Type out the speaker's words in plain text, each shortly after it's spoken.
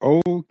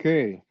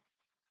Okay,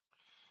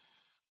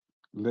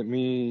 let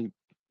me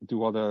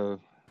do all the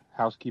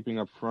housekeeping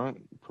up front.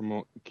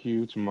 Promote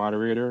Q to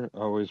moderator. I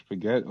always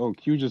forget. Oh,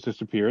 Q just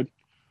disappeared.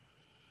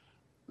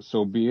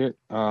 So be it.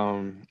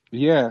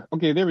 Yeah.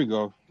 Okay, there we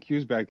go.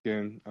 Q's back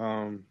in.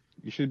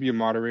 You should be a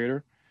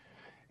moderator.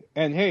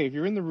 And hey, if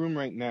you're in the room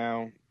right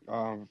now,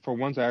 for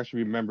once I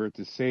actually remember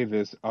to say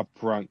this up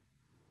front.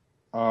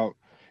 Uh,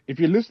 if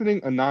you're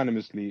listening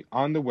anonymously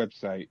on the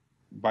website,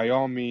 by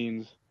all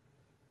means,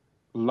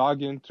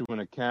 log into an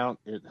account.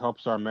 It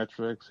helps our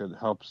metrics. It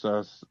helps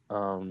us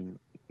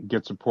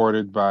get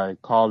supported by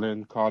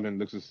Colin. Colin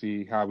looks to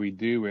see how we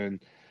do. And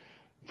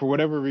for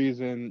whatever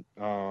reason,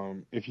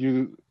 if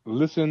you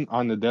listen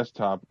on the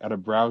desktop at a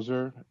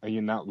browser and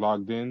you're not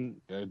logged in,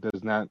 it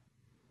does not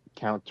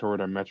count toward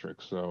our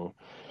metrics. So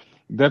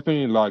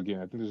definitely log in.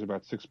 I think there's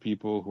about 6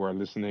 people who are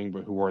listening,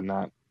 but who are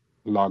not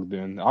logged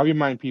in. I'll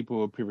remind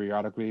people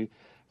periodically.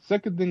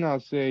 Second thing I'll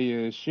say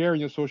is share in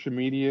your social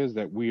medias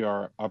that we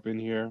are up in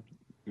here.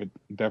 It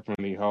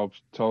definitely helps.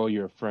 Tell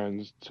your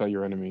friends, tell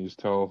your enemies,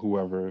 tell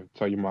whoever,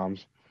 tell your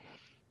moms.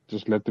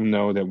 Just let them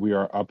know that we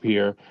are up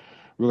here.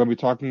 We're going to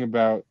be talking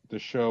about the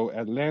show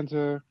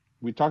Atlanta.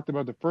 We talked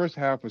about the first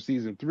half of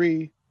season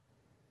 3,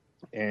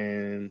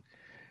 and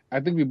I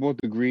think we both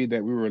agreed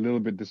that we were a little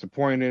bit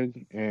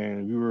disappointed,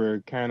 and we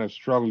were kind of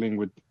struggling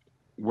with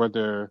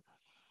whether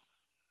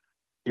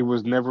it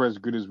was never as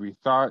good as we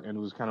thought and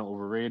it was kind of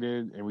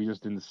overrated and we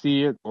just didn't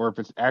see it, or if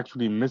it's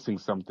actually missing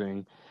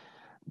something.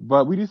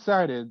 But we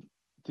decided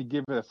to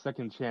give it a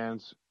second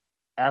chance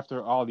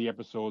after all the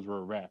episodes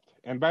were wrapped.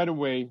 And by the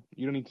way,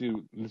 you don't need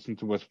to listen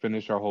to us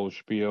finish our whole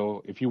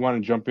spiel. If you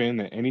want to jump in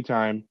at any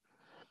time,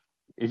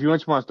 if you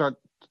just want to start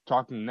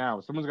talking now,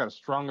 if someone's got a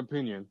strong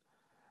opinion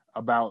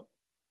about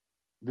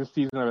this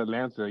season of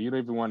Atlanta, you don't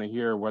even want to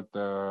hear what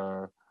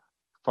the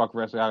fuck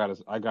rest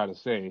I gotta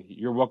say.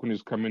 You're welcome to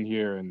just come in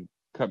here and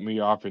cut me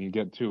off and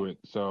get to it.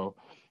 So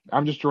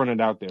I'm just throwing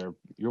it out there.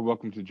 You're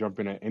welcome to jump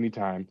in at any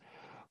time.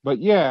 But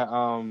yeah,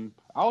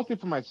 I'll say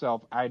for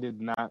myself, I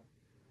did not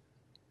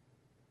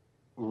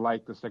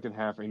like the second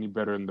half any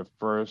better than the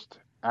first.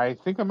 I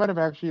think I might have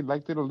actually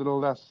liked it a little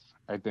less.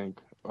 I think.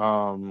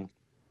 I think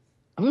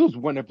there was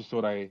one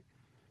episode I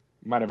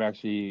might have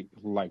actually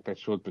liked that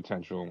showed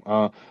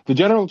potential. The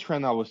general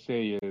trend I would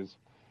say is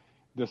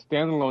the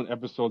standalone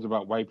episodes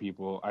about white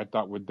people I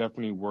thought were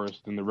definitely worse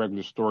than the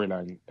regular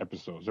storyline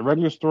episodes. The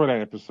regular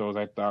storyline episodes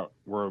I thought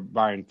were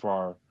by and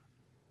far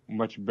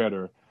much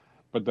better.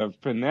 But the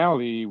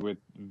finale with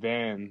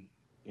Van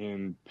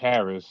in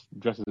Paris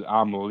dressed as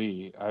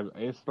Amelie,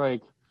 it's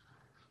like,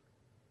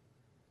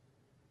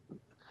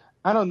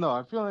 I don't know.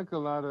 I feel like a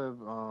lot of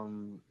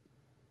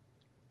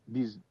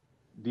these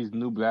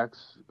new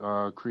blacks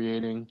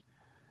creating,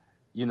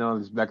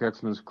 this Black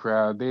Excellence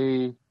crowd,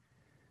 they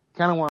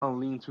kind of want to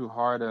lean too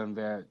hard on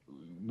that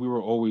we were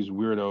always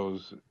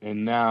weirdos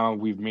and now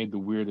we've made the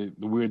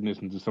weirdness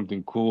into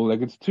something cool.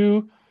 Like it's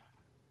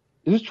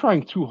just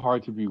trying too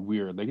hard to be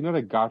weird. Like,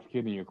 that goth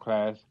kid in your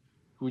class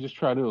who just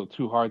tried a little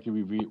too hard to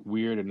be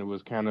weird, and it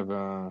was kind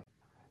of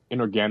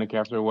inorganic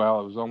after a while.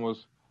 It was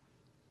almost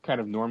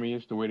kind of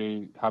normie-ish the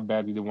way how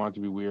badly they wanted to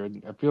be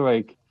weird. I feel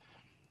like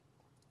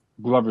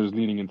Glover's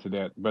leaning into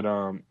that. But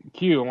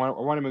Q, I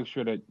want to make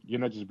sure that you're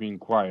not just being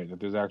quiet. That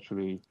there's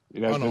actually Oh,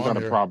 no, there's I'm not a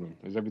here. problem.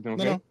 Is everything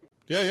okay? No.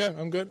 Yeah,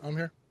 I'm good. I'm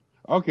here.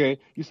 Okay,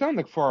 you sound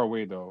like far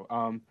away though.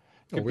 Can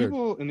Weird.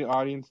 people in the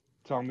audience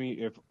tell me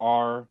if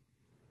our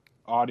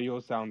audio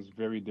sounds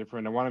very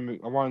different? I want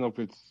to know if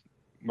it's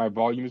my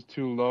volume is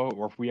too low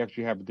or if we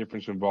actually have a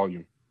difference in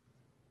volume.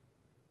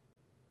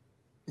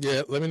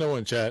 Yeah, let me know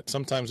in chat.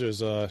 Sometimes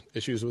there's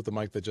issues with the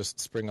mic that just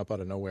spring up out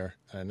of nowhere,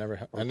 and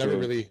I never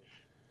really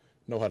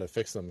know how to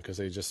fix them because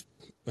they just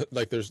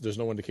there's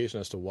no indication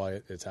as to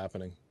why it's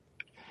happening.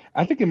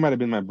 I think it might have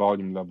been my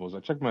volume levels. I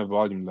checked my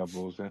volume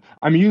levels, and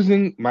I'm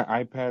using my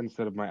iPad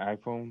instead of my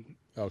iPhone.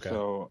 Okay.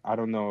 So I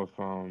don't know if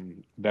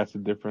that's the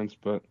difference,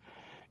 but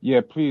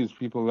yeah, please,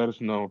 people, let us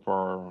know if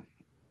our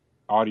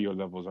audio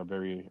levels are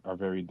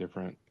very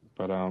different.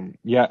 But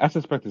yeah, I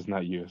suspect it's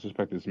not you. I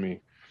suspect it's me.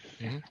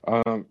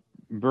 Mm-hmm.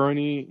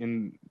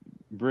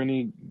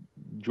 Bernie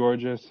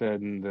Georgia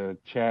said in the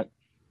chat,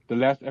 the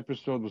last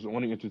episode was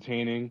only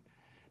entertaining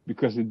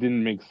because it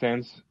didn't make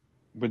sense,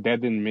 but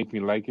that didn't make me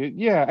like it.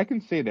 Yeah, I can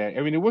say that.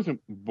 I mean, it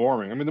wasn't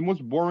boring. I mean, the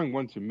most boring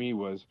one to me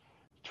was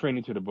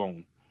Training to the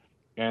Bone.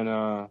 And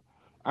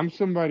I'm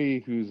somebody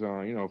who's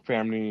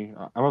family.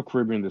 I'm of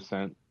Caribbean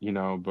descent,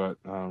 but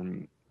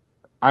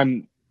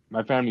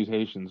my family's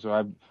Haitian,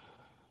 so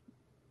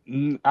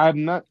I've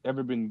not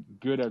ever been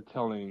good at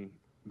telling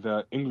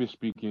the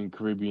English-speaking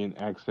Caribbean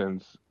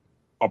accents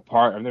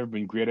apart. I've never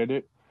been great at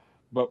it.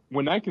 But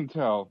when I can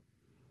tell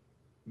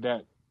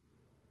that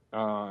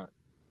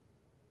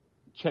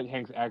Chet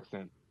Hanks'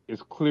 accent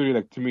is clearly,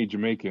 like, to me,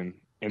 Jamaican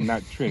and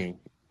not Trini.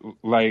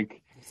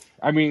 Like,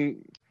 I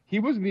mean, he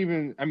wasn't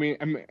even. I mean,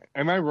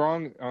 am I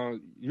wrong?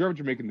 You're of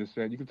Jamaican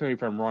descent. You can tell me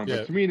if I'm wrong. Yeah.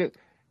 But to me, that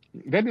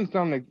didn't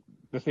sound like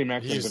the same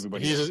accent as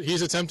everybody else.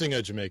 He's attempting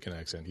a Jamaican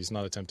accent. He's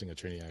not attempting a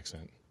Trini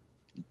accent.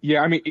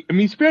 Yeah, I mean,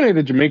 it's fairly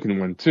the Jamaican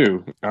one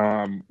too.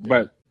 Yeah.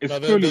 But it's No,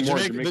 clearly more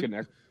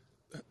Jamaican.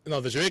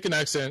 the Jamaican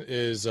accent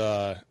is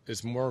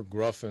more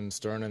gruff and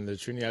stern, and the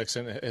Trini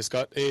accent has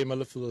got a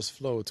mellifluous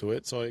flow to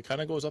it, so it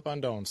kind of goes up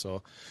and down.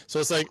 So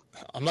it's like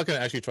I'm not gonna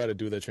actually try to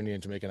do the Trini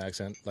and Jamaican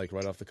accent like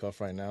right off the cuff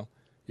right now.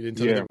 You didn't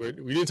tell me Yeah.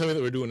 that we didn't tell me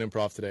that we're doing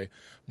improv today,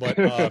 but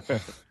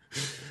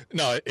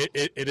no,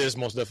 it is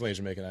most definitely a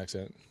Jamaican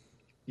accent.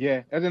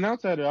 Yeah, as an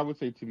outsider, I would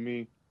say to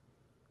me,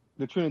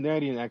 the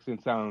Trinidadian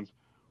accent sounds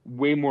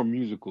way more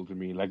musical to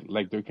me.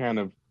 Like they're kind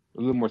of a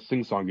little more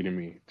sing-songy to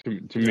me,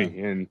 to Yeah,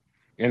 me.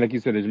 And like you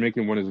said, the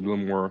Jamaican one is a little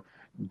more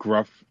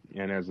gruff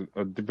and has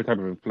a different type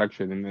of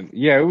inflection. And then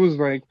yeah, it was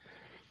like,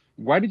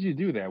 why did you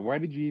do that? Why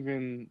did you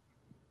even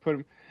put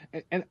him?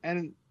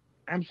 And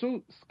I'm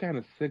so kind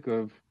of sick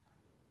of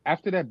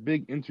after that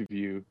big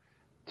interview,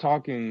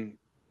 talking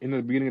in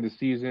the beginning of the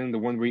season, the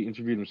one where he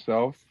interviewed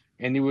himself,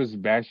 and he was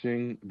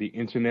bashing the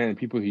internet and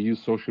people who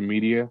use social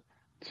media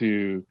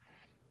to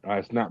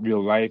it's not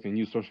real life and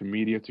use social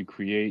media to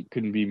create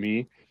couldn't be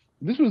me.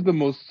 This was the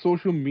most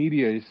social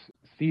media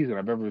season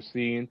I've ever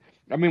seen.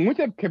 I mean, once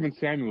you have Kevin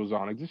Samuels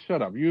on, like just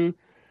shut up.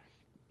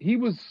 He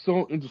was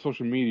so into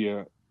social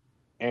media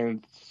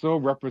and so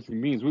referencing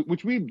memes,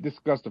 which we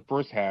discussed the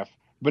first half,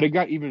 but it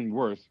got even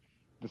worse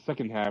the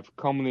second half,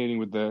 culminating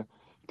with the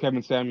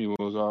Kevin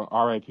Samuels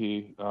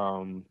R.I.P.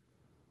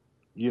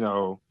 You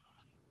know,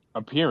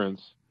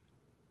 appearance.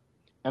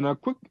 And a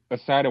quick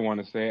aside, I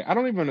want to say, I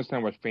don't even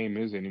understand what fame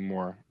is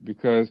anymore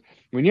because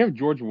when you have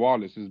George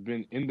Wallace, who's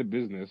been in the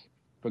business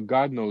for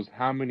God knows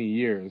how many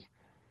years,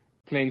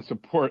 playing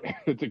support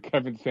to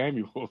Kevin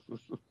Samuels,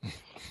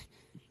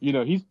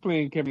 he's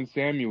playing Kevin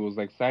Samuels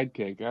like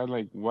sidekick. I'm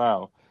like,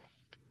 wow,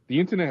 the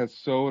internet has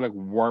so like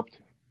warped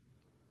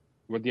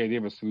what the idea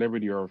of a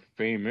celebrity or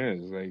fame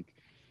is. Like,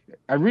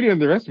 I really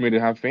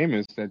underestimated how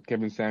famous that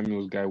Kevin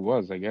Samuels guy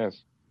was, I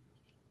guess.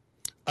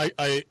 I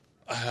I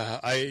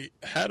I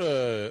had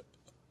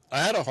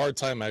a hard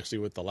time actually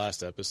with the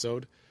last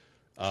episode.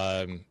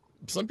 Um,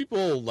 some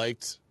people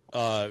liked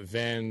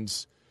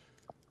Van's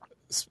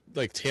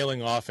like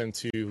tailing off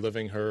into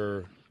living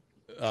her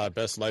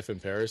best life in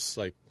Paris,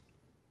 like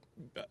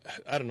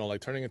I don't know,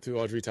 like turning into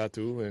Audrey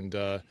Tattoo and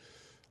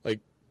like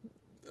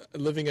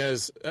living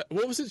as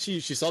what was it? She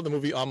saw the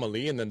movie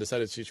Amelie and then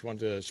decided she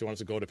wanted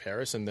to go to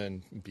Paris and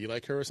then be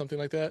like her or something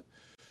like that,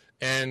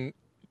 and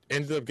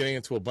ended up getting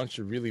into a bunch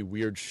of really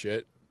weird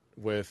shit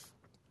with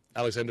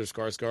Alexander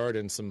Skarsgård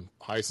and some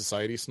high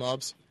society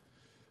snobs.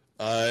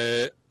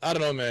 I don't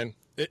know, man.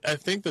 I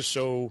think the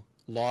show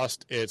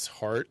lost its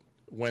heart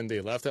when they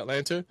left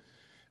Atlanta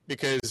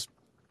because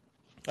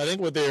I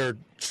think what they're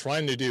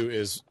trying to do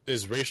is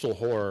racial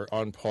horror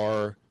on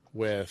par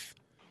with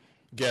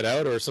Get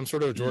Out or some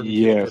sort of Jordan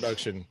Peele Yes,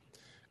 production,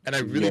 and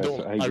yes, I I really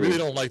agree.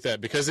 don't like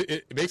that because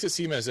it makes it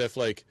seem as if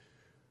like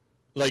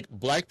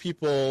black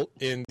people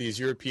in these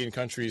European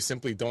countries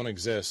simply don't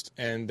exist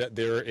and that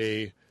they're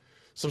a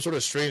some sort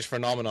of strange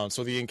phenomenon.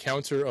 So the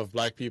encounter of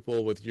black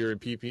people with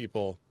European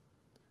people,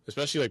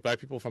 especially like black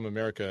people from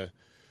America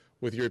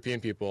with European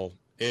people,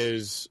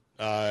 is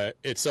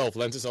itself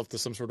lends itself to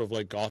some sort of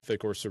like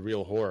gothic or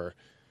surreal horror.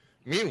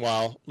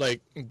 Meanwhile,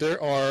 like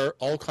there are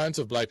all kinds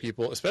of black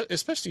people,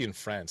 especially in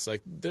France.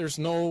 Like there's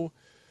nothing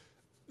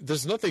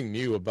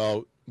new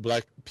about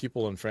black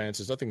people in France.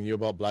 There's nothing new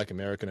about black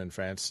American in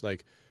France.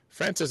 Like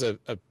France has a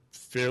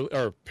fairly,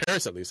 or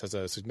Paris at least has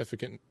a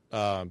significant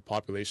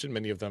population.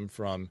 Many of them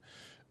from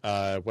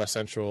West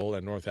Central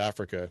and North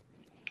Africa.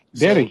 So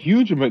They had a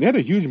huge amount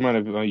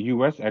of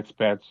U.S.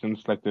 expats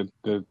since like the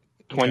yeah,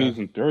 20s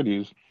and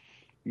 30s.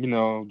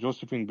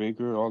 Josephine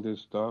Baker, all this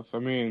stuff. I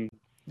mean,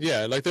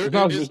 yeah, like there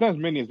it's is. not as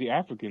many as the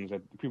Africans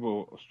that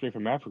people straight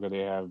from Africa they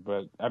have.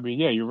 But I mean,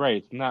 yeah, you're right.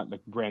 It's not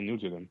like brand new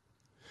to them.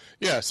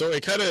 Yeah, so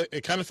it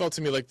kind of felt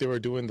to me like they were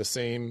doing the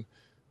same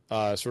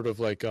sort of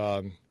like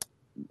Cookie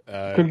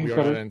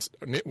cutter.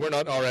 we're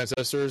not our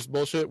ancestors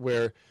bullshit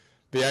where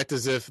they act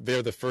as if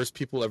they're the first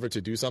people ever to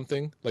do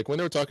something. Like when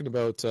they were talking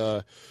about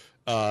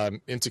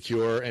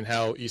Insecure and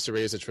how Issa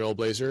Rae is a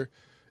trailblazer,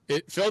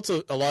 it felt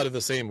a lot of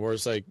the same. Where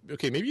it's like,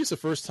 okay, maybe it's the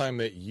first time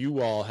that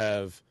you all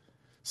have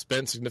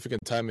spent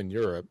significant time in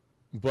Europe,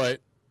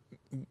 but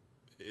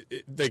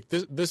like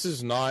this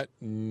is not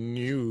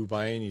new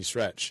by any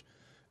stretch.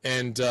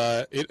 And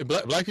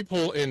black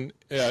people in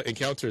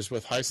encounters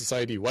with high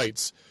society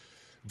whites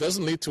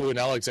doesn't lead to an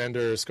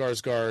Alexander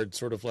Skarsgård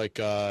sort of like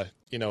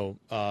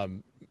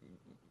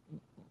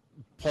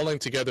pulling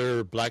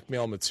together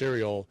blackmail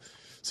material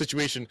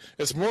situation.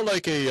 It's more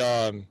like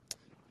a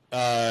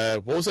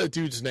what was that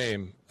dude's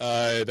name?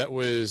 That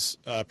was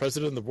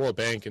president of the World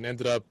Bank and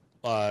ended up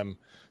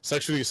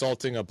sexually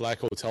assaulting a black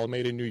hotel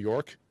maid in New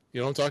York. You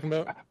know what I'm talking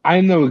about?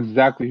 I know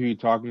exactly who you're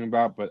talking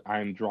about, but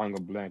I'm drawing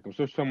a blank. I'm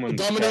sure someone in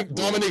the chat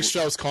Dominic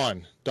Strauss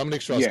Kahn.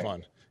 Dominic Strauss yeah,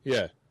 Kahn.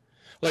 Yeah.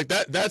 Like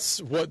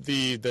that's what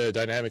the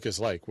dynamic is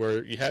like,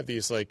 where you have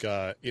these like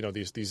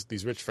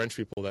these rich French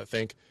people that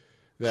think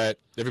that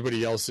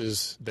everybody else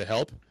is the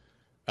help,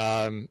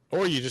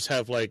 or you just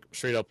have like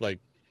straight up like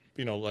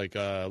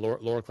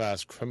lower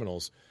class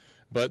criminals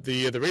but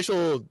the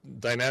racial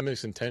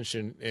dynamics and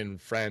tension in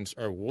France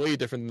are way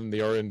different than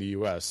they are in the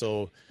U.S.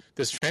 So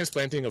this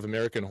transplanting of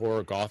American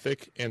horror,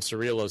 gothic, and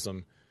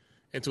surrealism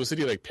into a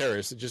city like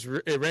Paris,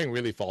 it rang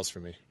really false for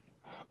me.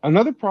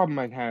 Another problem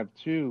I have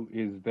too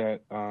is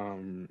that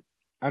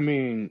I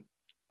mean,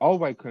 all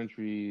white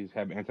countries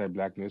have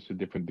anti-blackness to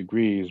different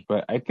degrees,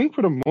 but I think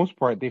for the most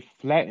part they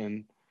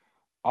flatten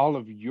all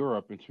of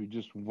Europe into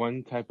just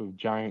one type of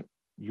giant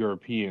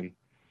European.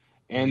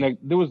 And Mm-hmm. like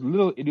there was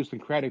little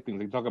idiosyncratic things.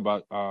 They talk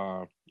about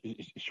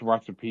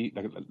Schwarzer Pete,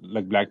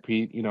 like Black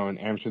Pete, in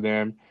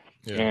Amsterdam,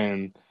 Yeah.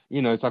 and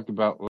they talked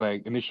about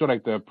like, and they showed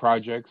like the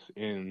projects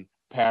in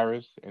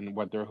Paris and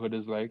what their hood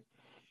is like,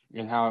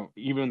 and how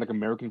even like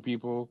American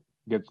people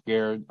get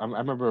scared. I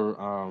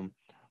remember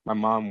my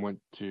mom went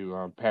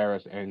to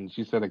Paris, and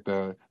she said like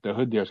the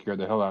hood there scared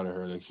the hell out of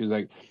her. Like she's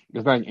like,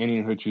 it's not like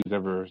any hood she's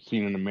ever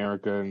seen in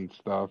America and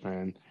stuff,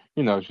 and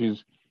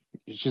she's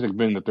like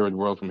been in the third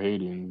world from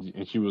Haiti,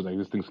 and she was like,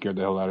 this thing scared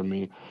the hell out of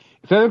me.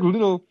 So like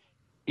little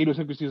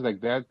idiosyncrasies like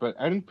that, but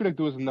I didn't feel like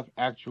there was enough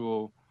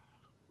actual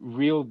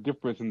real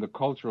difference in the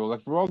cultural.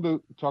 Like for all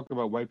the talk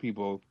about white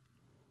people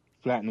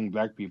flattening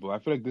black people, I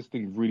feel like this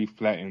thing really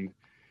flattened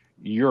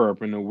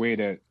Europe in a way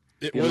that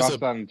It they was a lost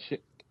out on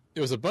it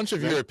was a bunch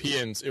of Right?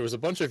 Europeans. It was a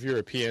bunch of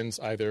Europeans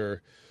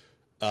either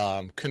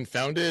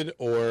confounded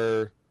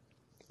or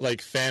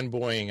like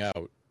fanboying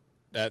out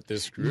at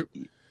this group,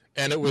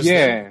 and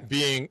Yeah,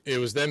 it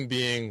was them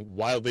being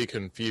wildly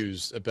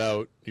confused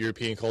about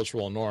European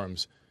cultural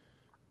norms.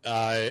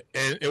 And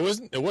it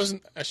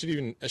wasn't I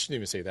shouldn't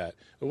even say that.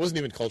 It wasn't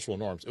even cultural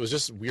norms. It was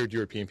just weird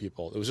European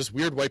people. It was just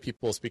weird white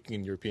people speaking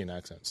in European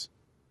accents.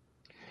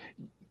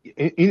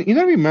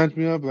 it reminds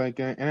me of like,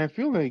 and I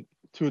feel like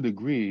to a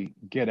degree,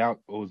 Get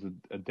Out owes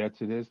a debt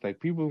to this. Like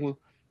people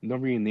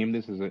don't really name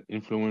this as an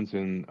influence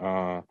in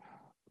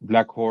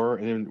black horror,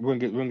 and then we're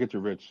gonna get to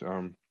Rich.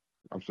 I'm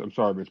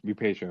sorry, Rich. Be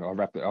patient. I'll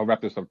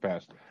wrap this up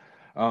fast.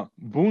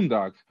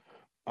 Boondocks.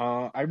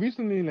 I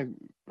recently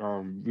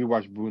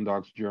rewatched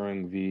Boondocks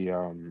during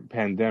the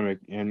pandemic,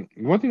 and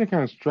one thing that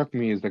kind of struck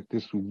me is like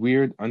this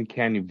weird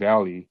uncanny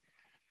valley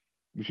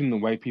between the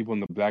white people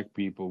and the black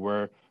people,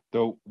 where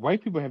the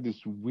white people have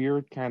this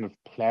weird kind of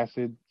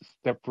placid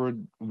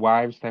Stepford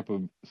Wives type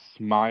of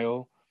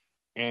smile,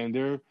 and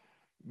they're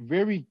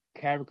very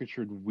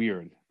caricatured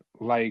weird.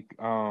 Like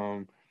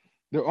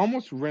they're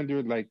almost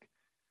rendered like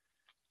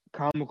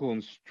comical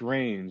and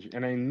strange.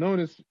 And I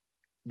noticed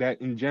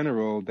that in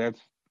general, that's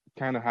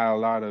kind of how a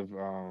lot of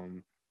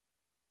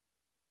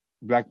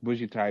black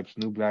bougie types,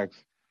 new blacks,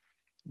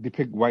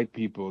 depict white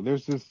people.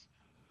 There's this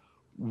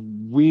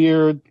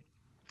weird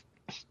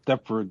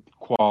Stepford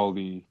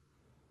quality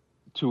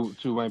to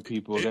white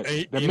people that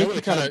You know makes what it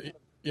it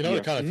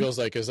kind of yeah. feels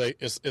like is like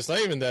it's not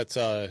even that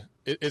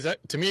is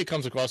that to me it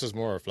comes across as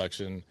more a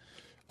reflection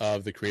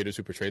of the creators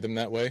who portrayed them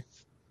that way.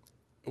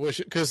 Which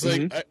because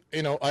like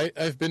Hmm.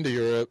 I've been to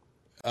Europe,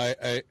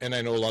 and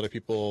I know a lot of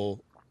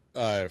people,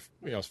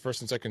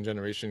 first and second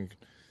generation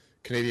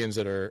Canadians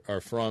that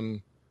are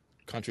from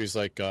countries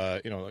like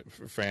like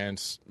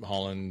France,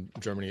 Holland,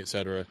 Germany,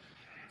 etc.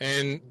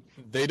 And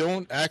they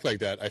don't act like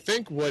that. I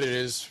think what it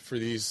is for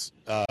these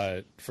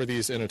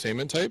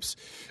entertainment types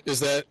is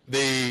that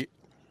they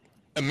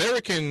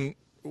American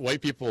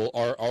white people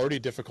are already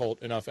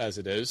difficult enough as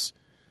it is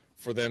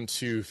for them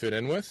to fit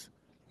in with,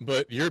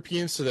 but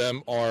Europeans to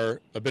them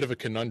are a bit of a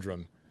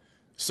conundrum.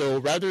 So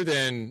rather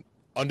than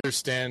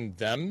understand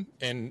them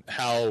and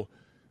how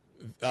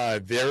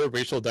their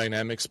racial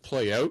dynamics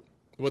play out,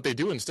 what they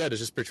do instead is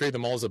just portray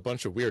them all as a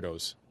bunch of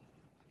weirdos.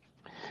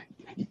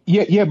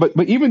 Yeah, but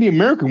even the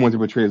American ones are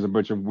portrayed as a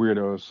bunch of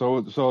weirdos.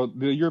 So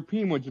the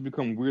European ones just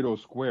become weirdo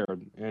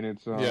squared, and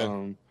it's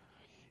Yeah,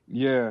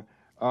 yeah.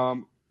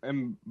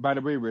 And by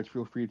the way, Rich,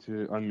 feel free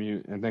to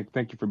unmute, and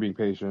thank you for being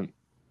patient.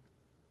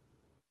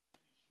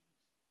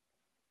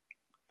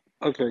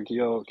 Okay, can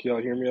y'all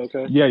hear me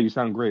okay? Yeah, you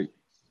sound great.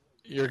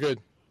 you're good.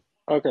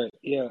 Okay,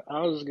 yeah,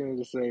 I was just gonna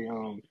just say,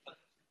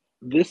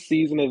 this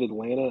season of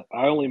Atlanta,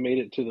 I only made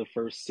it to the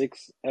first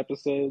 6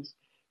 episodes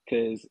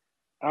because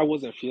I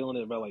wasn't feeling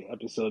it by like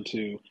episode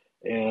 2.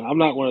 And I'm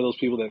not one of those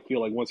people that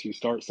feel like once you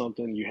start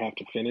something, you have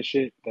to finish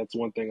it. That's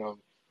one thing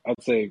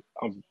I'd say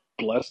I'm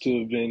blessed to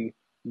have been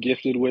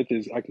gifted with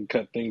is I can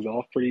cut things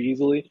off pretty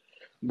easily.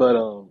 But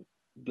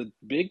the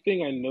big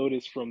thing I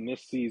noticed from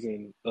this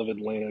season of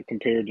Atlanta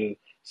compared to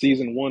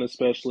season 1,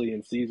 especially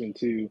in season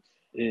 2,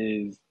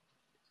 is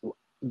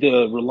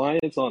the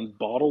reliance on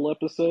bottle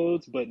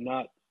episodes, but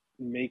not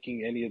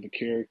making any of the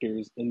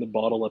characters in the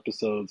bottle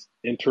episodes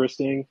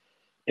interesting,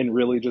 and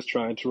really just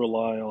trying to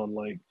rely on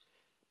like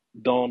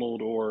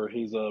Donald or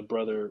his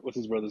brother, what's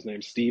his brother's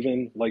name,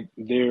 Steven, like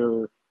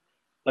their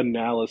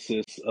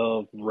analysis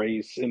of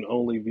race and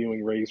only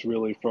viewing race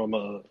really from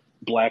a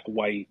black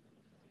white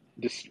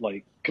just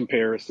like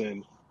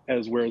comparison,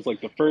 as whereas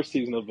like the first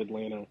season of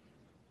Atlanta,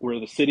 where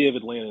the city of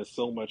Atlanta is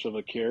so much of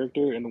a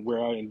character, and where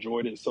I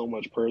enjoyed it so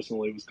much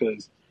personally was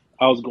because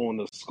I was going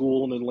to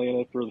school in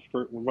Atlanta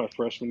for my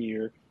freshman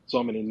year, so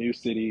I'm in a new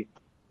city,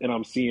 and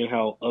I'm seeing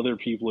how other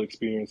people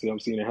experience it. I'm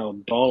seeing how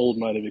Donald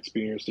might have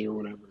experienced it or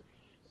whatever.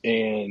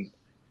 And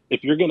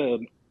if you're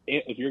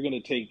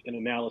gonna take an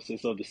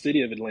analysis of the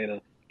city of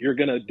Atlanta, you're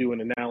gonna do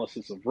an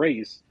analysis of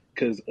race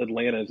because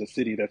Atlanta is a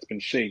city that's been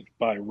shaped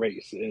by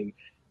race. And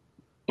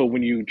but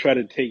when you try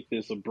to take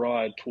this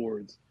abroad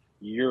towards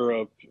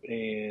Europe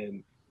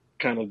and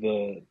kind of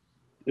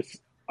it's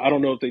I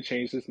don't know if they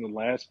changed this in the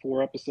last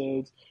four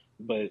episodes,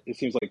 but it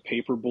seems like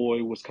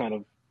Paperboy was kind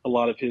of a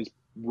lot of his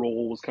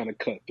role was kind of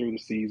cut through the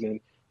season.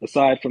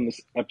 Aside from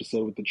this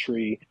episode with the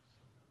tree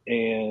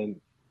and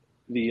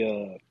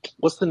the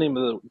what's the name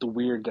of the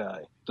weird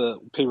guy, the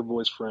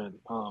Paperboy's friend?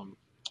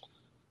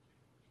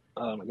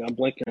 Oh my God, I'm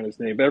blanking on his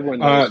name, but everyone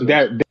knows him.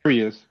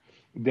 Darius.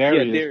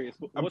 Yeah, Darius. Darius.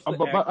 What's the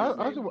But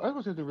actor's name? I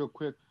was going to say real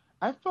quick.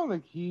 I felt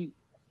like he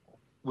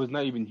was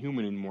not even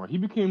human anymore. He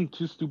became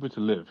too stupid to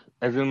live.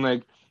 As in,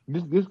 like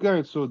this guy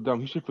is so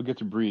dumb. He should forget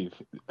to breathe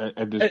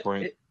at this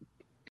point.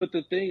 But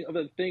the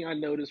thing I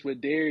noticed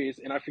with Darius,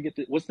 and I forget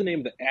what's the name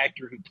of the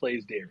actor who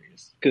plays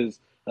Darius, because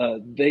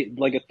they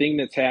like a thing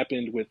that's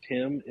happened with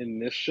him in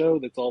this show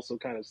that's also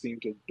kind of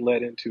seemed to have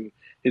bled into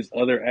his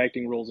other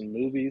acting roles in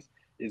movies.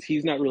 Is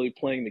he's not really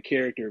playing the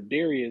character of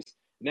Darius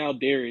now?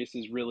 Darius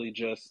is really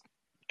just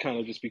kind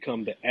of just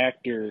become the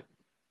actor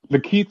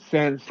Lakeith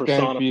personified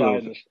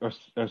Stanfield, in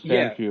yeah,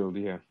 Stanfield,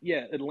 yeah.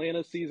 yeah.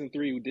 Atlanta season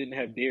 3 didn't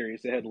have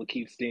Darius; it had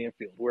Lakeith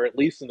Stanfield. Where at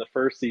least in the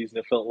first season,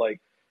 it felt like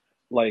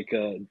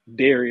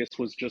Darius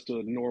was just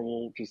a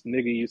normal, just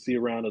nigga you see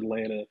around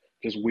Atlanta,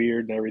 just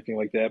weird and everything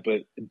like that.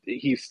 But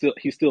he still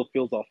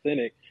feels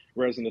authentic.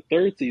 Whereas in the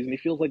third season, he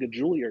feels like a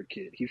Juilliard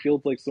kid. He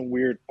feels like some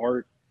weird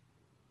art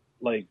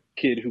like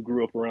kid who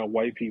grew up around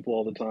white people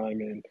all the time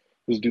and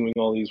was doing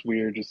all these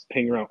weird, just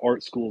hanging around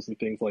art schools and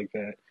things like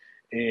that.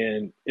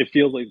 And it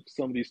feels like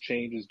some of these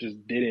changes just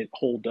didn't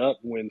hold up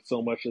when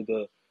so much of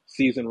the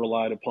season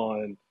relied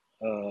upon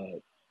uh,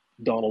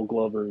 Donald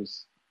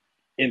Glover's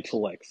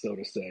intellect, so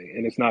to say,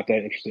 and it's not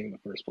that interesting in the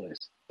first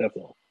place. That's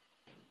all.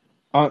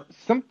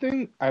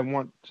 Something I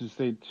want to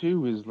say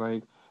too is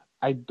like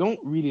I don't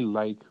really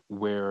like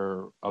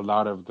where a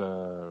lot of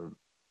the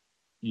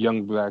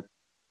young black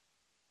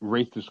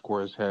race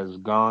discourse has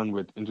gone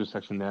with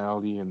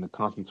intersectionality and the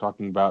constant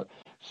talking about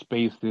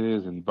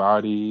spaces and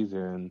bodies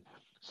and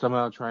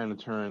somehow trying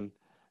to turn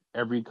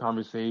every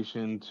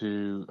conversation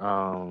to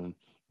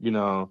you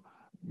know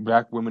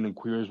black women and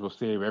queers will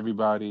save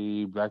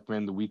everybody, black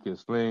men the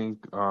weakest link,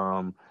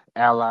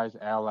 allies,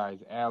 allies,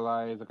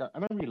 allies. Like I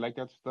don't really like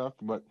that stuff,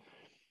 but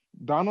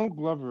Donald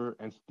Glover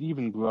and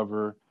Stephen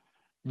Glover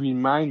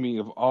remind me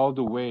of all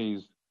the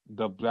ways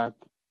the black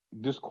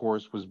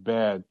discourse was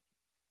bad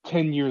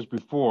 10 years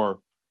before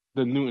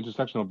the new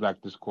intersectional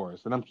black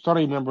discourse. And I'm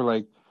starting to remember,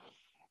 like,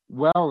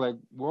 well, like,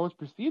 what was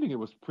preceding it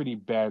was pretty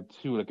bad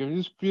too. Like, it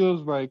just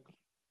feels like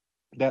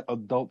that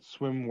adult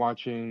swim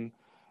watching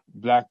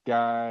black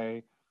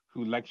guy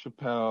who liked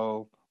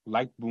Chappelle,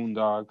 liked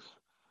Boondocks,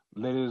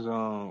 let his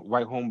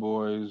white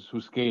homeboys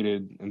who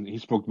skated and he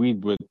smoked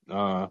weed with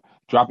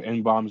drop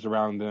N bombs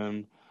around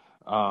them.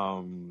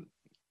 Um,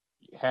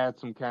 had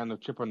some kind of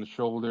chip on the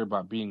shoulder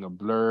about being a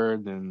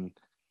blurred and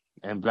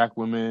black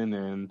women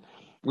and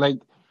like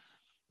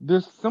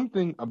there's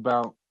something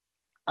about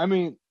I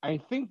mean, I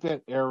think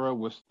that era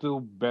was still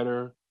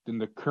better than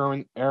the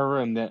current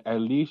era and that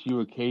at least you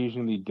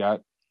occasionally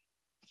got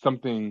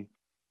something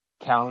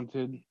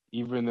talented,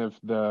 even if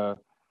the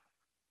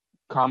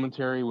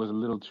commentary was a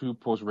little too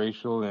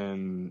post-racial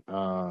and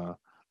a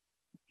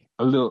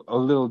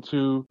little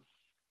too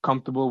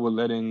comfortable with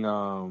letting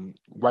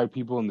white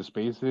people in the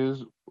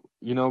spaces,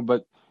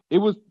 but it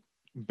was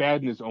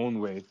bad in its own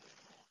way.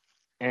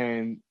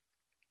 And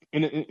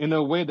in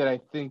a way that I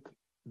think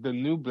the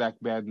new black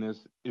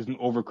badness is an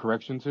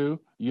overcorrection to,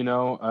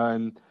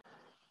 and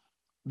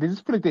they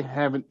just feel like they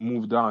haven't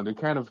moved on. They're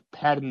kind of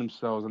patting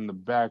themselves on the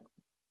back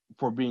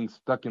for being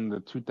stuck in the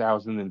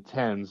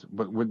 2010s,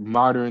 but with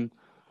modern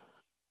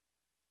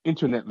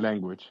internet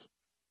language.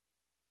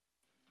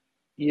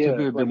 Yeah,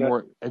 Simply that they're like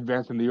more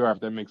advanced than they are, if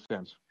that makes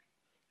sense.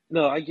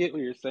 no, I get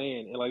what you're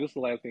saying, and like this is the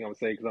last thing I'm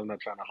saying because I'm not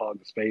trying to hog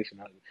the space or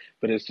nothing,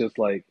 but it's just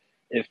like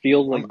it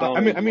feels like I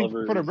mean,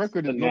 Donald for the Glover's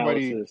record,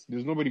 analysis.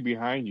 there's nobody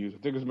behind you. So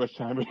take as much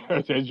time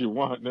as you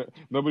want.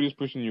 Nobody's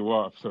pushing you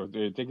off. So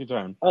take your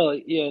time. Oh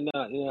yeah,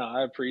 no,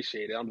 I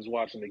appreciate it. I'm just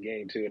watching the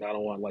game too, and I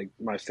don't want like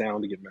my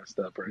sound to get messed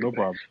up or No anything.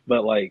 problem.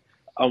 But like,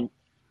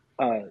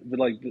 but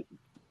like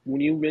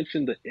when you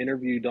mentioned the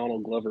interview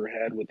Donald Glover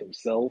had with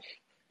himself,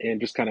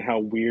 and just kind of how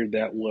weird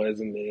that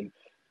was, and then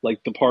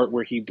like the part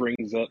where he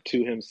brings up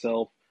to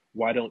himself,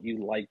 "Why don't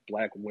you like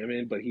black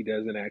women?" But he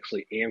doesn't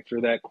actually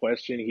answer that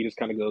question. He just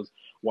kind of goes,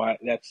 "Why?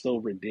 That's so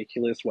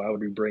ridiculous. Why would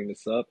we bring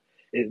this up?"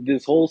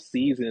 This whole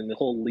season, the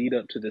whole lead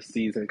up to this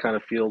season, kind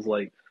of feels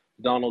like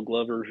Donald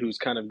Glover, who's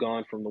kind of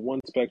gone from the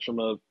one spectrum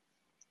of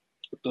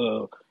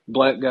the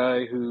black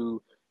guy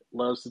who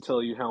loves to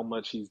tell you how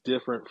much he's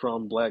different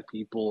from black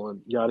people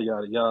and yada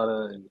yada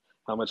yada, and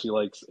how much he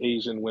likes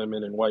Asian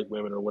women and white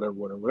women or whatever,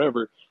 whatever,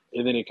 whatever.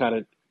 And then it kind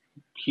of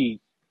he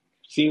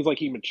seems like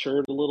he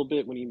matured a little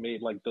bit when he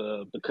made like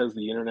the Because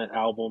the Internet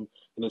album,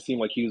 and it seemed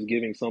like he was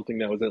giving something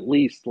that was at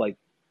least like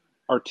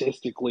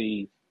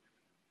artistically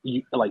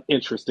like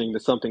interesting to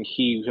something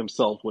he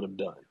himself would have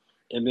done.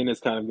 And then it's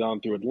kind of gone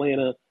through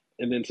Atlanta,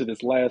 and then to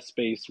this last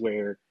space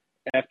where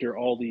after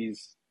all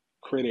these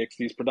critics,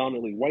 these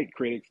predominantly white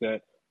critics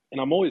that,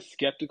 and I'm always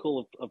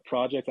skeptical of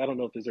projects. I don't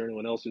know if there's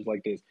anyone else who's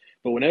like this,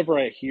 but whenever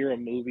I hear a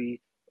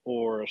movie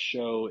or a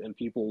show and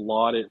people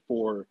laud it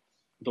for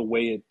the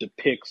way it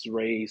depicts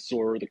race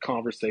or the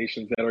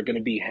conversations that are going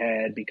to be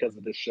had because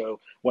of this show,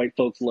 white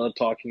folks love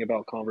talking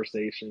about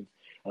conversations.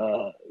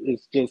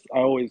 It's just I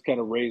always kind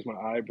of raise my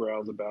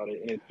eyebrows about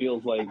it, and it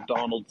feels like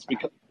Donald's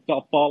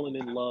fallen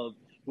in love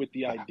with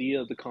the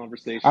idea of the I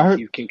conversations heard,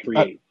 he can uh,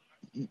 create.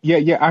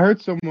 yeah, I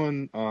heard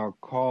someone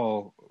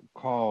call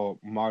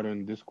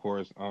modern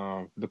discourse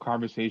the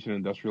conversation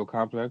industrial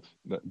complex.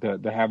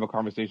 The have a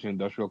conversation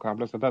industrial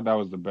complex. I thought that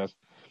was the best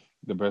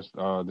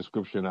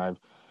description I've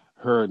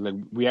heard. Like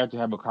we have to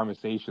have a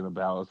conversation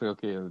about. It's like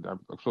okay, I'm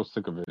so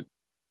sick of it.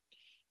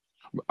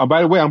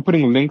 By the way, I'm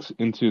putting links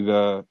into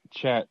the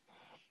chat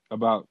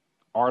about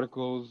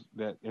articles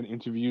that and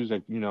interviews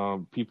that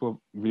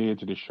people related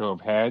to the show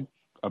have had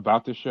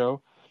about the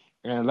show,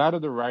 and a lot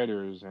of the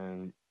writers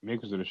and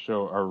makers of the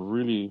show are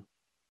really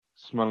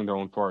smelling their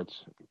own farts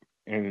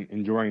and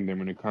enjoying them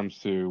when it comes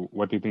to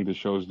what they think the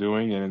show is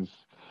doing,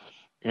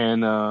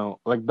 and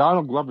like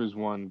Donald Glover's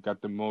one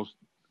got the most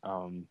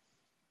um,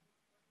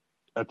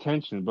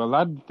 attention, but a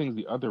lot of the things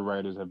the other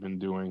writers have been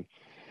doing,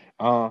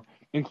 uh,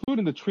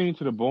 including the Training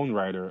to the Bone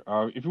writer.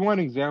 If you want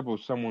an example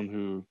of someone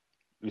who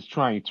is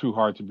trying too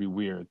hard to be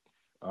weird,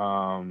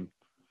 um,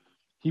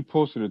 he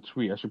posted a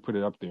tweet. I should put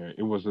it up there.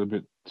 It was a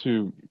bit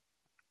too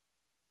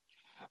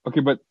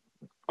okay, but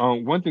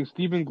one thing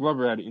Stephen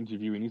Glover had an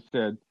interview and he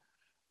said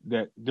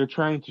that they're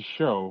trying to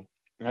show,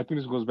 and I think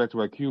this goes back to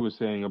what Q was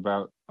saying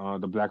about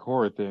the black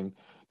horror thing.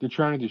 They're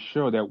trying to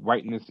show that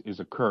whiteness is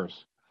a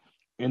curse,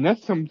 and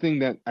that's something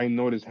that I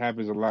notice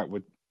happens a lot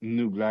with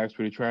New Blacks,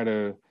 where they try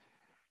to.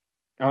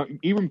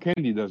 Ibram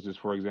Kennedy does this,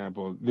 for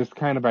example. This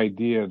kind of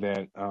idea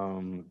that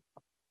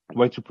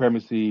white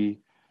supremacy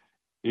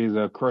is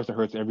a curse that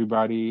hurts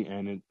everybody,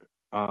 and it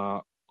uh,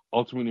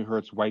 ultimately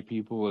hurts white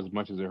people as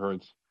much as it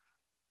hurts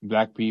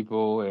black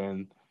people.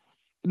 And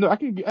no, I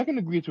can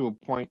agree to a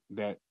point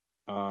that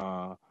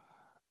uh,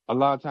 a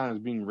lot of times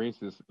being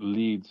racist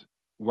leads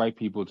white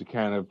people to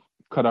kind of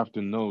cut off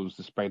their nose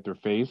to spite their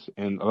face,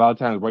 and a lot of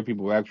times white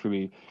people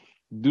actually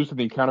do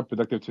something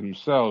counterproductive to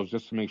themselves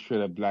just to make sure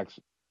that blacks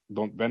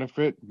don't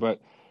benefit.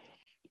 But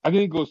I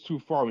think it goes too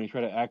far when you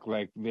try to act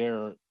like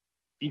they're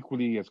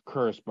equally as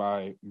cursed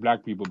by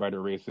black people by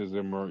their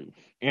racism or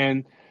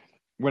and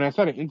when I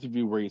saw the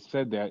interview where he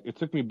said that, it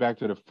took me back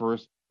to the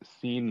first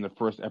scene in the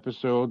first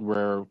episode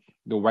where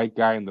the white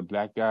guy and the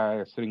black guy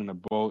are sitting in the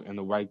boat, and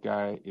the white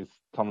guy is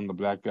telling the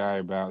black guy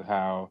about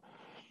how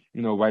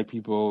white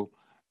people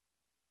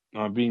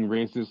being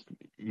racist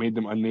made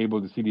them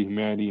unable to see the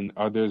humanity in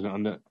others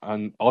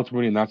and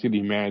ultimately not see the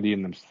humanity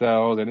in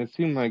themselves. And it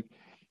seemed like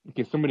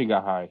okay, somebody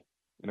got high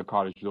in a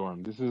college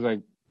dorm. This is like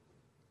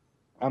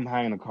I'm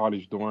high in a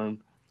college dorm,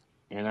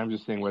 and I'm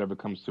just saying whatever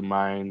comes to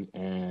mind.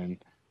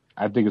 And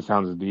I think it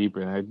sounds deep,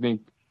 and I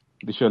think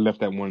they should have left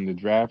that one in the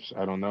drafts.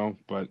 I don't know,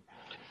 but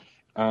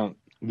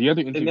the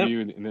other And that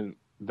interview, and then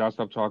I'll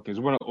stop talking. Is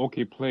one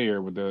OK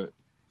Player with the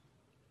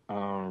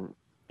um,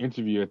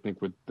 interview. I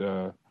think with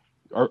the,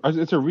 or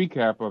it's a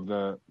recap of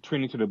the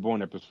Training to the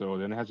Bone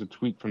episode, and it has a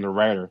tweet from the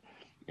writer,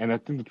 and I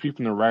think the tweet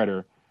from the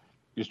writer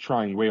is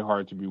trying way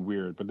hard to be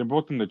weird. But they're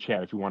both in the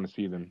chat if you want to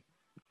see them.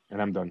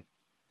 And I'm done.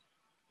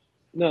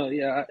 No,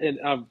 yeah, and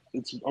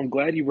I'm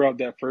glad you brought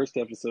that first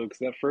episode because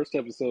that first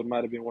episode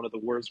might have been one of the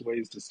worst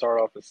ways to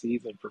start off a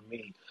season for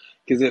me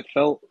because it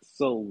felt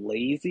so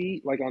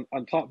lazy. Like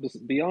on top,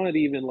 beyond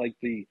even like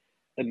the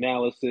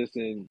analysis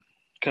and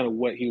kind of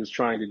what he was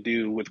trying to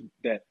do with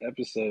that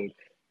episode,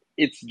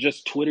 it's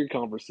just Twitter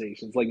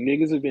conversations. Like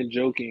niggas have been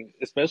joking,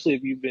 especially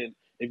if you've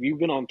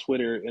been on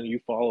Twitter and you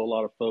follow a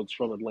lot of folks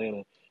from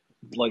Atlanta.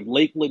 Like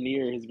Lake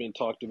Lanier has been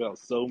talked about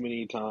so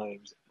many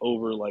times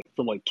over like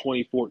from like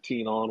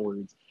 2014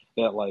 onwards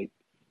that like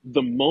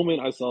the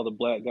moment I saw the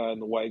black guy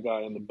and the white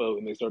guy in the boat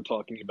and they started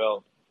talking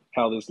about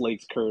how this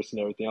lake's cursed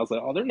and everything, I was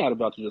like, oh, they're not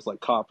about to just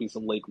like copy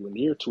some Lake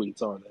Lanier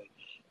tweets, are they?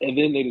 And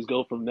then they just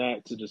go from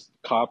that to just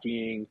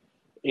copying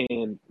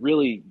and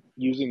really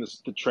using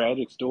the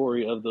tragic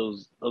story of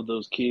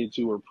those kids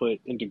who were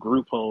put into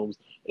group homes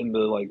and the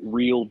like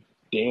real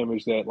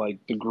damage that like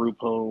the group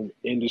home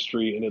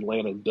industry in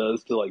Atlanta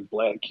does to like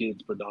black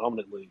kids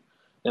predominantly.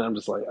 And I'm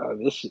just like, oh,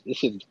 this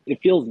shit, it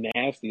feels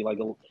nasty.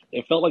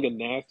 It felt like a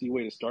nasty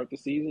way to start the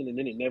season, and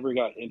then it never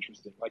got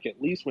interesting. Like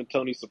at least when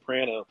Tony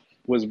Soprano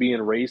was being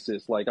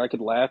racist, like I could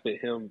laugh at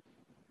him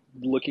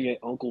looking at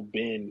Uncle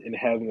Ben and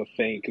having a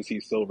faint because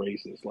he's so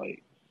racist.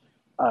 Like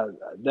uh,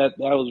 that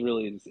was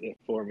really just it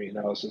for me, and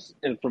I was just,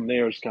 and from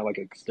there it was kind of like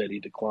a steady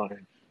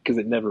decline because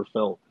it never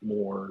felt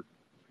more.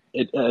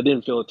 I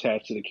didn't feel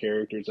attached to the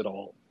characters at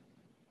all.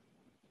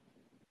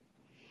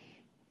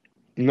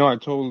 No, I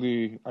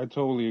totally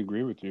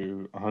agree with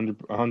you,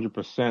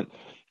 100%.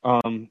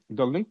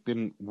 The link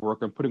didn't work.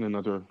 I'm putting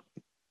another.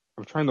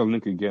 I'm trying to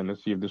link again.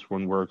 Let's see if this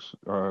one works.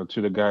 To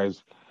the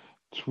guy's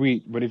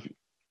tweet. But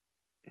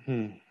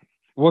hmm.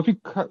 Well,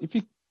 if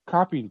you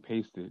copy and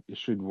paste it, it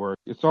should work.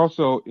 It's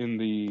also in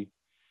the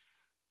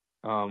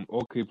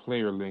OK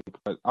Player link,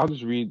 but I'll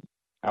just read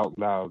out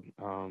loud.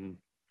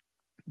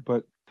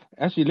 But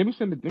actually, let me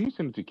send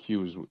it to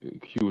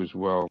Q as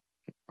well.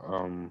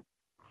 Um,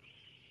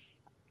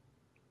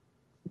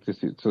 so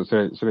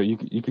that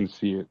you can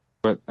see it.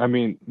 But I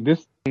mean,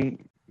 this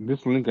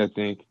link I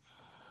think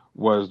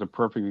was the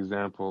perfect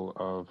example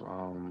of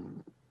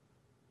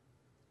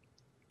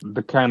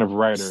the kind of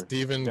writer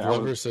Stephen that I was.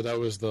 Glover said I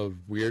was the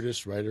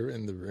weirdest writer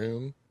in the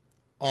room.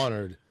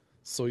 Honored.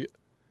 So,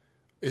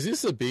 is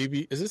this a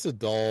baby? Is this a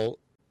doll?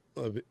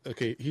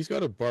 Okay, he's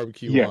got a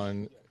barbecue Yes.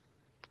 on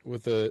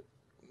with what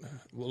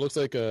looks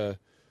like a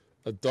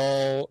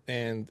doll,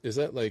 and is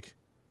that like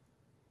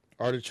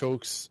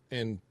artichokes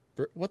and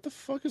what the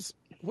fuck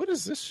what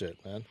is this shit,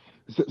 man?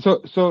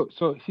 So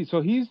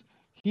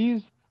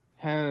he's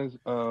has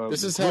a grill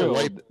This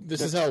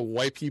that is how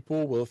white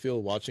people will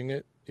feel watching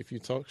it. If you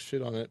talk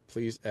shit on it,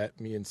 please at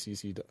me and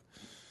CC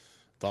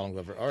Donald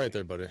Glover. All right,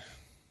 there, buddy.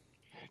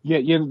 yeah.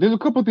 There's a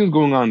couple things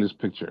going on in this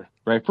picture,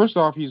 right? First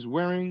off, he's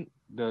wearing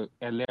the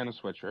Atlanta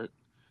sweatshirt.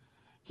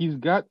 He's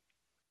got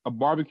a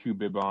barbecue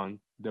bib on.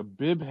 The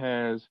bib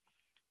has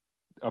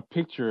a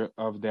picture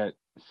of that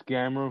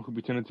scammer who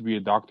pretended to be a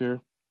doctor.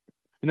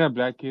 You know that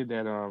black kid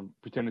that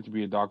pretended to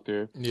be a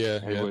doctor Yeah,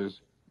 and yeah. was,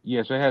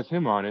 yeah, so it has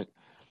him on it.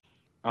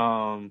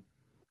 Um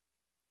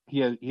he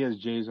has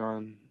J's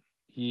on.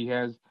 He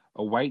has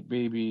a white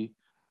baby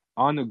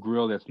on the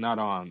grill that's not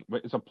on,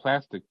 but it's a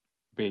plastic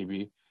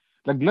baby.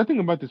 Like nothing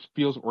about this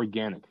feels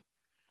organic.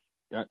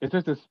 It's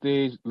just a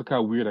stage. Look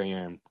how weird I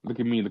am. Look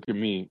at me.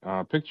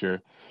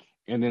 Picture,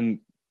 and then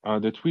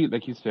the tweet,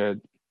 like you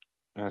said,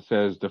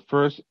 says the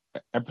first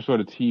episode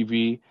of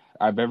TV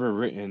I've ever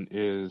written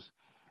is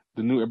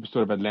the new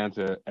episode of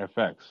Atlanta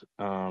FX.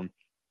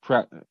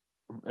 Prou-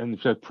 and it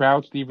said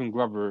proud Stephen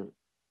Glover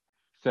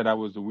said I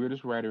was the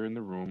weirdest writer in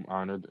the room.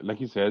 Honored, like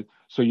you said.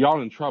 So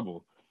y'all in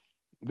trouble.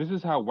 This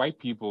is how white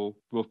people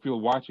will feel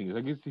watching it.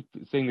 I guess he's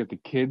saying that the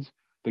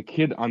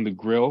kid on the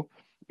grill,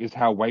 is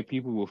how white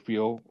people will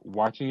feel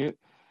watching it.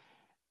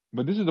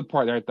 But this is the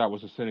part that I thought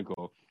was so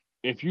cynical.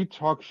 If you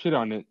talk shit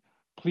on it,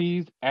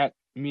 please at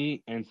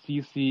me and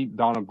CC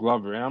Donald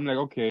Glover. And I'm like,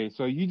 okay,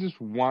 so you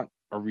just want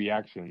a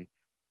reaction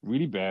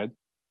really bad,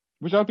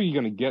 which I don't think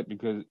you're gonna get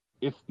because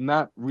it's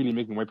not really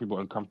making white people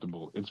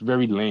uncomfortable. It's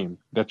very lame.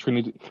 That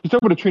Trinity,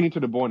 except for the Trinity to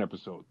the Bone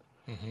episode.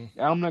 Hmm.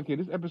 And I'm like, okay,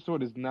 this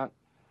episode is not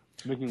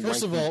making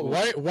First white of all,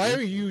 people. why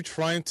are you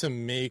trying to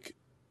make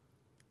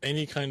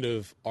any kind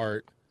of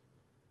art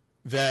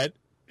that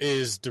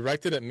is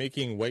directed at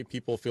making white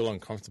people feel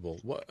uncomfortable?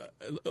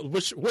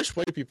 Which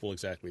white people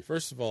exactly?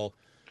 First of all,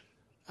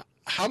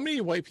 how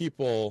many white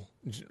people,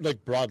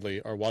 like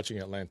broadly, are watching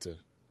Atlanta?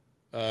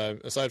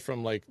 Aside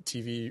from like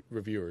TV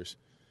reviewers.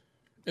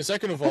 And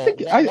second of I all,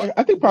 think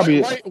I think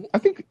probably why? I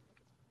think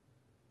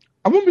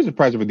I wouldn't be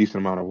surprised if a decent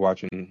amount of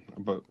watching,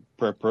 but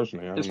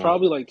personally, I don't It's know.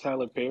 probably like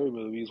Tyler Perry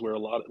movies where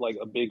like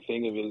a big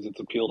thing of it is it's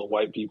appeal to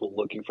white people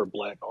looking for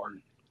black art.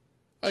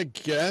 I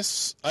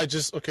guess I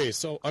just okay.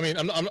 So I mean,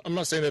 I'm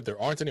not saying that there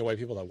aren't any white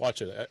people that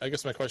watch it. I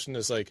guess my question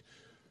is like,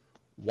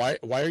 why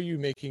are you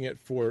making it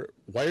for?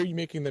 Why are you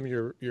making them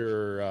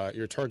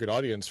your target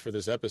audience for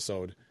this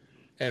episode?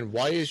 And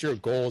why is your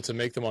goal to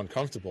make them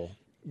uncomfortable?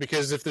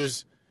 Because if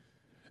there's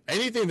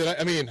anything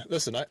that I mean,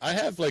 listen, I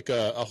have like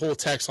a whole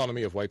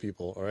taxonomy of white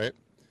people, all right?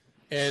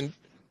 And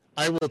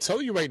I will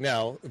tell you right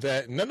now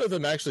that none of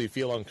them actually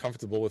feel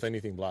uncomfortable with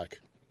anything black.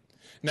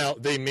 Now,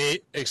 they may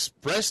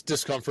express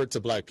discomfort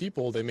to black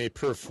people, they may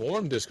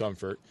perform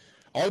discomfort.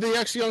 Are they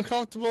actually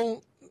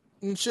uncomfortable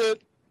and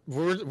shit?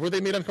 Were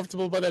they made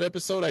uncomfortable by that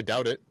episode? I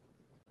doubt it.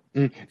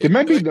 They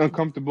might be Like,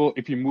 uncomfortable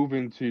if you move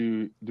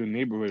into the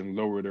neighborhood and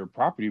lower their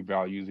property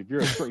values. If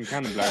you're a certain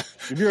kind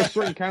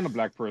of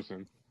black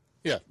person,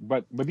 yeah,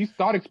 but these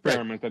thought right.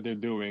 experiments that they're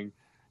doing,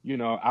 I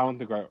don't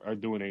think are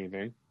doing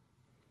anything.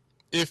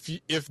 If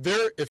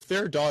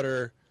their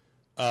daughter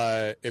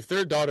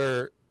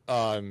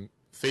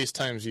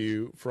FaceTimes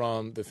you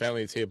from the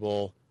family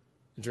table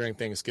during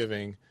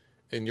Thanksgiving,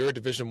 and you're a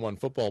Division I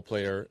football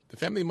player, the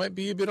family might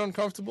be a bit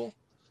uncomfortable.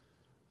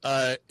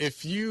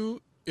 If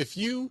you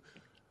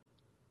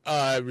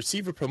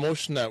receive a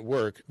promotion at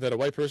work that a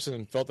white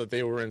person felt that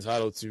they were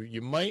entitled to,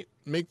 you might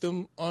make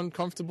them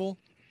uncomfortable.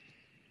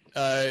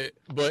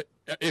 But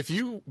if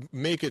you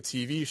make a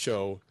TV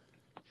show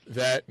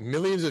that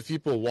millions of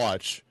people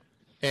watch,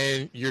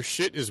 and your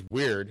shit is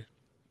weird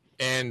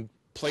and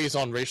plays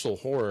on racial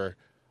horror,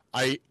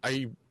 I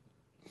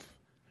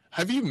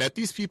have you met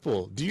these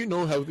people? Do you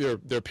know how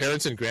their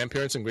parents and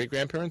grandparents and great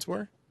grandparents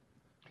were?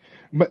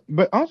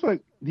 But also,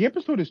 like, the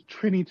episode is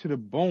Trinity to the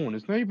Bone.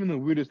 It's not even the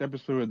weirdest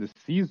episode of the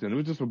season. It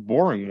was just a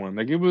boring one.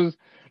 Like it was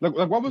like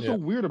what was so Yeah.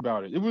 weird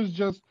about it? It was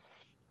just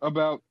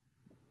about.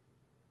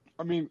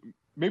 I mean,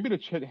 maybe the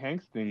Chet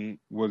Hanks thing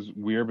was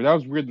weird, but that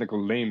was weird in like a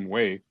lame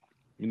way.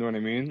 You know what I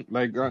mean?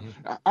 Like Hmm.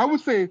 I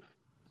would say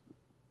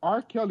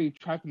R. Kelly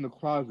trapped in the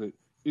closet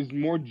is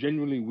more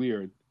genuinely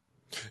weird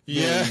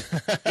Yeah.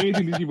 than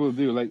anything these people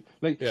do. Like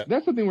Yeah.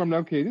 that's the thing where I'm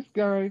like, okay, this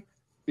guy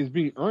is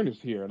being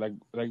earnest here.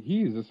 Like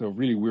he is just a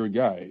really weird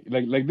guy.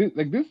 Like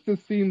this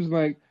just seems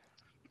like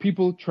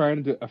people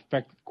trying to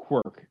affect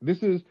Quirk.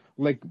 This is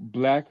like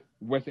Black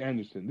Wes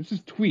Anderson. This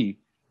is Twee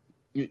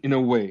in a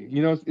way.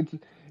 You know, it's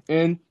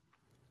and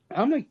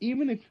I'm like,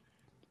 even if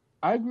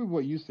I agree with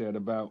what you said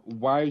about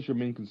why is your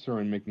main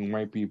concern making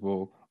white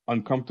people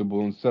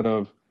uncomfortable instead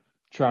of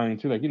trying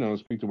to like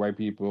speak to white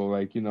people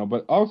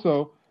but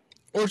also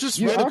Or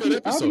just write a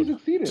good Aldi episode.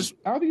 succeeded.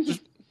 Just Aldi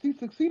just he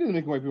succeeded in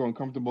making white people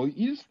uncomfortable.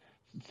 You just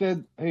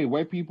said, hey,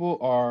 white people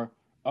are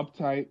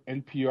uptight,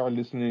 NPR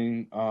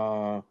listening,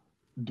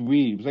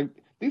 dweebs. Like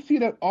they see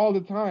that all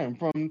the time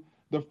from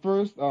the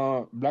first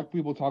black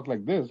people talk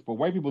like this, but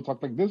white people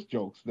talk like this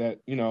jokes that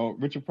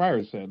Richard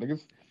Pryor said. Like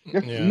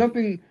it's yeah.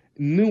 nothing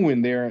new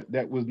in there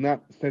that was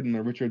not said in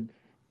the Richard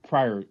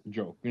Pryor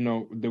joke.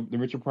 The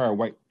Richard Pryor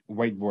white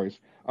voice.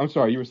 I'm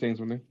sorry, you were saying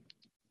something.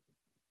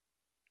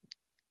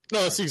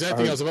 No, that's the I exact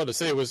thing I heard. was about to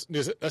say. That's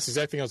the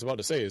exact thing I was about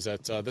to say. Is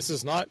that this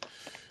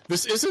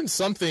isn't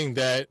something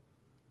that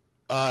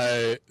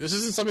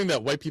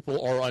white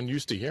people are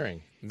unused to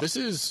hearing. This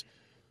is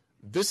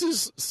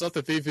stuff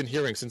that they've been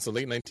hearing since the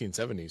late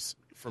 1970s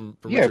from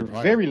Yeah, Richard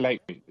Pryor. very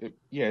lightweight.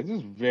 Yeah, this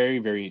is very,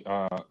 very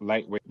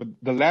lightweight. But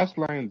the last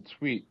line of the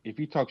tweet, if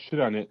you talk shit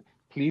on it,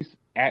 please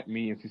at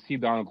me and see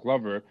Donald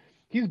Glover.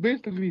 He's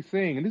basically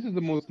saying, and this is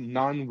the most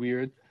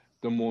non-weird,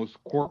 the most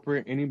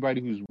corporate.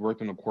 Anybody who's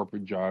worked in a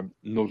corporate job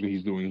knows what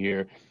he's doing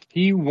here.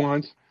 He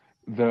wants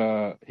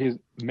his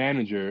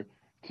manager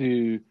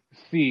to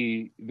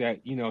see that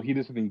he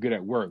did something good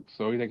at work.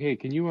 So he's like, hey,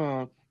 can you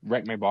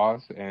write my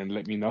boss and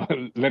let me know,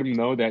 let him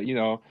know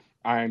that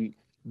I'm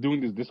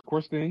doing this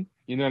discourse thing.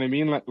 You know what I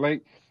mean?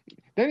 Like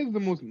that is the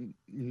most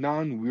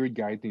non-weird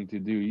guy thing to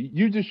do.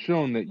 You just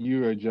shown that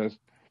you are just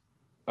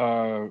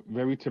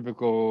very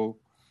typical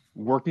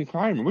working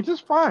fireman, which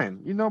is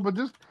fine, but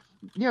just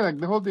like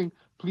the whole thing.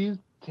 Please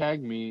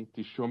tag me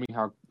to show me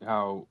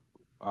how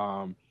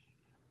um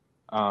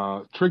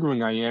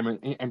triggering I am,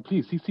 and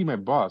please CC my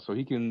boss so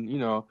he can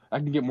I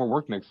can get more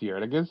work next year.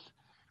 And I guess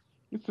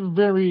it's a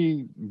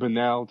very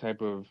banal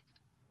type of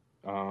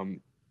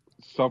um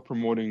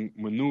self-promoting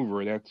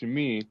maneuver that to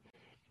me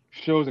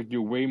shows that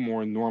you're way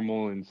more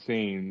normal and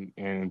sane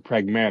and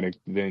pragmatic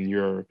than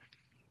your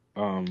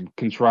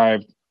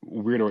contrived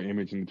weirdo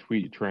image in the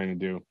tweet you're trying to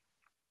do.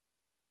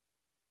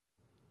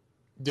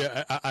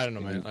 Yeah, I don't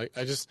know, man.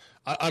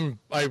 And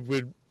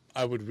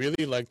I would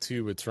really like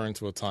to return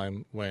to a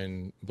time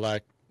when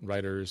black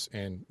writers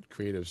and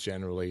creatives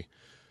generally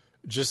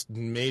just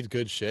made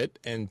good shit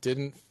and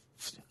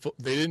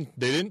they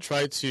didn't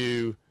try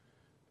to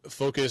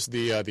focus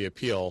the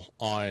appeal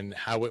on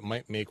how it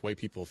might make white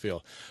people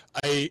feel.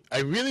 I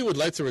really would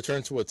like to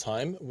return to a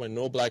time when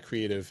no black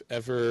creative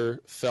ever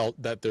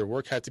felt that their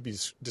work had to be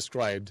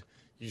described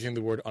using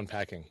the word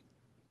unpacking.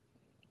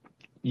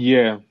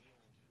 yeah,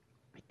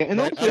 and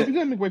Right? also if you're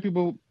gonna make white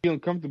people feel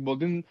uncomfortable,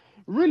 then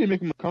really make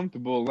them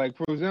uncomfortable. Like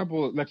for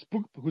example, like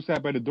Spook Who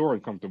Sat by the Door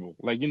uncomfortable.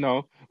 Like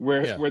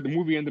where Yeah. the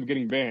movie ended up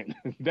getting banned.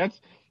 That's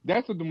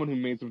the one who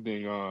made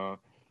something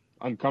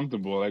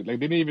uncomfortable. Like they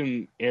didn't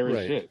even air his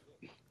Right. shit.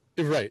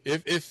 Right.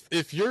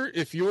 If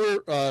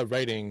your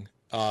writing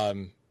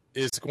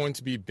is going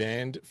to be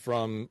banned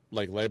from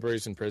like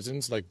libraries and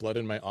prisons, like Blood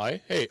in My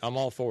Eye, hey, I'm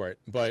all for it.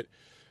 But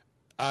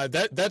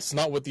that's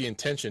not what the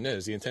intention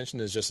is. The intention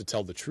is just to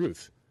tell the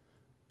truth.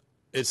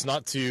 It's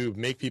not to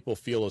make people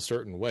feel a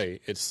certain way.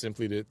 It's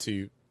simply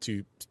to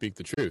speak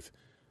the truth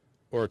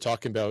or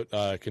talk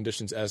about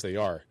conditions as they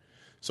are.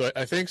 So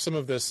I think some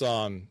of this,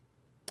 I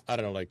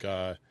don't know, like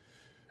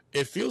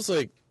it feels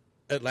like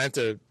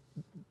Atlanta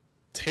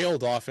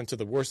tailed off into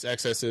the worst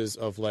excesses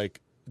of like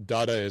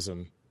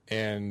Dadaism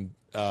and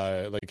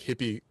like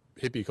hippie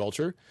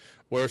culture,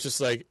 where it's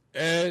just like,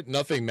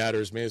 nothing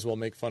matters. May as well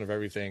make fun of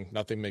everything.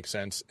 Nothing makes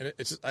sense, and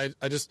it's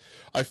just,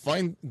 I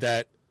find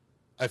that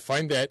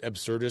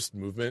absurdist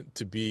movement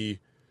to be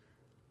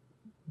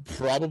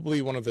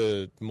probably one of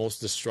the most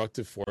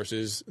destructive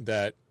forces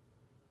that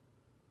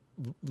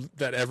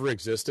ever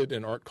existed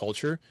in art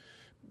culture,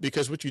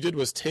 because what you did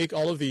was take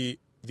all of the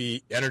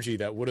energy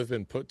that would have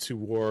been put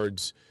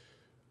towards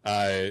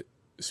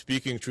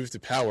speaking truth to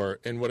power,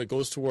 and what it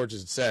goes towards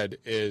instead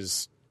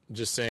is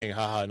just saying,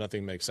 haha,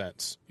 nothing makes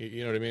sense.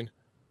 You know what I mean?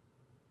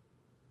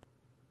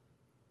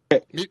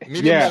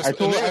 Maybe Yeah,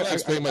 I'm not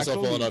explaining I myself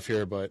well totally. enough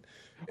here, but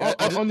Oh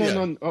no yeah.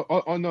 no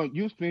oh no!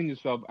 You explained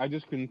yourself. I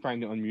just couldn't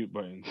find the unmute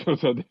button,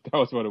 so that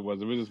was what it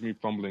was. It was just me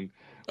fumbling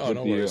Oh, with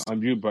no the worries.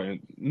 unmute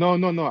button. No.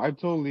 I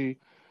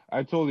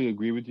totally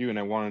agree with you, and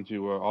I wanted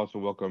to also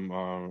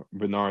welcome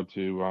Bernard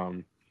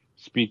to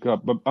speak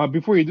up. But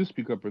before you do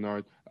speak up,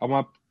 Bernard, I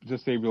want to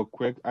just say real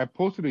quick. I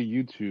posted a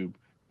YouTube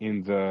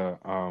in the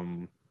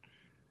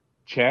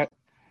chat,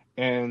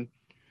 and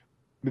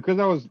because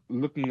I was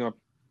looking up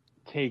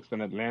takes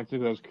on Atlanta.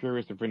 'Cause I was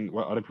curious to find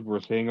what other people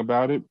were saying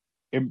about it.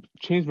 It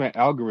changed my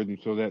algorithm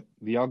so that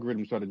the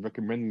algorithm started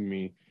recommending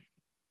me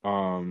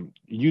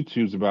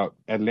YouTubes about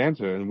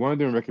Atlanta, and one of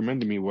them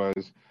recommended me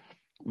was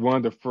one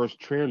of the first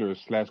trailers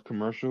slash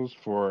commercials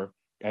for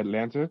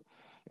Atlanta.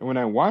 And when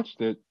I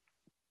watched it,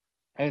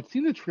 I had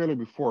seen the trailer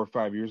before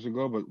 5 years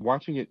ago, but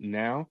watching it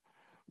now,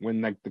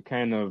 when like the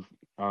kind of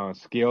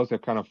scales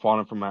have kind of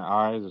fallen from my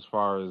eyes as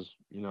far as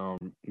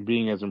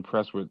being as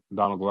impressed with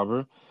Donald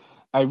Glover,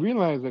 I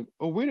realized like,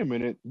 oh wait a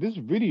minute, this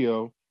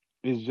video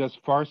is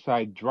just Far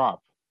Side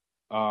Drop.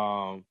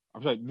 I'm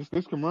sorry,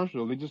 this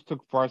commercial they just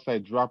took Far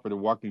Side Drop with the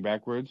walking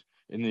backwards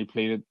and they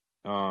played it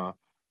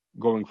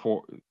going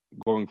for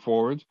going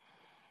forwards.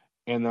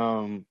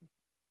 And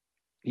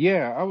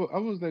yeah, I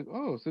was like,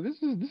 oh, so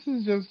this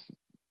is just,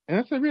 and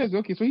that's when I realized,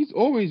 okay, so he's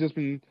always just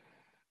been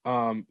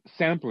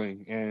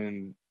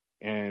sampling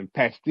and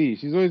pastiche.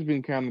 He's always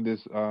been kind of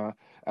this.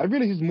 I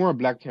realize he's more a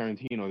Black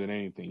Tarantino than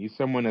anything. He's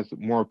someone that's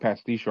more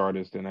pastiche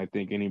artist than I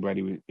think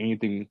anybody with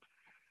anything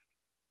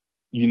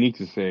unique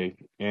to say,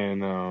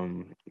 and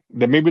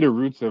that maybe the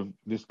roots of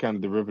this kind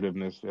of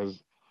derivativeness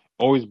has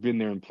always been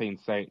there in plain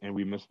sight, and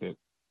we missed it.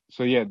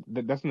 So yeah,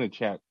 that's in the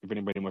chat if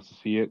anybody wants to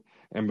see it.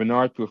 And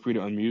Bernard, feel free to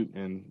unmute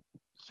and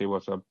say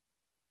what's up.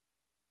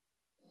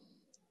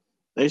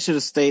 They should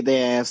have stayed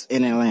their ass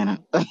in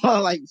Atlanta,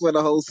 like for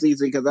the whole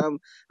season, because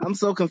I'm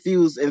so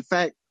confused. In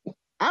fact,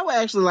 I would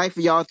actually like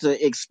for y'all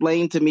to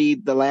explain to me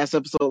the last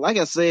episode. Like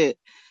I said,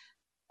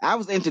 I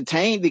was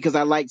entertained because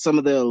I liked some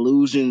of the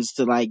allusions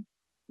to like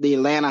the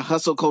Atlanta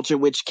hustle culture,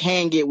 which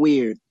can get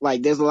weird.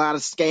 Like there's a lot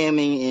of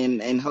scamming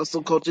and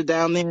hustle culture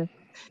down there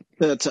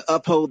to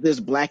uphold this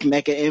black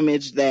mecca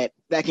image that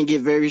can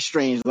get very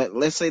strange.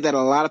 Let's say that a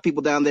lot of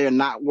people down there are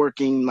not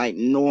working like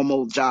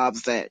normal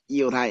jobs that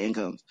yield high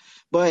incomes.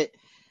 But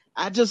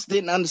I just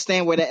didn't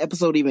understand where that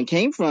episode even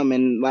came from,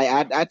 and like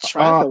I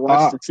tried to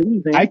watch the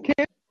season.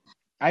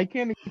 I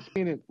can't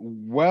explain it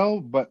well,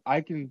 but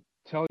I can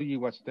tell you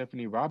what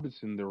Stephanie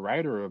Robinson, the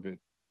writer of it,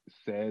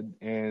 said,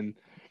 and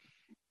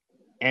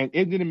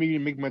it didn't really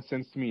make much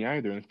sense to me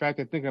either. In fact,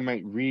 I think I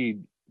might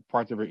read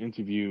parts of her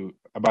interview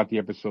about the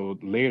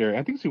episode later.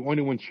 I think it's the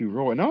only one she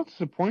wrote, and I was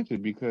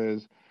disappointed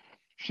because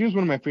she was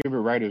one of my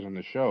favorite writers on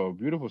the show.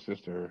 Beautiful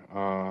sister.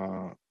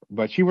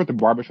 But she wrote the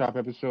barbershop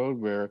episode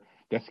where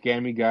that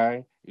scammy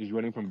guy is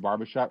running from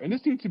barbershop, and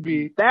this seemed to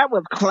be that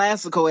was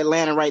classical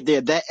Atlanta right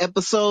there. That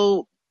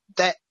episode,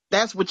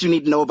 that's what you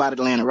need to know about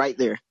Atlanta right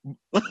there.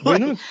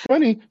 But it's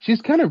funny.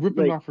 She's kind of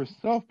ripping off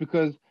herself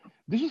because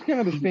this is kind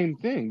of the same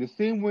thing. The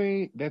same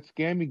way that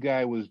scammy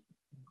guy was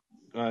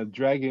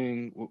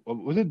dragging.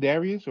 Was it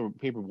Darius or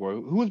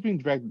Paperboy? Who was being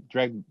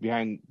dragged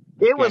behind?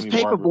 It was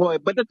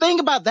Paperboy. But the thing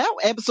about that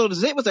episode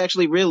is it was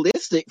actually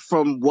realistic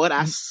from what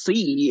I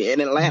see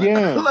in Atlanta.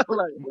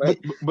 Yeah.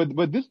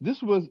 but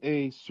this was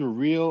a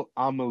surreal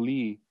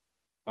Amelie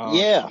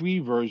free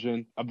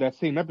version of that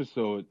same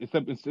episode.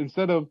 Except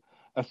instead of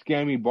a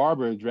scammy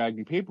barber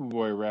dragging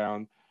Paperboy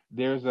around,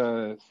 there's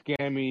a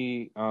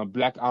scammy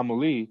black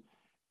Amelie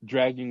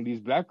dragging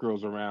these black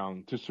girls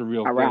around to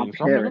surreal things.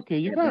 So I'm like, okay,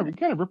 you're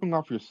kind of ripping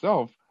off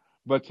yourself,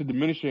 but to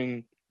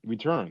diminishing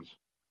returns.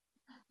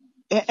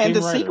 And the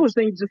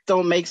sequencing just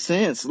don't make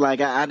sense.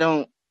 Like I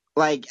don't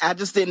like. I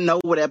just didn't know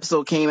what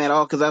episode came at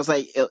all because I was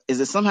like,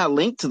 is it somehow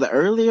linked to the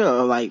earlier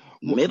or like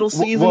middle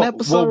season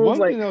episodes? Well, one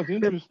thing that was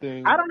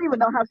interesting. I don't even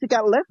know how she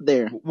got left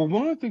there. Well,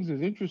 one of the things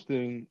that's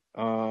interesting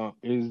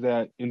is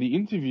that in the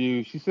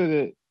interview she said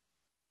that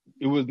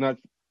it was not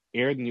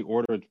aired in the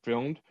order it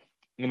filmed,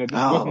 and that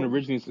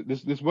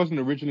this wasn't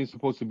originally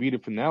supposed to be the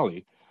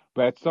finale.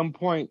 But at some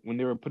point when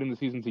they were putting the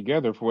season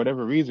together, for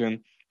whatever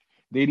reason,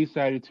 they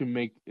decided to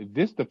make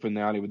this the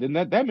finale. But then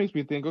that makes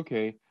me think,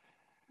 okay,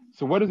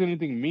 so what does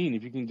anything mean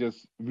if you can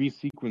just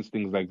resequence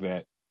things like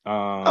that?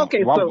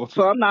 Okay,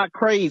 so I'm not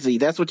crazy.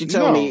 That's what you're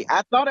telling me.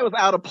 I thought it was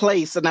out of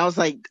place, and I was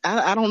like,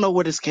 I don't know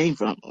where this came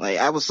from. Like,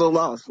 I was so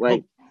lost.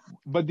 Like,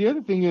 but the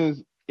other thing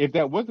is, if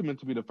that wasn't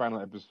meant to be the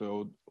final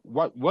episode,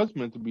 what was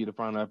meant to be the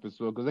final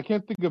episode? Because I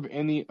can't think of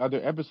any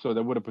other episode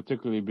that would have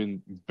particularly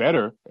been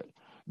better.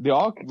 They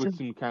all would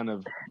seem kind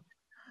of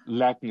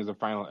lacking as a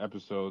final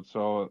episode.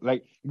 So,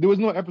 like, there was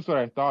no episode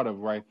I thought of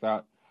where I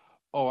thought,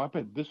 oh, I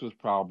bet this was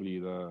probably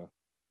the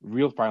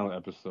real final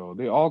episode.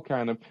 They all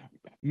kind of,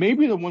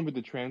 maybe the one with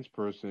the trans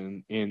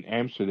person in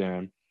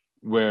Amsterdam,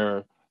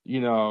 where,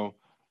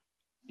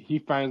 he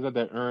finds out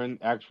that Ern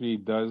actually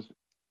does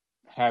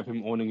have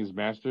him owning his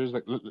masters.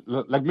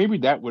 Like maybe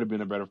that would have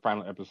been a better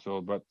final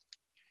episode. But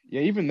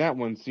yeah, even that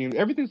one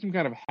everything seemed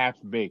kind of half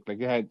baked. Like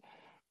it had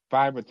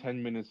 5 or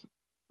 10 minutes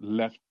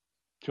left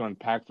to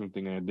unpack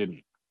something, and it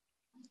didn't.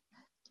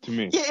 To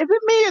me, yeah, is it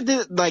me or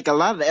did, like a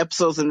lot of the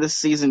episodes in this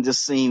season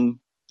just seem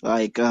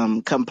like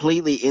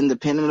completely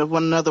independent of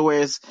one another?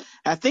 Whereas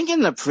I think in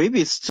the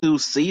previous 2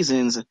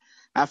 seasons,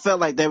 I felt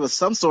like there was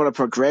some sort of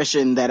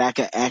progression that I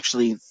could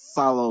actually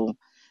follow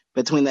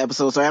between the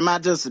episodes. Or am I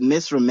just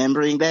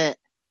misremembering that?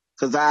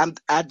 Because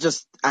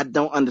I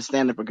don't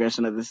understand the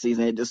progression of this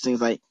season. It just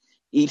seems like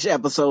each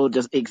episode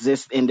just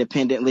exists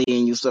independently,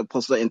 and you're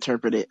supposed to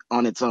interpret it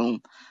on its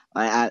own.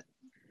 I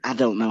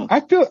don't know.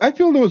 I feel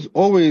there was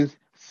always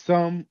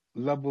some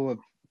level of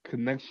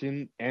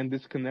connection and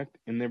disconnect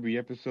in every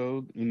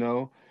episode,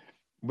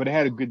 but it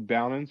had a good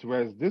balance.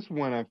 Whereas this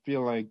one, I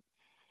feel like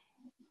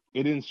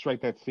it didn't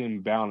strike that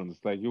same balance.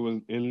 Like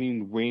it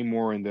leaned way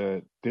more in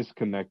the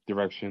disconnect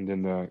direction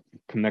than the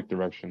connect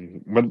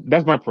direction. But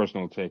that's my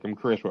personal take. I'm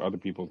curious what other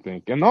people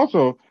think. And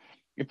also,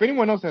 if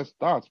anyone else has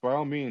thoughts, by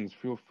all means,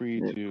 feel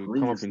free Yeah, to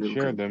come up please and do.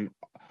 share them.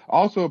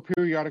 Also, a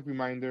periodic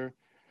reminder: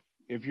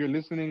 if you're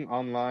listening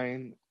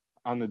online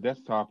on the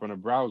desktop on a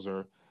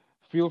browser,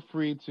 feel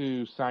free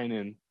to sign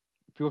in.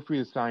 Feel free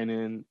to sign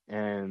in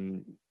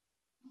and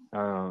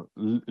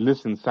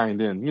listen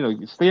signed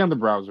in. Stay on the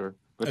browser,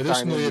 but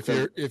sign in Additionally,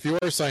 because if you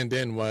are signed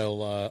in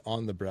while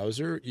on the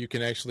browser, you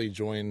can actually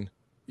join.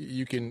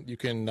 You can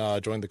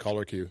join the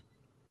caller queue.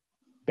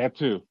 that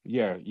too.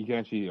 Yeah, you can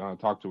actually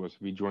talk to us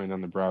if you join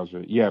on the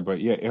browser. Yeah,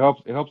 but yeah, it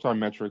helps our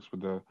metrics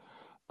with the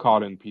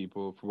called in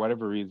people. For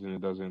whatever reason,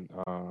 it doesn't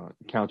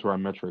count to our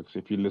metrics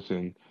if you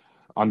listen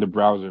on the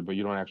browser, but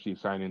you don't actually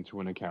sign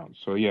into an account.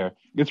 So yeah,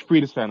 it's free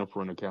to sign up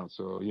for an account.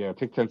 So yeah,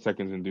 take 10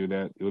 seconds and do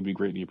that. It would be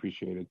greatly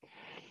appreciated.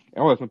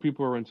 Oh, some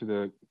people are into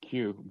the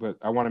queue, but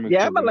I want to make Yeah,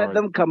 sure I'm gonna let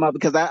them come up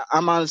because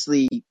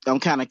I'm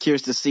kind of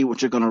curious to see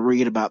what you're gonna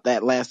read about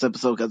that last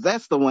episode because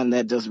that's the one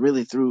that just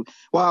really threw.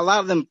 Well, a lot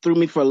of them threw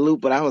me for a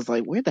loop, but I was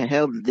like, where the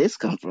hell did this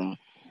come from?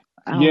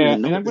 I don't Yeah,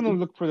 even know and what this is. I'm gonna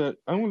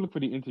look for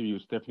the interview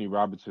with Stephanie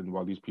Robertson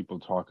while these people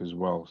talk as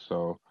well.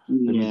 So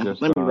let me Yeah,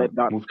 just let me let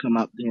Doctor move. come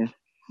up there.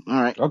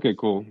 All right, Okay,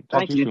 cool.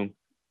 Talk thank to you you. soon.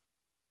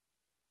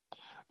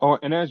 Oh,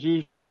 and as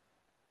usual,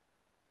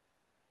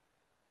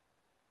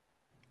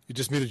 You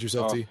just muted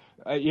yourself, uh, T.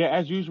 yeah,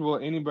 as usual,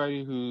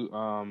 anybody who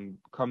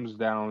comes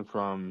down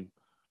from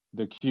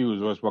the queue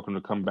is always welcome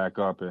to come back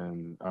up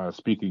and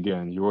speak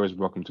again. You're always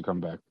welcome to come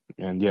back.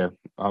 And yeah,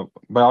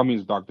 by all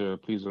means, Doctor,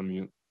 please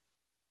unmute.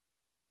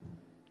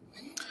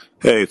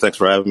 Hey, thanks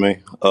for having me.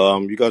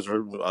 You guys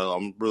are,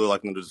 I'm really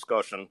liking the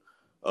discussion.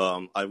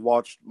 I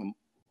watched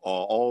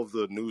all of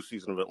the new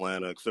season of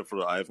Atlanta, except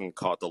for I haven't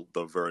caught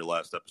the very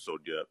last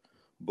episode yet.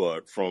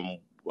 But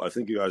I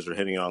think you guys are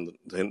hitting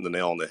the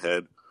nail on the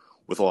head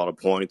with a lot of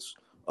points.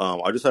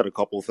 I just had a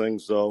couple of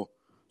things though.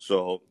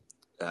 So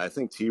I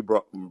think T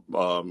brought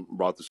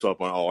this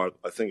up. I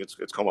think it's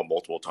come up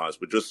multiple times,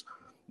 but just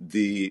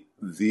the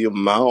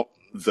amount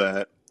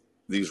that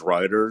these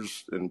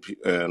writers and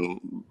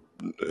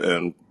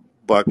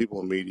Black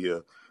people in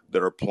media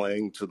that are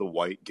playing to the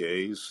white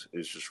gaze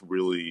is just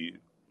really,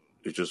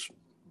 it just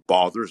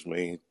bothers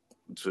me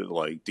to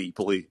like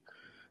deeply,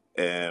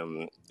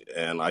 and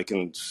I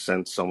can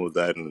sense some of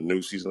that in the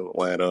new season of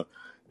Atlanta,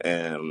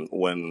 and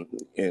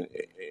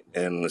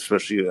and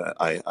especially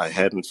I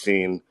hadn't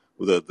seen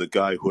the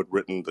guy who had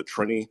written the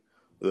Trini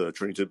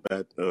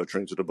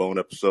to the Bone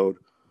episode.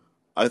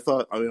 I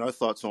thought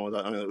some of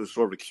that. I mean, it was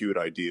sort of a cute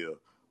idea,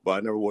 but I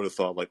never would have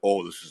thought like,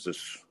 oh, this is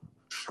this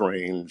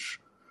strange,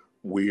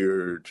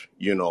 weird,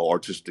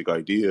 artistic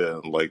idea,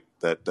 and like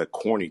that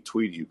corny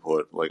tweet you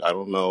put. Like, I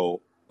don't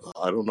know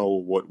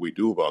what we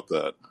do about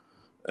that,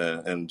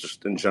 and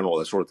just in general,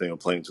 that sort of thing of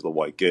playing to the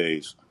white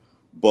gaze.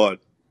 But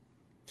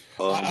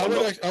I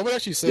would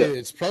actually say yeah,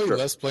 it's probably sure.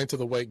 less playing to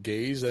the white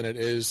gaze than it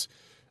is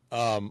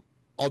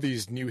all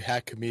these new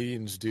hack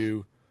comedians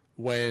do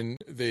when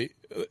they.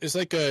 It's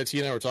like T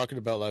and I were talking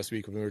about last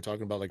week when we were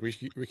talking about like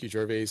Ricky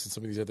Gervais and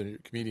some of these other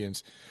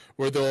comedians,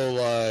 where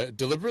they'll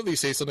deliberately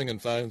say something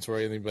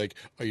inflammatory and they'll be like,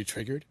 "Are you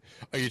triggered?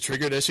 Are you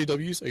triggered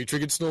SJWs? Are you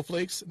triggered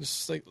snowflakes?" And it's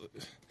just like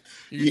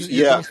you're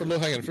Yeah, going for low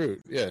hanging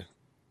fruit. Yeah.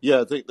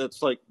 yeah. I think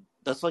that's like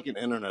an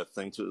internet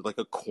thing too, like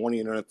a corny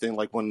internet thing,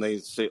 like when they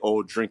say,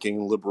 "Oh,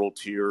 drinking liberal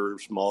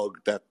tears mug,"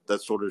 that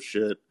sort of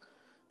shit.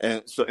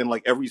 And so, and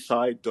like every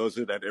side does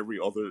it at every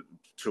other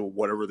to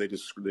whatever they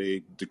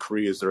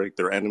decree as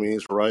their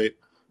enemies, right?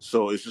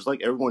 So it's just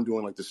like everyone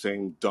doing like the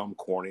same dumb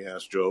corny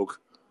ass joke,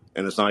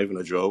 and it's not even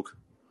a joke.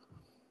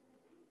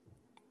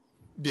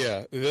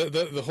 Yeah,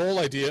 the whole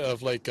idea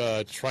of like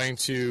trying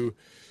to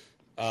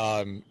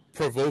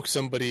provoke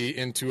somebody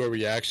into a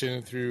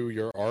reaction through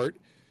your art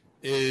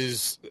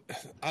is,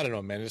 I don't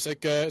know, man. It's like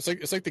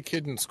the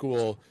kid in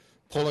school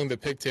pulling the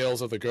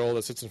pigtails of the girl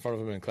that sits in front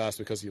of him in class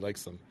because he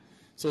likes them.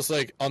 So it's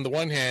like on the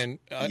one hand,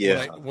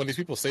 Yeah, when these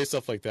people say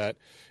stuff like that,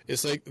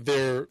 it's like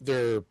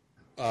they're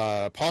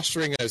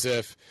posturing as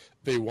if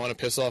they want to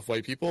piss off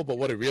white people, but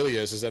what it really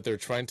is that they're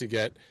trying to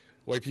get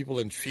white people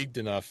intrigued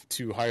enough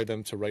to hire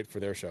them to write for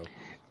their show.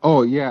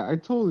 Oh yeah, I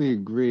totally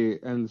agree.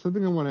 And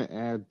something I want to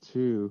add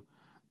too,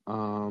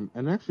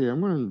 and actually I'm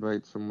going to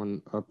invite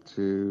someone up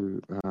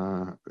to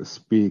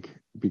speak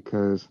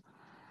because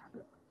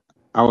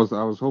I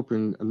was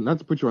hoping not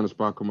to put you on the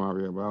spot,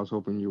 Kamaria, but I was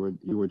hoping you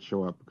would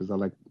show up because I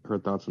like her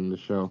thoughts on the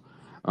show.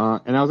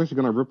 And I was actually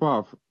going to rip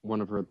off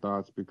one of her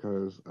thoughts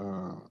because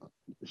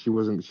she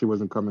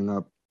wasn't coming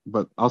up,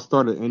 but I'll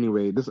start it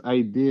anyway. This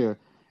idea,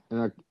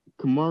 and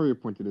Kamaria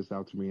pointed this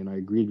out to me, and I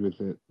agreed with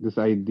it. This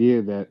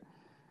idea that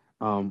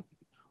um,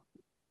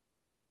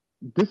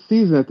 this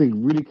season, I think,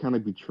 really kind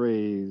of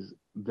betrays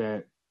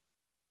that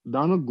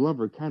Donald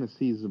Glover kind of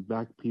sees the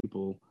black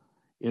people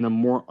in a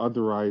more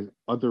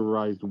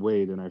otherized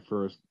way than I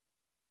first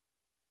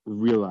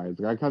realized.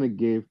 Like, I kind of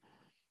gave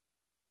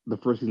the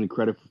first season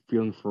credit for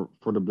feeling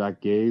for the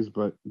black gays,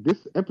 but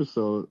this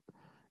episode,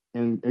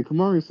 and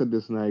Kamari said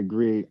this, and I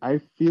agree. I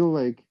feel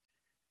like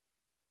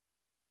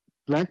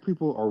black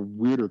people are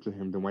weirder to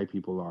him than white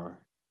people are,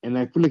 and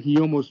I feel like he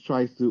almost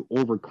tries to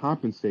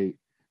overcompensate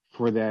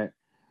for that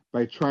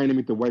by trying to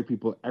make the white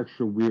people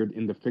extra weird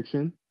in the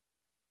fiction.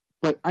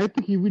 But I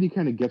think he really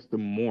kind of gets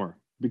them more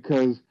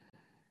because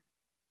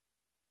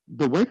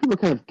the white people are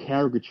kind of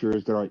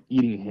caricatures that are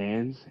eating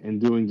hands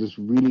and doing just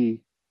really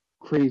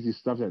crazy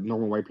stuff that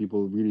normal white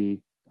people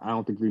really, I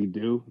don't think really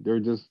do. They're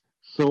just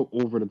so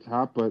over the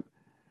top. But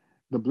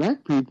the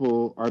black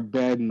people are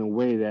bad in a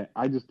way that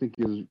I just think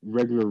is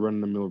regular run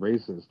of the mill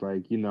racist.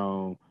 Like,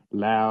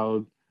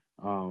 loud,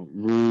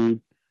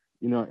 rude,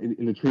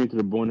 in the Train to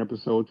the Bone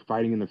episode,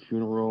 fighting in the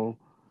funeral.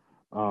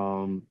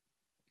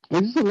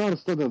 There's just a lot of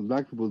stuff that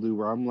black people do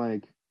where I'm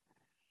like,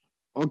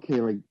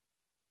 okay, like,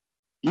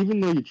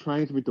 even though you're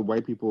trying to make the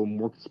white people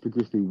more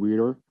conspicuously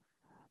weirder,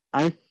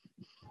 I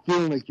feel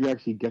like you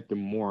actually get them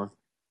more,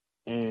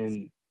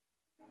 and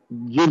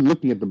you're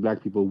looking at the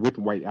black people with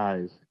white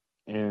eyes,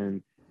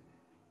 and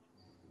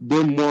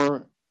they're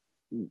more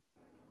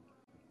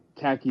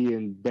tacky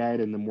and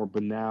bad in the more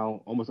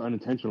banal, almost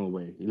unintentional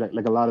way.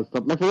 Like a lot of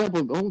stuff. Like, for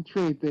example, the whole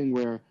Trinity thing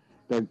where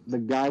the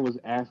guy was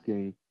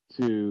asking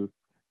to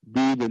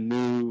be the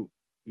new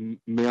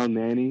male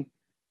nanny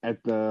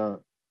at the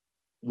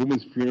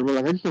woman's funeral.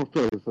 Like, I just don't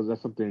feel like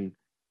that's something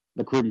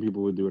the Caribbean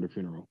people would do at a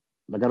funeral.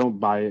 Like, I don't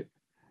buy it.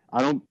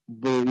 I don't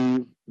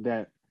believe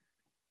that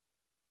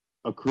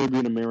a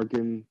Caribbean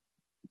American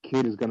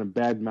kid is gonna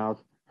badmouth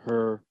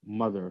her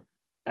mother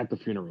at the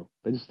funeral.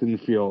 I just didn't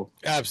feel.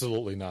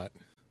 Absolutely not.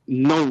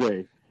 No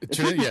way.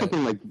 Yeah.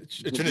 Something like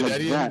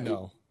Trinidadian? that.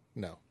 No.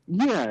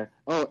 Yeah.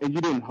 Oh, and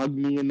you didn't hug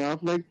me enough.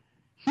 Like,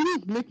 she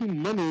was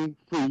making money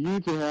for you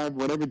to have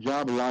whatever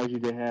job allows you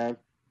to have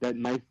that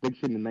nice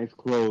diction and nice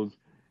clothes.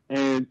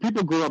 And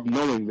people grow up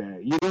knowing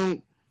that. You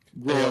don't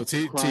grow up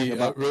crying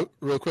about.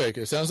 Real quick,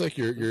 it sounds like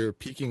you're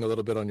peaking a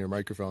little bit on your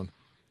microphone.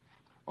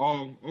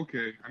 Oh,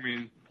 okay. I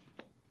mean,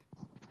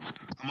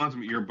 I'm on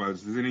some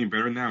earbuds. Is it any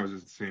better now, or is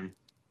it the same?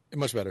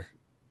 Much better.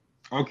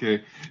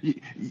 Okay.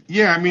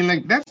 Yeah, I mean,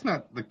 like, that's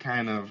not the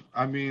kind of.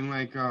 I mean,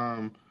 like,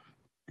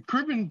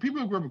 Caribbean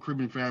people who grew up in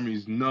Caribbean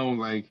families know,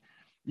 like,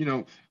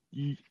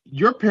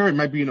 your parent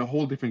might be in a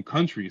whole different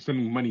country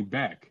sending money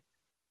back.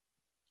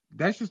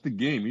 That's just the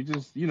game. You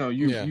just,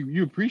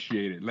 you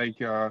appreciate it. Like,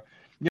 the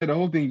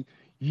whole thing.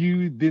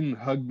 You didn't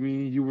hug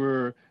me. You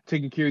were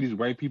taking care of these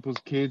white people's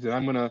kids, and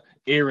I'm gonna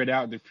air it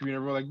out at the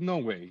funeral. Like, no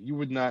way. You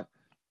would not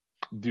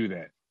do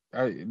that.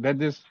 I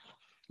just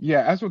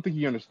don't think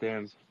he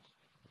understands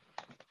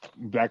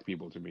black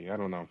people. To me, I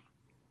don't know.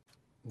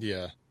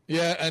 Yeah,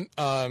 and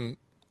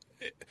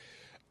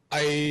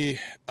I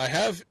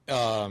have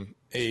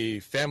a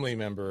family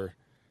member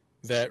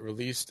that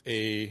released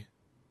a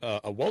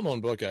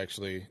well-known book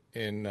actually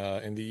in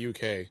the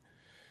UK,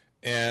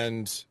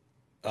 and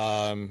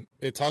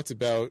it talked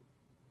about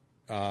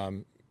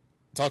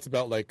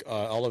like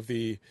all of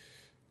the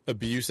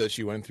abuse that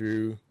she went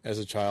through as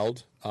a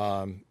child,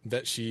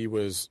 that she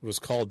was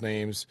called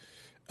names,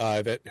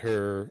 that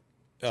her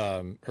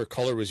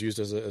color was used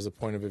as a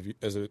point of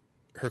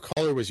her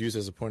color was used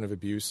as a point of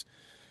abuse.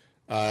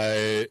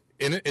 And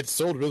it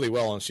sold really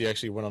well, and she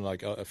actually went on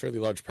like a fairly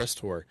large press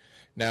tour.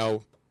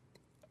 Now,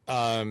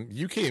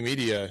 UK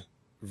media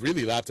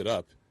really lapped it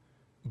up,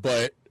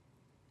 but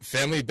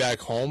family back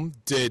home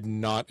did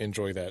not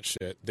enjoy that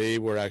shit. They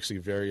were actually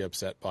very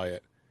upset by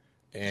it,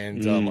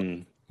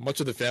 and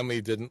much of the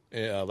family didn't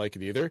like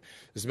it either.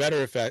 As a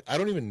matter of fact, I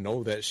don't even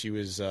know that she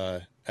was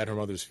at her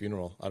mother's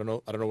funeral. I don't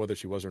know whether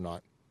she was or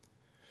not.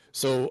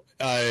 So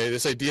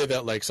this idea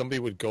that like somebody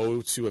would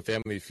go to a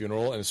family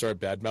funeral and start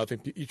bad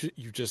mouthing,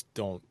 you just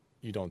don't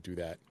do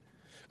that.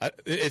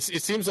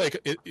 It seems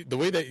like the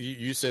way that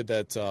you said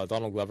that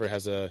Donald Glover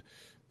has an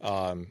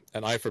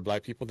eye for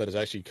black people that is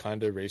actually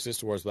kind of racist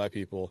towards black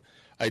people.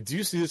 I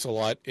do see this a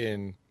lot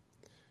in.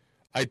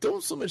 I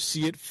don't so much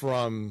see it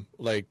from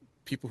like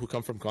people who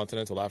come from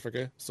continental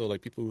Africa, so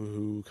like people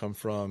who come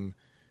from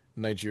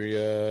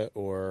Nigeria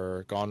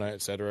or Ghana,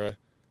 etc.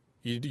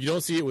 You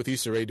don't see it with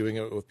Issa Rae doing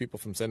it with people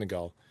from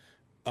Senegal,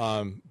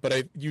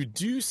 but you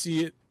do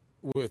see it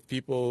with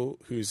people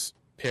whose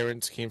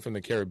parents came from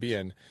the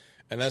Caribbean,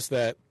 and that's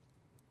that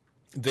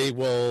they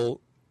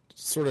will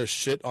sort of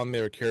shit on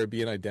their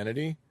Caribbean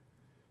identity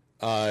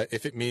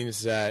if it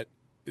means that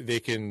they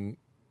can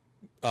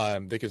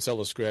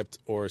sell a script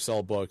or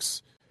sell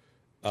books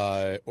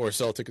or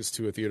sell tickets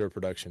to a theater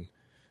production.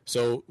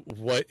 So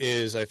what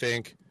is, I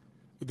think,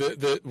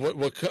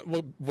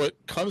 what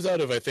comes out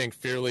of, I think,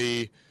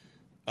 fairly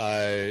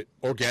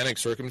organic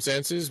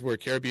circumstances where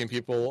Caribbean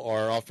people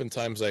are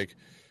oftentimes like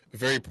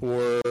very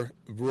poor,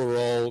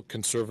 rural,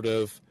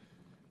 conservative,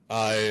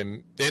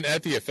 and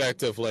at the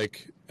effect of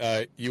like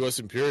U.S.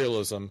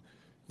 imperialism,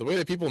 the way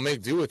that people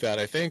make do with that,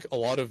 I think a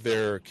lot of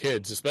their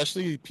kids,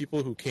 especially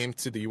people who came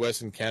to the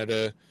U.S. and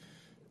Canada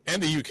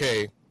and the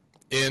U.K.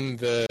 in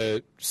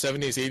the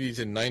 70s, 80s,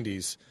 and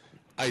 90s,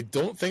 I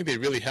don't think they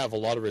really have a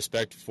lot of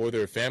respect for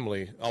their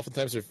family.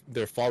 Oftentimes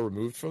they're far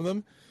removed from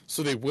them,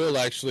 so they will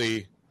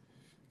actually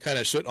kind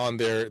of shit on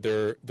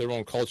their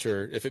own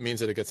culture if it means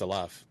that it gets a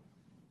laugh.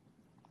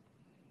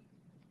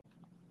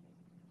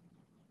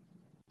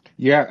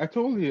 Yeah, I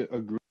totally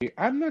agree.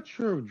 I'm not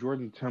sure if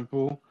Jordan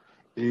Temple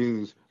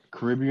is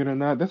Caribbean or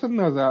not. That's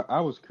something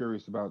I was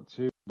curious about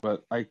too,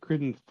 but I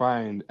couldn't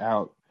find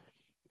out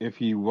if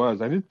he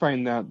was. I did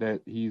find out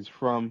that he's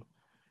from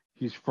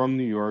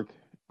New York.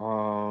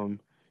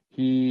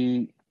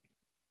 He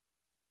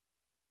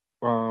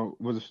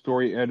was a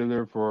story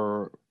editor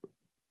for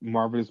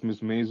Marvelous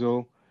Miss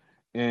Maisel,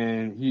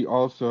 and he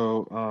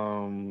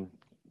also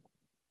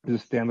is a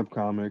stand-up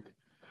comic.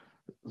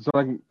 So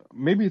like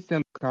maybe it's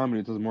stand-up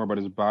comedy tells more about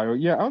his bio.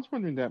 Yeah, I was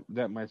wondering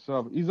that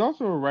myself. He's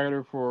also a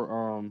writer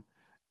for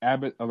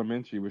Abbott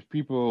Elementary, which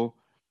people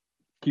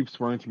keep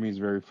swearing to me is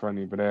very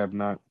funny, but I have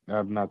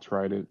not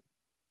tried it.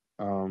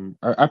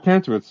 I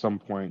plan to at some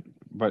point,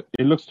 but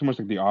it looks too much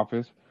like The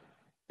Office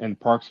and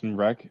Parks and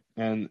Rec,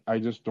 and I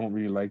just don't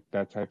really like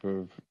that type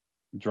of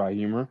dry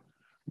humor.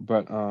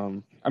 But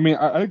I mean,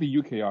 I like the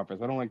UK Office.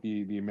 I don't like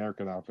the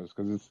American Office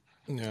because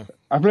Yeah.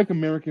 I feel like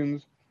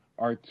Americans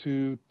are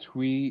too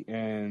twee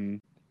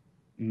and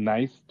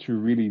nice to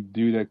really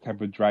do that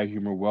type of dry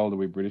humor well the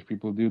way British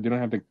people do. They don't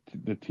have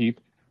the teeth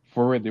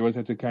for it. They always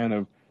have to kind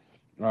of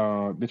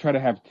they try to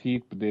have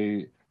teeth, but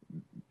they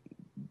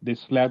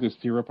slap the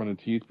syrup on the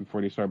teeth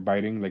before they start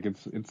biting. Like to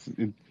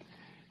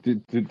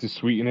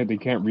sweeten it. They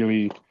can't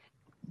really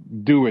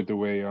do it the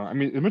way. I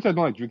mean, as much as I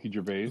don't like Ricky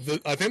Gervais.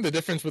 I think the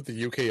difference with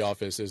the UK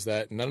Office is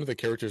that none of the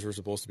characters were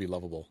supposed to be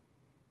lovable.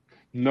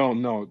 No,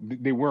 no,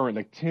 they weren't.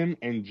 Like Tim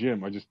and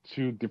Jim are just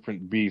two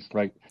different beasts.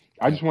 Like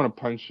I just want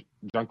to punch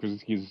John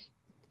Krasinski's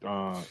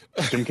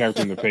Jim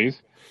character in the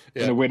face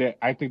in a way that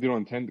I think they don't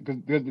intend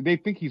because they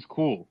think he's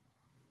cool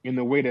in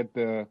the way that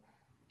the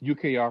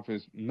UK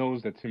Office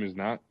knows that Tim is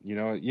not.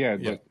 But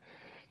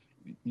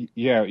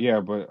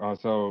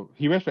so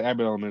he writes for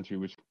Abbott Elementary,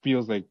 which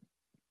feels like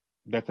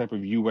that type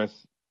of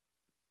US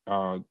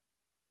uh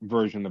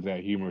version of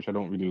that humor, which I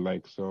don't really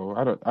like. So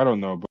I don't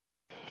know, but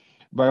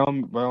by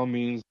all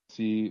means,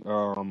 see,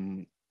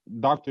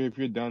 Doctor, if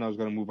you're done, I was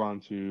gonna move on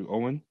to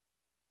Owen.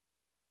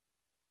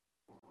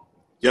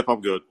 Yep,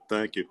 I'm good.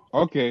 Thank you.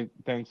 Okay,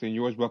 thanks, and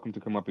you're always welcome to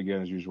come up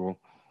again as usual.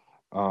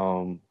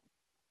 Um,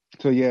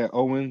 so yeah,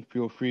 Owen,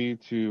 feel free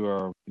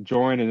to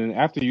join, and then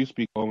after you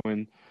speak,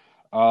 Owen,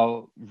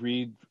 I'll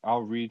read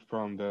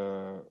from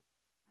the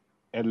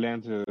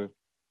Atlanta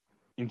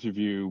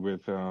interview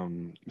with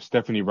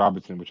Stephanie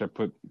Robertson, which I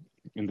put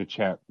in the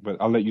chat, but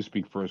I'll let you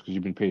speak first because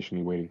you've been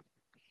patiently waiting.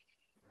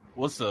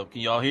 What's up?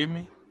 Can y'all hear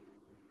me?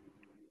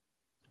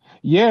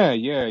 Yeah,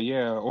 yeah,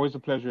 yeah. Always a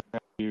pleasure to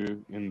have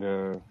you in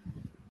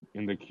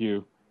the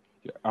queue.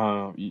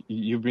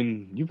 You've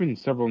been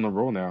several in a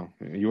row now.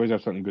 You always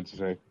have something good to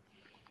say.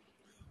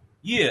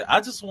 Yeah, I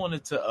just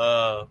wanted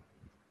to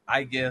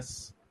I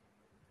guess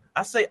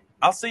I'll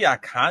say I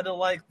kind of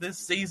like this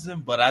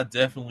season, but I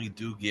definitely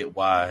do get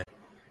why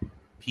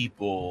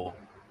people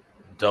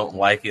don't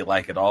like it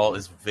at all.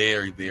 It's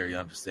very, very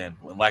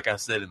understandable. And like I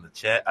said in the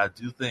chat, I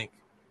do think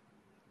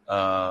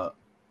how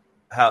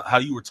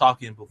you were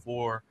talking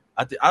before.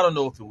 I don't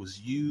know if it was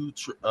you,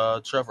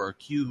 Trevor, or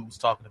Q, who was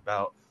talking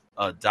about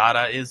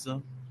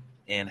Dadaism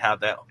and how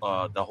that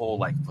the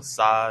whole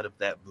facade of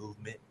that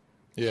movement.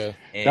 Yeah,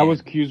 that was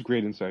And Q's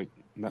great insight.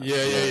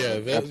 yeah.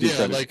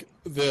 Credit. Like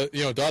the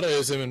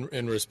Dadaism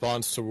in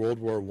response to World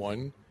War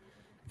I,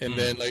 and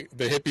then like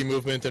the hippie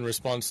movement in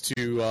response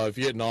to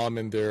Vietnam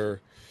and their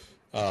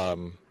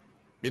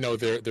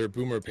their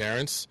boomer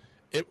parents.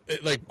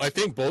 I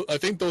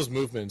think those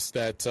movements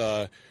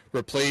that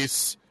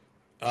replace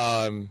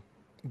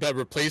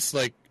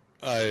like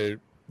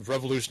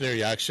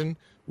revolutionary action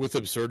with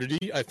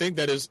absurdity. I think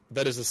that is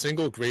the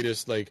single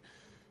greatest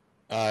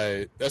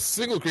that's the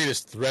single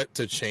greatest threat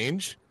to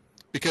change,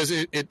 because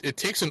it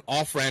takes an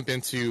off ramp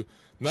into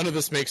none of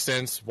this makes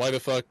sense. Why the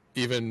fuck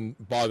even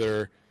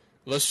bother?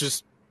 Let's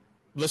just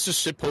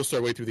shitpost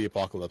our way through the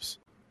apocalypse.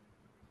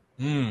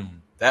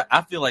 that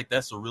I feel like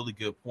that's a really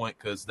good point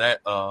because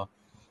that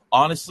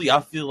honestly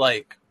I feel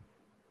like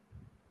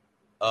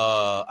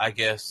I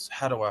guess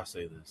how do I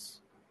say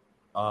this?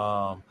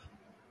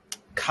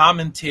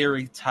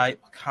 Commentary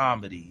type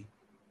comedy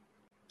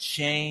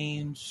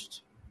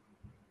changed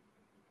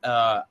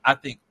I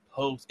think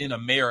post in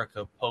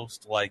America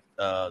post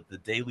the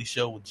Daily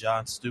Show with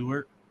Jon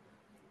Stewart,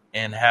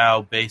 and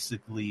how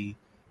basically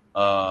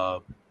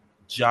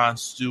Jon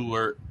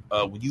Stewart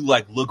when you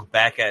look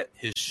back at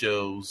his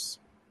shows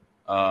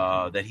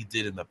that he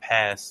did in the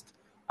past,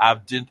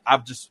 I've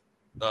just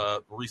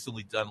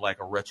recently done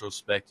a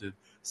retrospective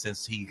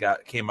since he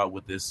came out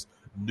with this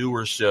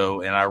newer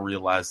show, and I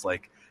realized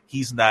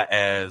he's not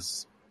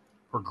as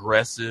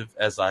progressive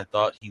as I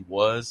thought he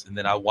was. And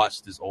then I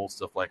watched his old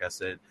stuff, like I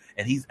said,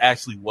 and he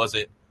actually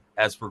wasn't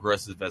as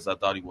progressive as I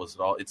thought he was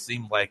at all. It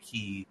seemed like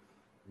he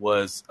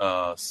was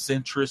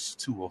centrist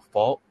to a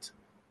fault,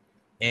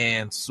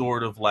 and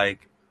sort of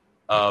like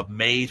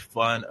made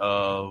fun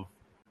of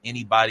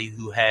anybody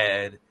who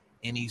had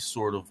any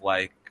sort of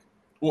like,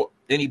 well,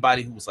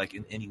 anybody who was like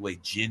in any way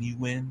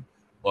genuine,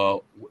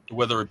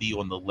 whether it be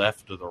on the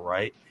left or the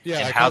right, Yeah,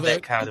 and I how call that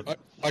that kind of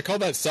I call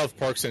that South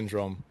Park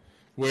syndrome,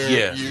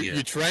 where you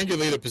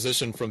triangulate a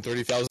position from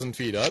 30,000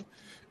 feet up,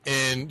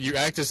 and you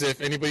act as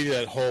if anybody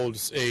that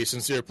holds a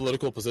sincere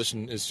political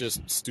position is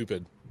just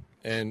stupid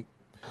and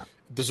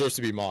deserves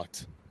to be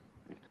mocked.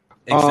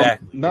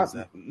 exactly.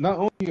 Not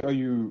only are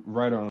you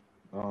right on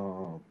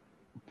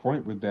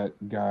point with that,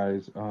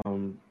 guys.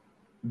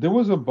 There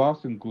was a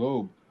Boston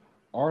Globe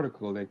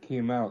article that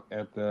came out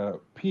at the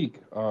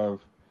peak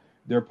of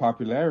their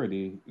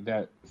popularity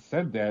that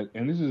said that,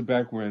 and this is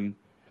back when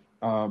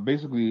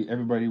basically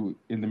everybody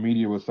in the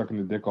media was sucking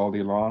the dick all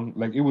day long.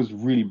 Like it was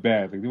really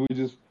bad. Like they were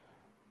just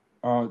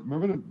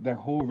remember that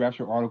whole rash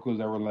of articles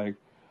that were like,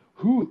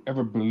 who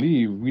ever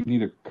believed we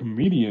need a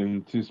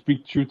comedian to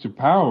speak truth to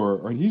power,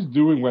 or he's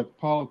doing what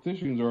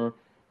politicians or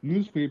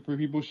newspaper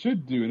people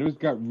should do, and it was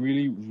got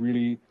really,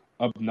 really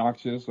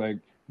obnoxious, like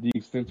the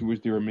extent to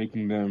which they were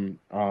making them,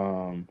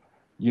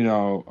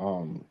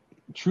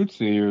 truth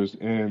sayers,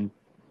 and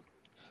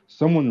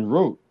someone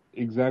wrote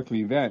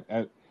exactly that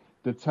at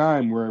the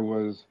time where it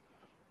was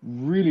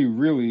really,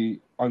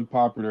 really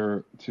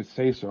unpopular to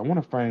say so. I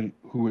want to find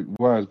who it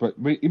was, but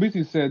it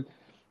basically said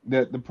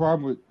that the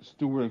problem with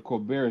Stewart and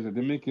Colbert is that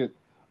they make it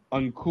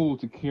uncool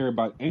to care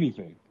about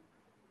anything,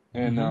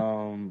 and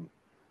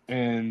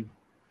and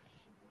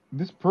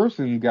this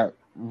person got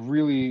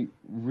really,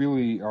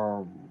 really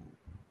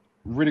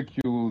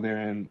ridiculed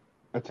and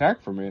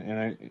attacked from it,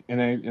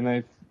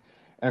 and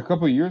a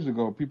couple of years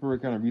ago, people were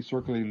kind of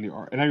recirculating the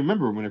art, and I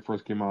remember when it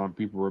first came out,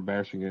 people were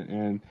bashing it,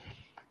 and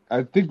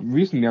I think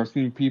recently I've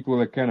seen people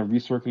that kind of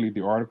recirculate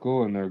the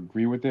article and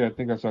agree with it. I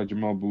think I saw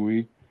Jamal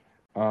Bowie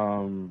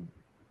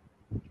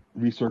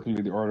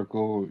recirculate the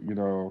article,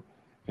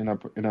 in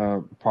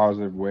a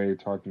positive way,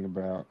 talking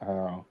about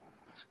how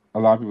a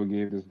lot of people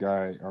gave this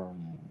guy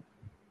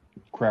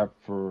crap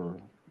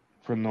for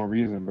no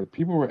reason, but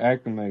people were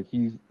acting like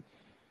he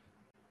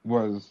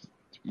was,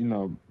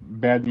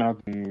 bad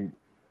mouthing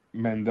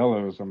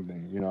Mandela or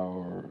something,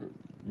 or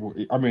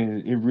I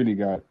mean, it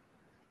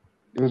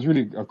was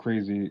really a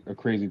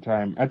crazy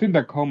time. I think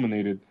that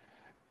culminated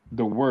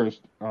the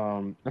worst.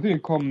 I think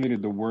it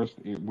culminated the worst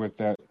with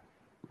that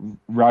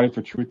Rally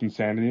for Truth and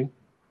Sanity.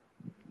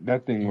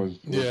 That thing was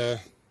the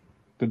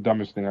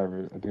dumbest thing I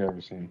think I've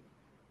ever seen.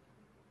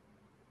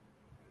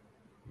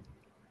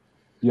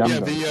 Yeah, I'm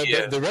done.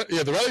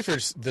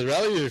 The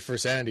rally for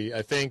Sanity.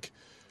 I think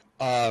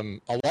a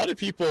lot of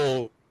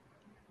people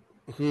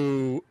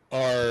who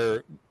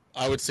are,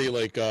 I would say,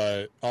 like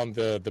on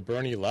the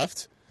Bernie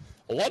left,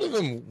 a lot of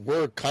them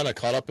were kind of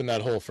caught up in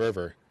that whole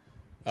fervor.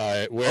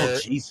 Where,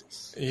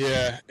 Jesus.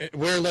 Yeah,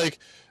 where like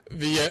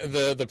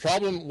the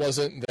problem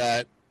wasn't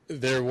that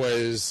there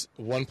was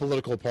one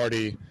political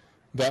party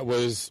that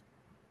was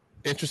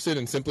interested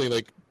in simply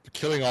like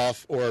killing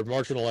off or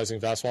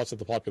marginalizing vast swaths of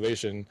the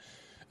population,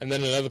 and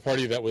then another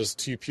party that was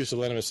too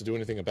pusillanimous to do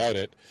anything about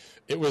it.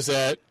 It was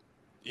that,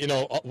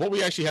 what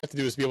we actually have to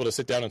do is be able to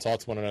sit down and talk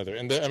to one another.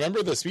 And I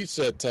remember the speech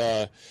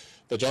that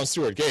Jon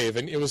Stewart gave,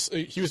 and he was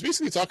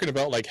basically talking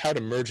about like how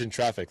to merge in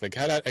traffic, like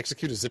how to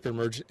execute a zipper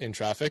merge in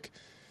traffic.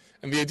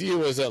 And the idea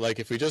was that like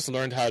if we just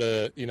learned how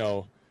to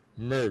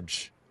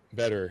merge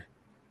better,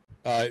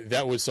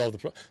 that would solve the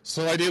problem.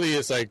 So ideally,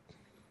 it's like,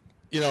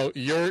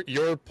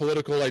 your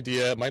political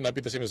idea might not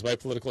be the same as my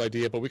political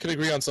idea, but we can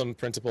agree on some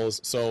principles.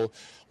 So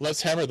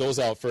let's hammer those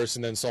out first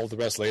and then solve the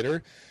rest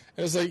later.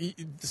 And it's like,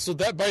 so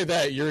that by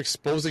that you're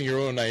exposing your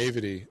own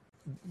naivety.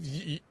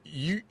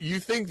 You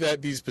think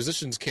that these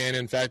positions can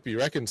in fact be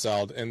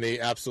reconciled, and they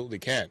absolutely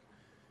can't.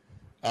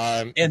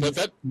 And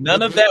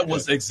none of that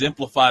was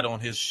exemplified on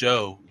his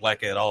show,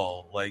 like at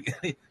all. Like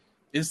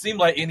it seemed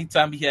like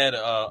anytime he had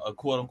a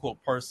quote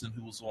unquote person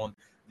who was on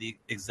the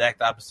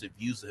exact opposite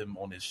views of him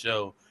on his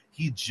show,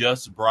 he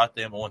just brought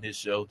them on his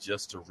show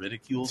just to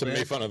ridicule them. To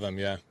make fun of them,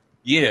 yeah.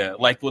 Yeah,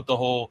 like with the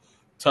whole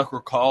Tucker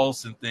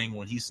Carlson thing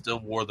when he still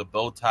wore the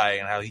bow tie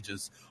and how he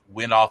just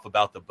went off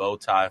about the bow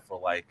tie for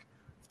like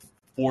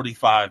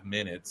 45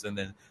 minutes and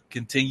then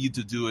continued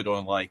to do it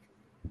on like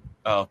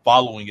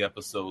following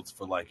episodes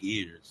for like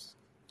years.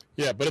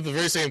 Yeah, but at the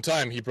very same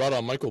time, he brought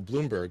on Michael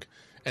Bloomberg.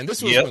 And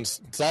this was when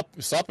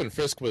Stop and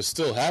Frisk was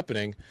still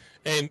happening.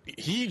 And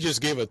he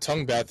just gave a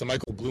tongue bath to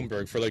Michael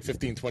Bloomberg for like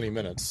 15, 20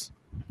 minutes.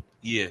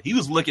 Yeah, he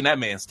was licking that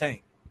man's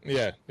tank.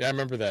 Yeah, I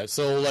remember that.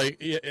 So, like,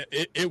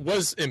 it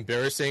was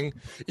embarrassing.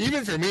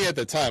 Even for me at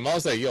the time, I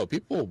was like, yo,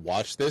 people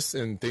watch this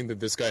and think that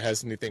this guy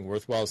has anything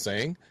worthwhile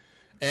saying.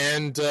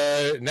 And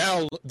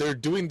now they're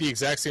doing the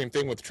exact same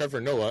thing with Trevor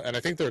Noah, and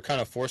I think they're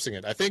kind of forcing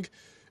it. I think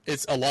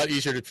it's a lot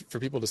easier for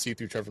people to see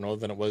through Trevor Noah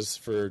than it was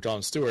for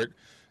Jon Stewart.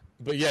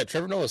 But yeah,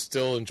 Trevor Noah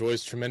still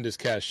enjoys tremendous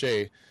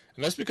cachet,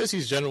 and that's because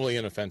he's generally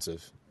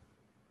inoffensive.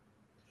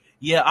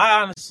 Yeah,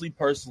 I honestly,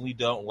 personally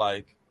don't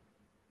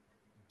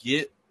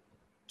get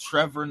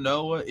Trevor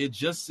Noah, it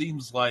just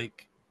seems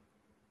like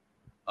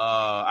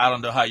I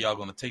don't know how y'all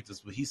gonna take this,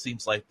 but he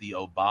seems like the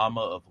Obama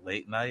of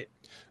late night.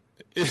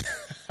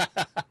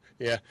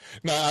 Yeah,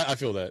 no, I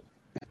feel that.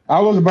 I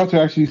was about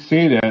to actually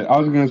say that. I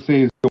was going to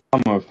say it's the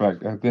Obama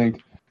effect. I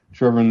think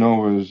Trevor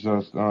Noah is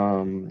just the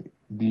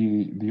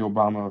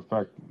Obama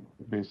effect,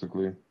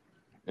 basically.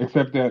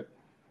 Except that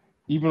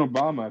even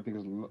Obama, I think,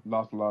 has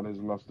lost a lot of his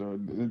luster.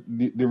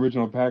 The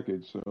original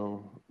package.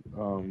 So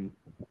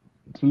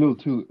it's a little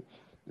too.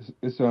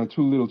 It's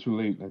too little, too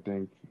late. I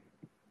think.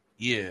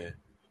 Yeah.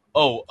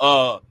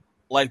 Oh,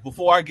 like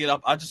before I get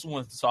up, I just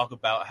wanted to talk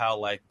about how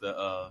like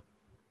the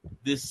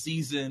this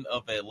season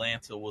of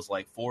Atlanta was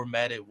like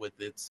formatted with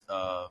its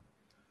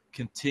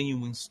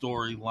continuing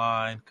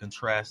storyline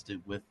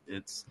contrasted with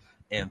its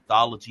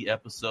anthology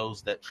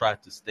episodes that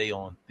tried to stay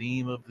on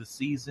theme of the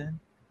season.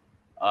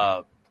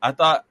 Uh, I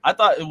thought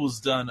it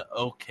was done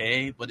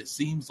okay, but it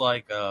seems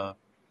like the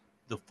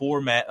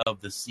format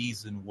of the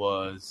season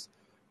was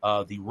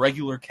the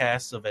regular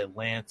cast of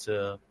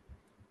Atlanta.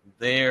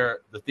 The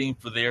theme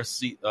for their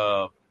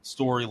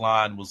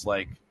storyline was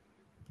like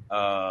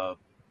uh,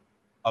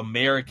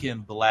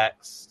 American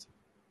blacks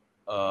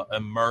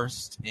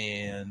immersed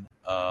in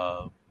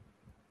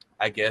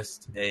I guess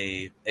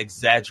a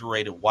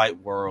exaggerated white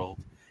world,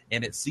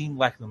 and it seemed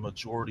like the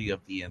majority of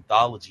the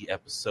anthology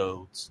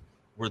episodes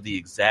were the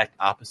exact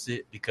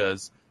opposite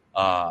because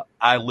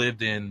I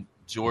lived in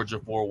Georgia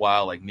for a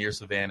while, like near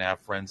Savannah. I have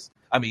friends,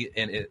 I mean,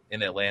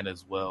 in Atlanta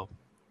as well,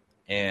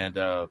 and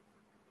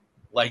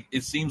like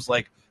it seems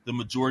like the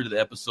majority of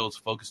the episodes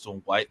focused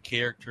on white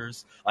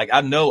characters. Like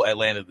I know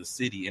Atlanta, the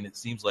city, and it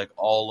seems like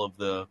all of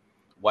the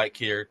white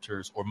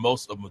characters, or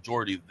most of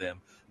majority of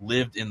them,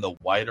 lived in the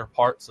whiter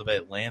parts of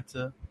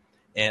Atlanta.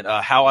 And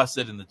how I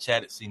said in the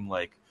chat, it seemed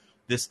like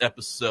this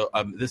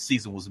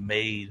season was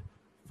made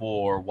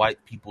for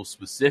white people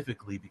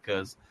specifically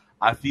because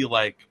I feel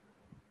like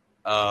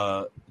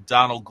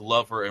Donald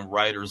Glover and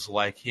writers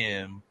like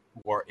him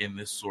who are in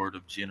this sort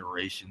of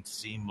generation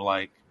seem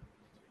like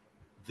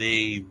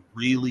they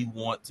really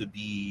want to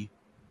be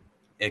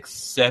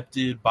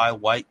accepted by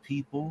white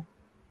people,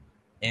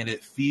 and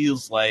it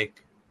feels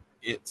like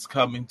it's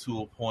coming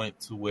to a point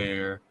to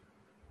where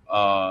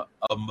a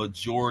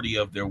majority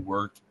of their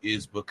work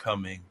is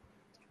becoming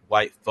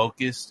white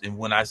focused. And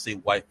when I say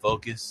white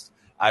focused,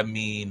 I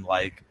mean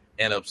like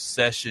an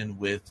obsession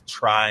with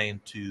trying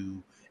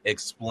to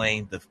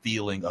explain the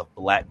feeling of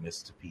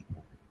blackness to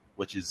people,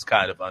 which is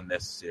kind of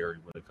unnecessary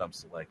when it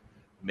comes to like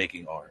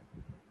making art,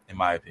 in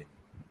my opinion.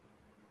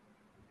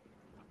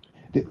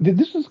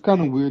 This was kind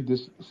of weird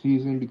this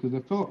season because I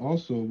felt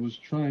also was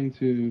trying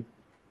to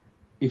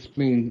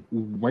explain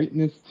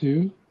whiteness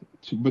too,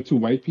 but to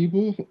white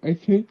people, I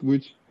think,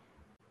 which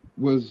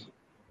was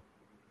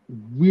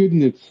weird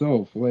in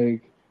itself.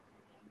 Like,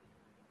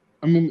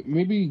 I mean,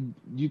 maybe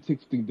you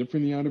take something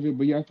differently out of it,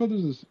 but yeah, I felt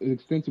there's an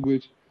extent to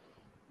which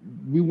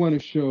we want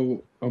to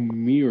show a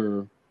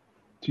mirror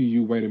to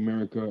you, white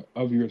America,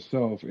 of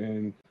yourself,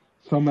 and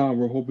somehow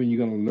we're hoping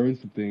you're gonna learn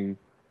something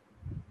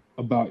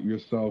about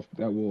yourself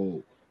that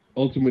will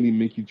ultimately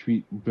make you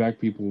treat black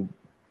people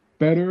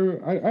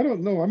better. I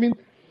don't know. I mean,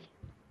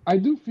 I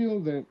do feel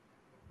that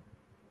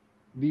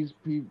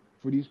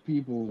for these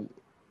people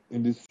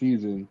in this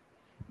season,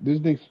 there's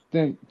an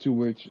extent to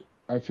which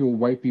I feel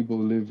white people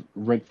live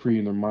rent free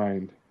in their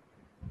mind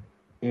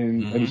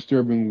in a Mm-hmm.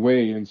 disturbing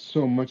way, and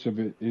so much of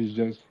it is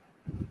just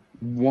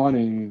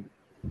wanting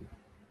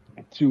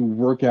to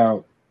work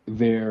out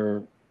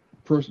their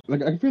person.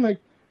 Like I feel like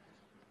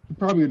he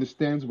probably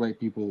understands white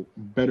people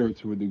better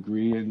to a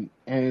degree,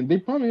 and they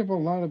probably have a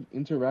lot of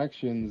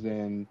interactions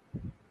and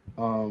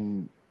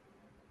um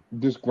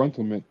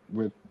disgruntlement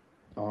with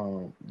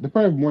they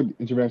probably have more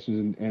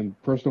interactions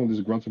and personal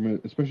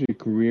disgruntlement, especially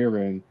career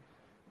and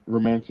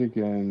romantic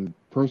and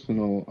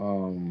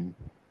personal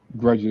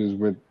grudges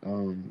with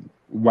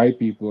white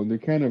people, and they're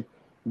kind of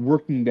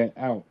working that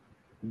out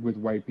with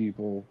white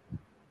people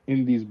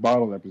in these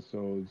bottle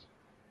episodes.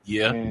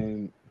 Yeah.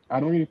 And I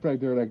don't really feel like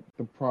they're like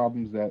the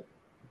problems that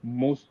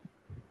most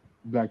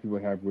black people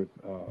have with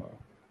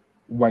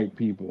white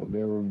people.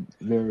 They're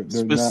not.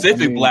 I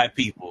Specific mean, black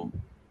people.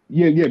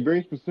 yeah,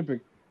 very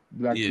specific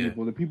black Yeah.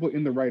 people. The people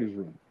in the writers'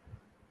 room.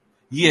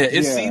 Yeah,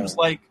 it Yeah. seems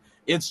like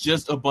it's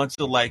just a bunch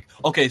of like,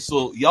 okay,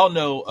 so y'all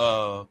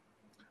know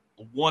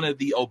one of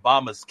the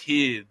Obama's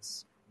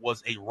kids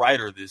was a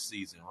writer this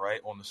season, right,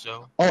 on the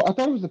show? Oh, I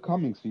thought it was the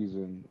coming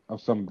season of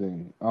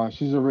something.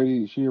 She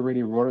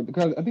already wrote it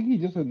because I think he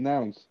just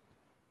announced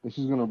that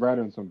she's gonna write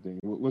on something.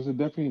 Was it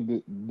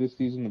definitely this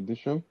season of this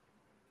show?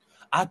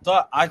 I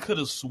thought I could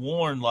have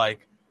sworn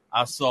like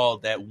I saw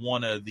that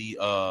one of the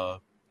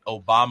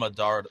Obama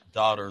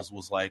daughters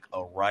was like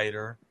a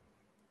writer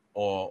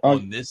or Uh,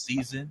 on this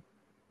season.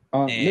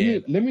 let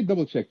And me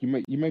double check. You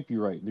might be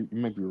right. You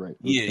might be right.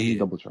 yeah, Let me yeah.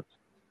 double check.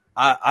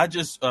 I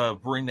just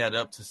bring that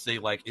up to say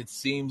like it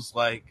seems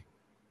like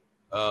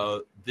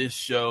this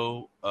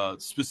show,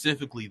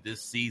 specifically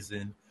this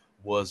season,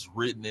 was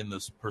written in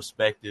this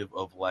perspective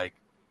of like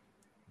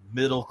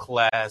middle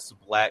class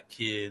black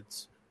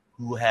kids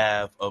who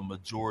have a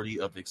majority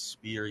of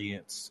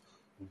experience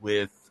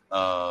with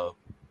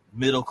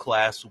middle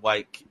class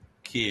white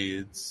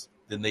kids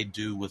than they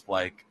do with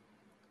like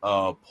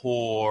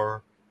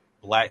poor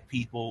black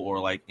people or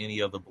like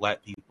any other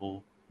black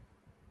people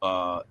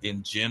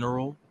in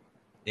general.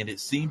 And it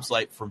seems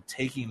like from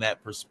taking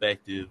that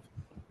perspective,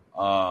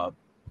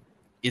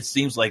 it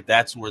seems like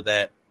that's where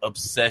that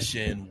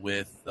obsession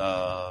with,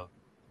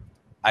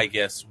 I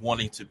guess,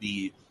 wanting to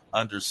be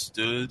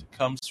understood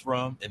comes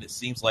from. And it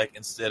seems like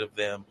instead of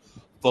them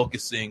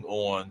focusing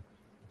on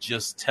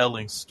just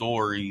telling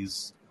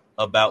stories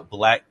about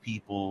black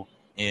people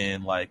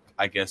in, like,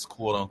 I guess,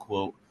 quote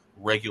unquote,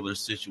 regular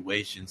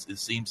situations, it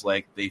seems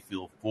like they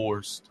feel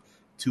forced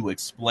to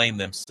explain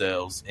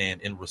themselves.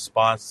 And in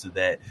response to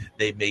that,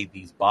 they made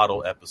these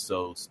bottle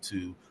episodes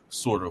to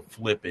sort of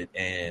flip it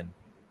and,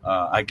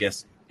 I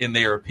guess, in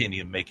their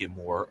opinion, make it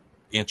more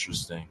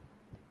interesting.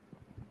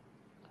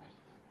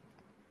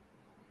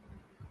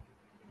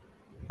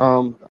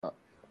 Um,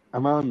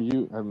 am I on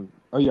mute?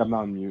 Oh yeah, I'm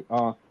not on mute.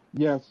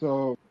 Yeah.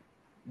 So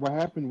what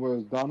happened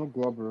was Donald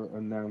Glover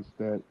announced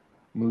that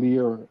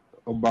Malia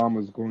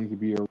Obama is going to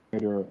be a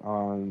writer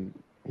on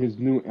his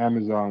new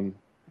Amazon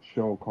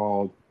show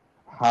called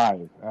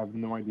Hive. I have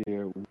no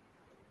idea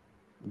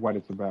what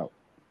it's about,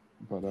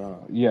 but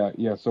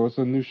yeah. So it's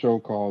a new show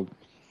called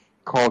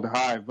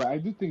Hive. But I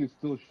do think it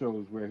still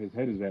shows where his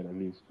head is at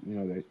least. You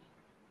know that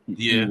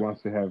he Yeah.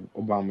 wants to have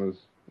Obama's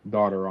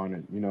daughter on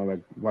it. You know,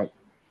 like what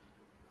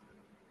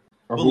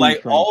or But who he's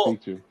like trying to all,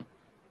 speak to.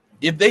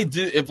 if they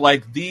do, if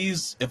like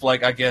these, if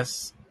like, I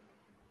guess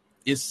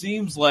it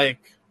seems like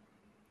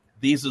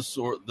these are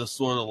sort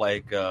of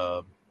like,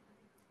 the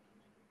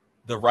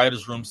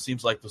writer's room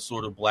seems like the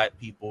sort of black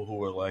people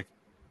who are like,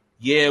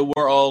 yeah,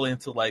 we're all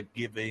into like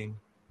giving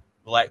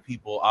black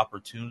people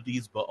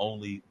opportunities, but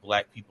only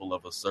black people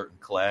of a certain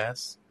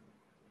class.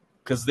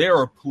 Because there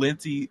are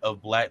plenty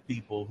of black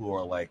people who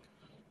are like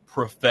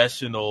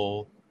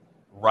professional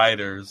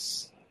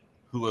writers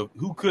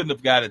who couldn't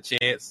have got a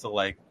chance to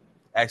like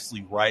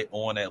actually write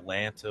on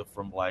Atlanta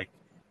from like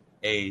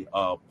a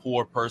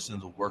poor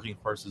person's, a working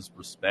person's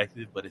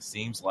perspective, but it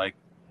seems like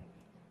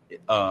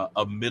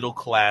a middle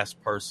class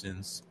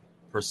person's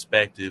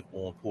perspective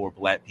on poor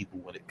black people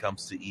when it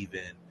comes to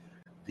even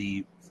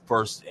the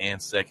first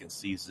and second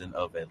season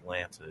of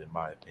Atlanta, in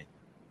my opinion.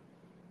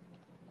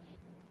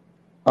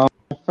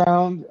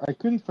 I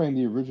couldn't find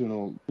the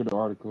original good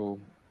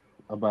article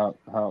about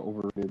how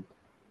overrated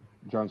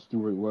Jon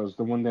Stewart was,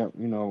 the one that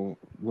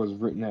was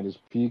written at his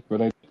peak.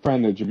 But I did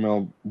find the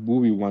Jamel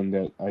Bowie one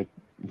that I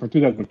for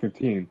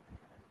 2015,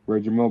 where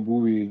Jamel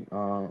Bowie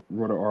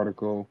wrote an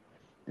article,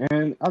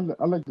 and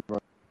I like the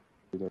fact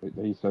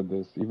that he said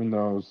this, even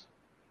though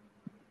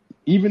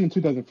even in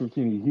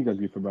 2015 he got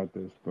grief about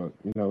this, but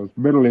it's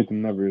better late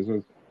than never. It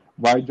says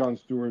why Jon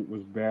Stewart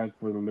was bad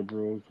for the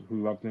liberals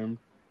who loved him.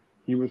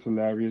 He was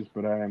hilarious,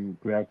 but I am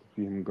glad to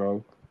see him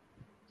go.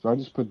 So I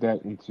just put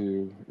that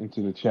into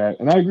the chat,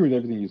 and I agree with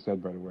everything you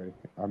said. By the way,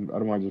 I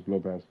don't want to just blow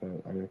past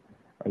that.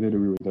 I did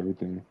agree with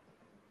everything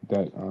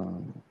that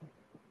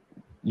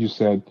you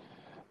said.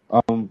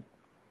 What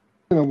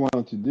I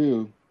wanted to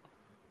do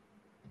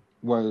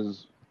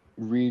was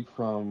read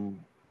from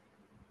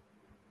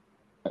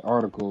an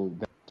article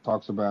that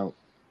talks about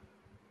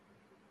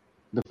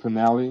the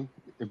finale.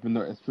 If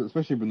Bernard,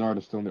 especially Bernard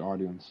is still in the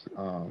audience,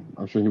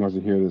 I'm sure he wants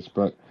to hear this.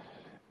 But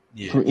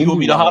Yeah, from you want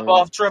me to hop IndieWire,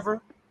 off,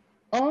 Trevor?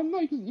 oh no,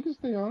 you can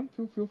stay on.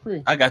 Feel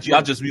free. I got you. Yeah.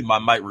 I'll just mute my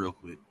mic real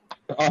quick.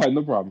 All right,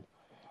 no problem.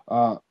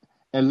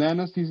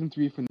 Atlanta season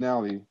 3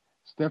 finale.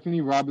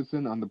 Stephanie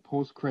Robinson on the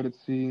post-credit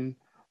scene,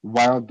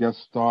 wild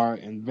guest star,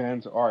 and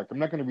Van's arc. I'm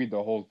not going to read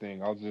the whole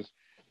thing. I'll just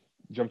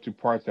jump to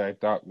parts that I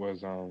thought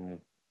was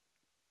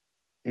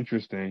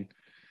interesting.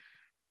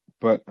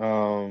 But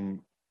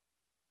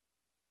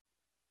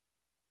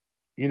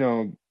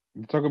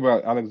talk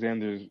about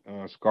Alexander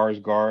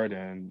Skarsgård,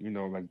 and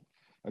like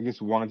I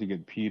guess wanted to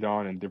get peed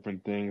on and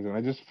different things, and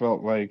I just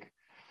felt like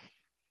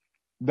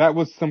that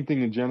was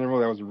something in general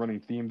that was a running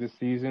theme this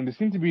season. There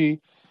seemed to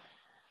be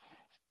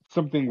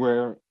something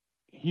where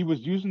he was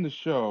using the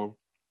show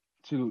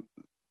to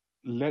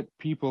let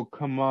people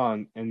come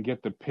on and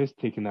get the piss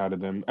taken out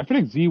of them. I feel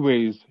like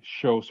Z-Way's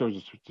show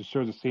serves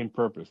the same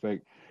purpose.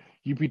 Like,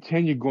 you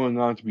pretend you're going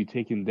on to be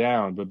taken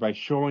down, but by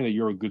showing that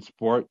you're a good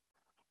sport,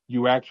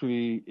 it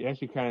actually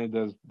kind of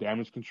does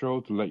damage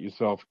control to let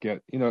yourself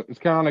get, it's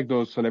kind of like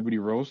those celebrity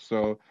roasts.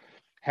 So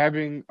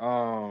having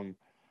Liam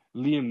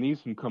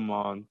Neeson come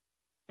on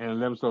and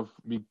let himself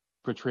be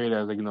portrayed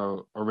as like, a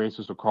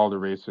racist or called a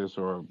racist,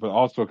 but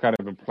also kind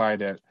of imply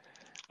that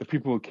the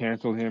people who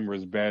canceled him were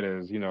as bad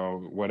as,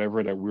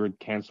 whatever that weird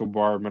cancel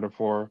bar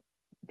metaphor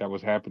that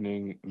was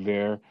happening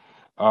there.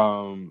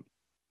 To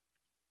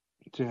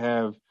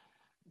have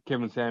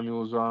Kevin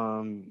Samuels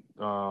on,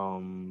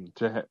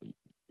 to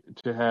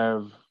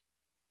have,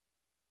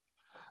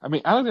 I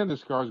mean, Alexander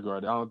Skarsgård,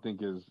 I don't think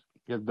has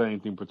done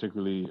anything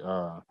particularly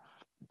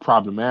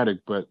problematic,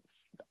 but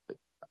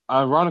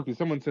ironically,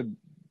 someone said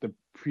the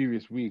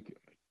previous week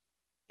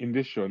in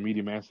this show,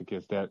 Media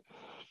Masochist, that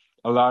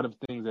a lot of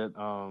things that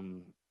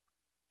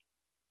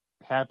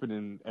happened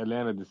in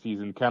Atlanta this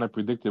season kind of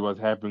predicted what's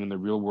happening in the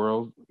real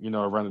world.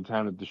 Around the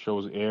time that the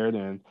shows aired,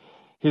 and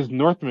his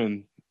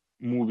Northman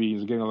movie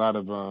is getting a lot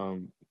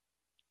of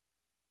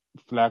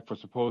flack for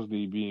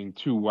supposedly being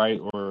too white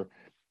or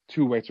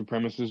too white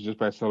supremacist just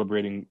by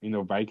celebrating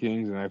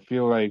Vikings, and I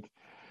feel like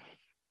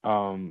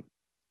um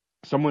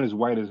someone as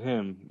white as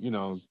him,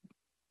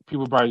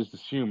 people probably just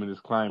assume in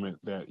this climate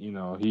that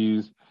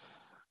he's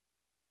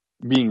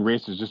being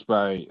racist just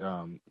by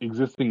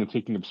existing and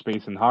taking up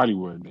space in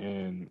Hollywood,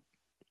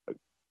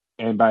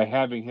 and by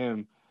having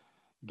him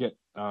get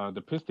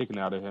the piss taken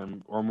out of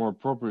him, or more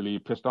appropriately,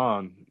 pissed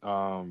on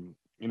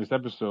in this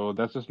episode.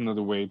 That's just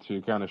another way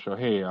to kind of show,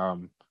 hey,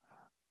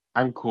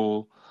 I'm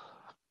cool.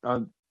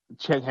 Uh,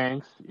 Chet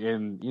Hanks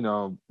in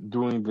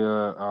doing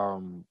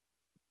the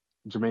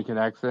Jamaican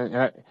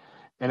accent,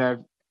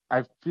 and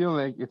I feel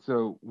like it's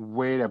a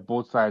way that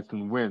both sides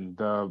can win.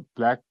 The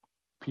black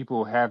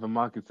people have him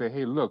on, can say,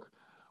 hey, look,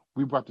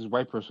 we brought this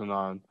white person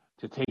on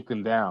to take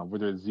them down,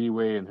 whether it's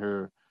Z-Way and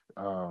her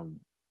um,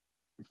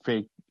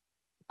 fake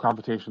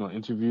confrontational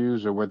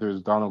interviews, or whether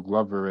it's Donald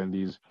Glover and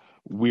these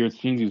weird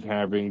scenes he's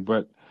having.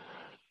 But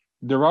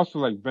they're also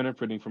like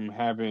benefiting from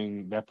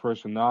having that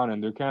person on,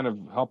 and they're kind of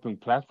helping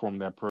platform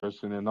that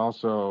person, and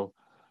also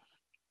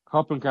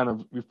helping kind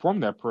of reform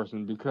that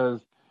person,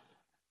 because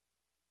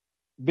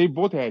they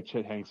both had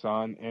Chet Hanks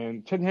on,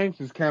 and Chet Hanks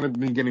has kind of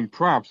been getting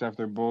props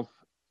after both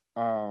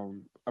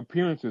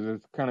appearances.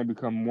 It's kind of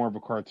become more of a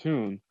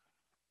cartoon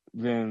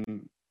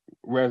than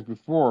whereas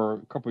before,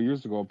 a couple of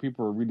years ago,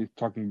 people were really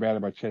talking bad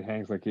about Chet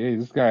Hanks, like, hey,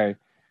 this guy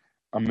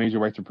a major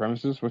white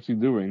supremacist? What's he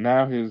doing?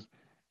 Now his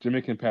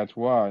Jamaican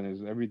patois and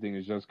his everything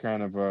is just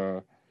kind of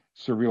a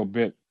surreal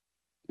bit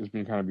is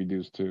being kind of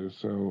reduced to.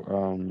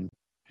 So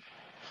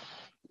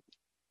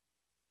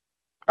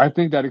I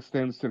think that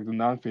extends to the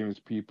non-famous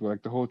people,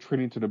 like the whole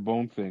training to the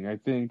bone thing. I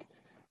think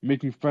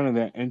making fun of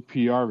that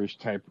NPR-ish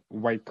type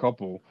white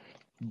couple,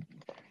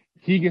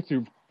 he gets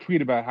to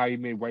tweet about how he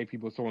made white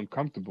people so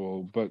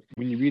uncomfortable, but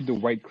when you read the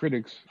white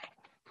critics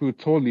who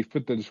totally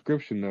fit the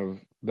description of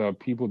the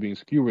people being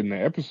skewered in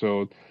the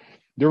episode,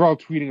 they're all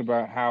tweeting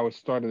about how it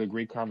started a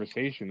great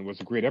conversation. It was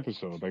a great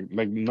episode.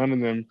 Like none of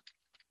them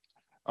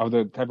of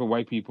the type of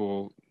white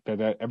people that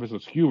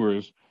episode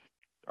skewers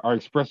are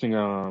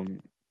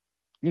expressing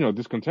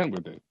discontent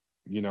with it.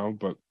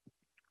 But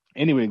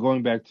anyway,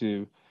 going back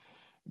to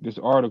this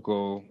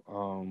article,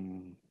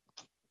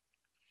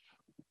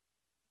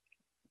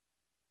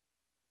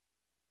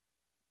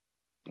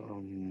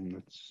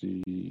 let's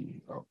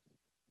see. Oh,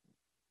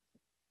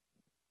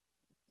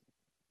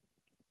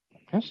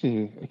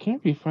 actually, I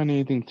can't really find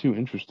anything too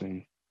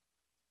interesting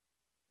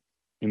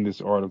in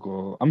this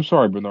article. I'm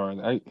sorry,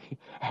 Bernard.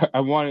 I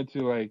wanted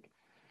to like,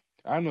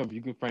 I don't know if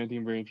you can find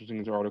anything very interesting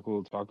in this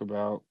article to talk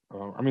about.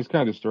 I mean, it's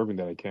kind of disturbing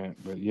that I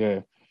can't, but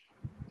yeah,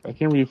 I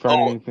can't really find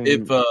Oh, anything.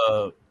 if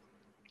Go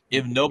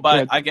nobody,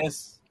 ahead. I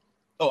guess.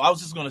 Oh, I was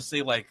just gonna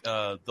say like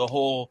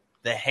the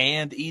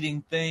hand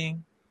eating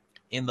thing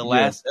in the Yeah.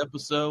 last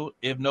episode.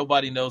 If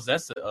nobody knows,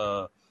 that's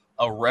a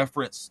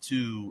reference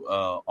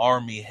to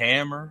Army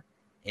Hammer.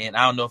 And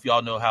I don't know if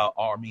y'all know how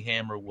Army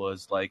Hammer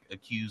was like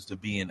accused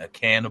of being a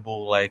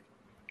cannibal, like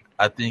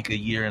I think a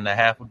year and a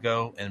half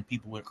ago, and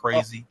people went Oh,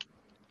 crazy.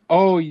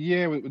 oh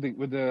yeah, with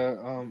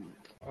the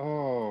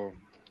oh,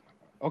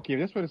 okay,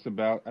 that's what it's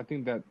about. I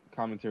think that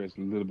commentary is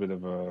a little bit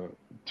of a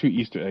too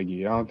Easter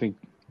eggy. I don't think.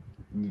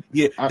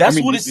 Yeah, I that's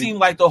mean, what it seemed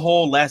like the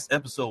whole last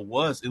episode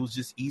was. It was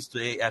just Easter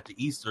egg after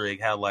Easter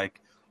egg. How like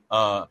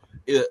the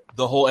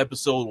whole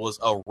episode was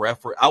a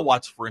reference. I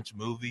watch French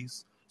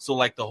movies, so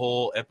like the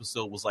whole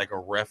episode was like a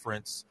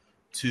reference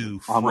to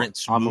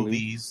French Amelie.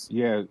 movies.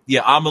 Yeah.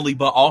 Yeah, Amelie,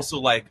 but also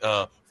like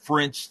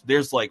French.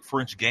 There's like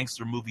French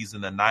gangster movies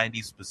in the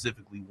 '90s,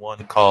 specifically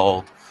one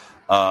called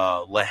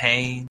La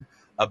Haine,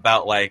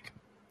 about like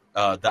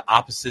the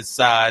opposite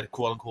side,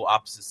 quote unquote,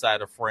 opposite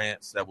side of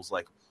France. That was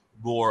like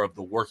more of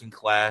the working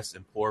class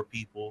and poor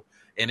people,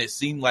 and it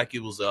seemed like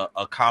it was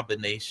a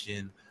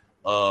combination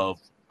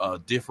of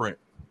different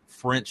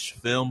French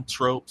film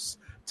tropes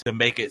to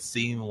make it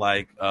seem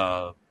like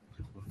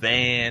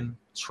Van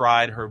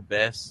tried her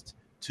best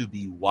to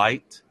be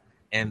white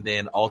and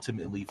then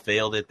ultimately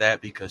failed at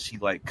that because she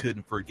like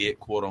couldn't forget,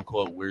 quote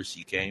unquote, where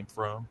she came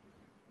from,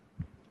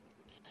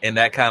 and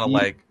that kind of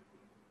like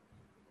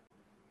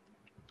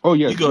Oh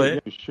you yes, go yeah,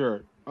 ahead.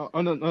 sure.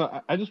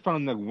 No, I just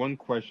found like one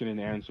question and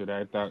answer that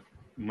I thought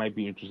might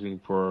be interesting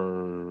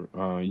for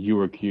you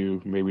or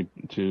Q maybe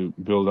to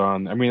build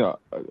on. I mean,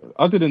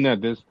 other than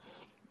that, this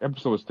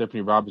episode with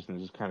Stephanie Robinson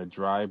is just kind of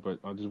dry. But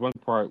there's one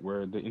part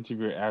where the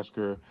interviewer asked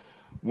her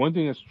one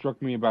thing that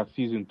struck me about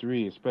season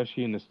three,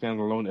 especially in the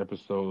standalone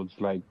episodes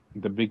like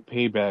The Big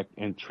Payback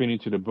and Training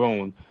to the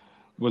Bone,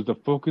 was the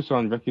focus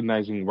on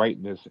recognizing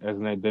whiteness as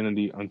an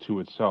identity unto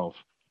itself.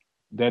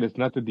 That is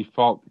not the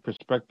default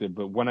perspective,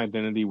 but one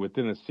identity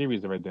within a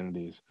series of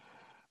identities.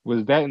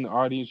 Was that an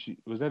audience?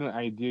 Was that an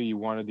idea you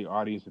wanted the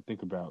audience to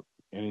think about?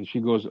 And then she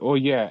goes, "Oh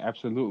yeah,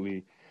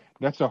 absolutely.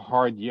 That's a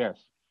hard yes."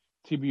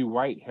 to be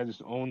white has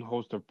its own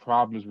host of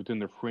problems within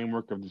the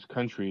framework of this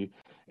country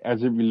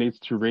as it relates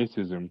to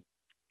racism.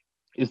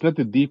 It's not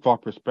the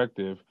default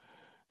perspective,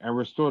 and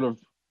we're sort of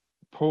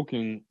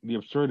poking the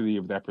absurdity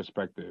of that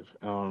perspective.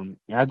 And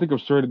I think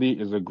absurdity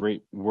is a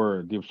great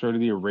word, the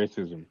absurdity of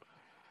racism.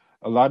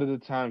 A lot of the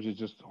times it's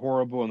just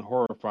horrible and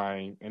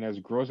horrifying, and as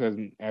gross as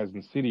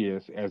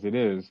insidious as it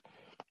is,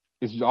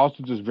 it's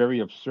also just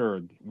very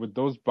absurd. With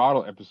those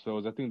bottle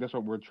episodes, I think that's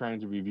what we're trying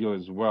to reveal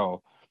as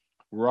well.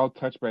 We're all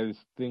touched by this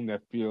thing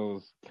that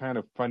feels kind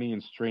of funny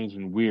and strange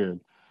and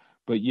weird.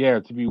 But yeah,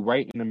 to be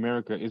white in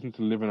America isn't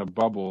to live in a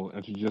bubble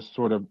and to just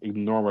sort of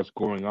ignore what's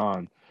going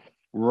on.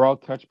 We're all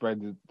touched by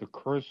the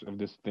curse of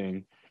this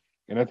thing.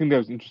 And I think that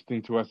was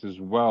interesting to us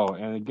as well.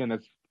 And again,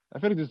 I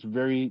feel like this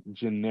very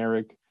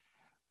generic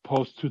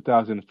post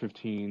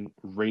 2015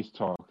 race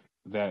talk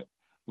that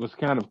was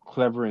kind of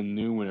clever and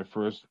new when it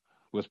first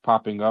was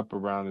popping up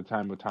around the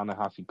time of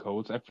Ta-Nehisi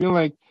Coates. I feel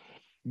like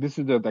this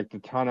is the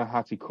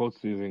Ta-Nehisi Coates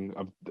season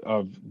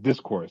of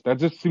discourse. That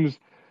just seems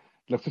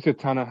like such a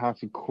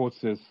Ta-Nehisi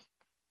Coates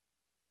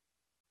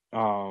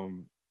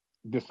um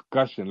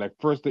discussion. Like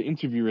first the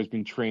interviewer has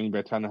been trained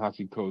by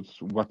Ta-Nehisi Coates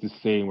what to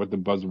say and what the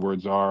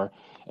buzzwords are.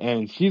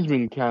 And she's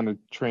been kind of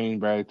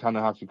trained by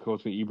Ta-Nehisi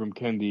Coates and Ibram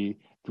Kendi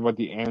to what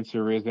the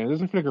answer is. And it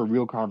doesn't feel like a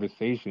real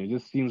conversation. It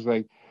just seems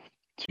like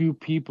two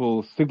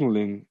people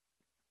signaling,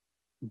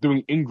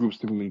 doing in-group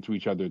signaling to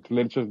each other to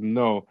let each other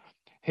know,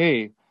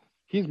 hey,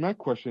 here's my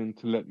question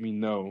to let me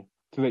know,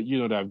 to let you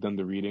know that I've done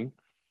the reading.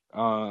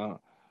 Uh,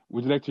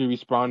 would you like to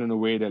respond in a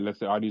way that lets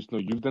the audience know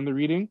you've done the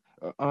reading?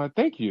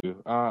 Thank you.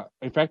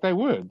 In fact, I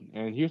would.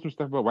 And here's some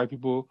stuff about white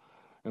people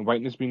and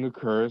whiteness being a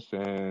curse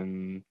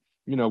and,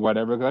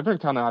 whatever. Because I've heard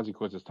Ta-Nehisi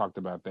Coates has talked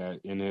about that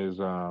in his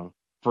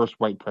first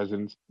white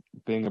presidents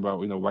thing about,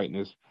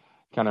 whiteness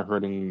kind of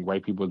hurting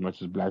white people as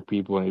much as black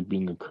people and it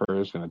being a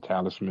curse and a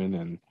talisman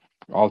and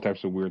all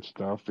types of weird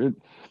stuff.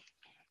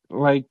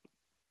 Like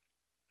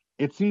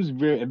it seems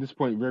very at this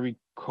point very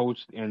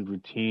coached and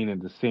routine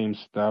and the same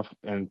stuff,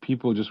 and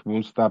people just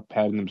won't stop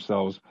patting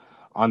themselves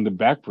on the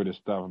back for this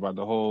stuff about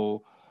the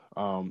whole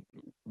um,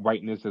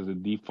 whiteness as a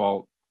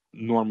default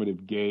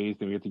normative gaze.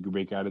 Then we have to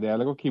break out of that.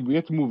 Like, okay, we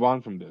have to move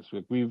on from this.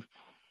 Like,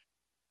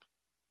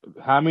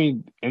 how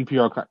many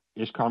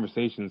NPR-ish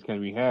conversations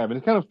can we have? And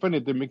it's kind of funny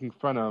that they're making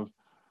fun of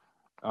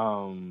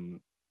um,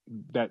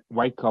 that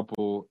white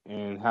couple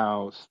and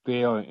how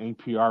stale and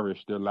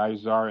NPR-ish their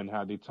lives are and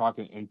how they talk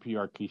in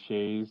NPR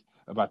cliches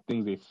about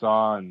things they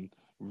saw and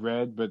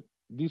read. But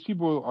these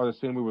people are the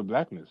same way with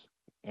blackness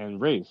and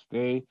race.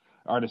 They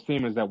are the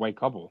same as that white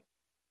couple,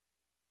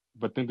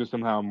 but think they're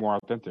somehow more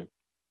authentic.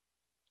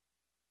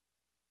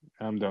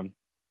 I'm done.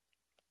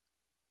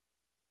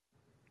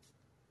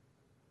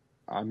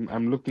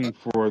 I'm looking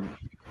for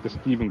the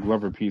Stephen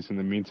Glover piece in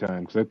the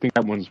meantime because I think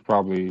that one's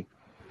probably.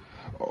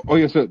 Oh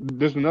yeah, so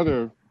there's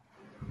another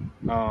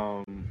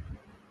um,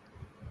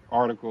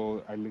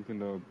 article I linked in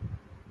the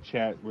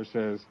chat where it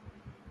says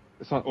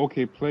it's on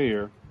OK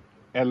Player.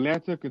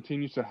 Atlanta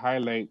continues to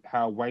highlight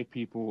how white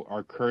people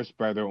are cursed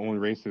by their own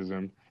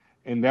racism,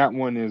 and that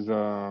one is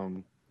a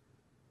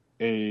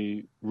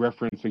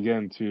reference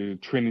again to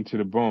Training to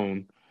the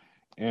Bone.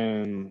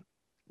 And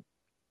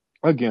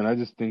again, I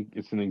just think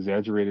it's an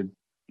exaggerated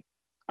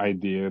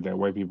idea that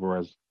white people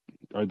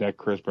are that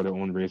cursed by their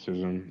own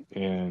racism,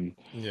 and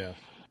Yeah.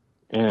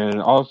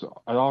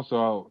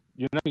 also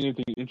you're not seeing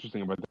anything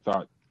interesting about the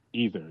thought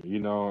either,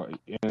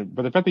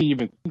 but the fact that you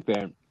even think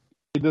that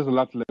it does a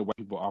lot to let white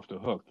people off the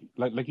hook.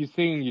 Like you're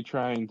saying, you're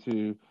trying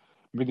to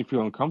make them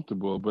feel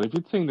uncomfortable, but if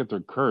you're saying that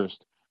they're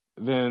cursed,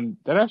 then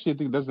that actually I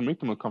think doesn't make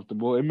them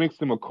uncomfortable. It makes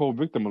them a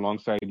co-victim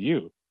alongside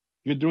you.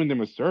 You're doing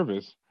them a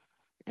service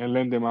and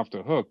letting them off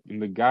the hook in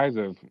the guise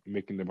of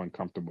making them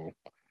uncomfortable,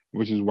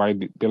 which is why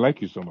they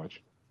like you so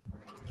much.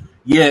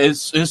 Yeah, it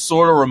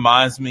sort of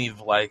reminds me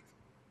of like,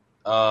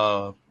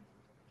 uh,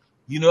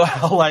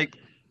 how like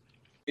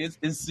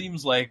it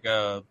seems like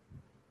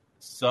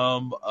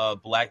some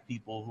black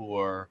people who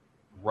are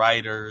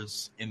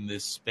writers in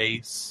this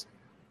space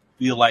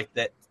feel like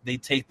that they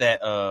take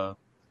that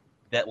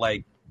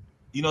like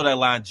that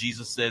line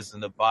Jesus says in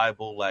the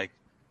Bible, like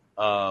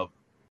uh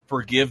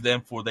forgive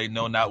them for they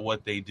know not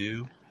what they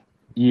do.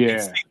 It Yeah.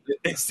 seems,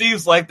 it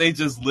seems like they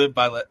just live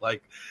by that,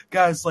 like,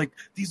 guys, like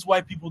these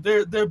white people,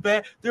 they're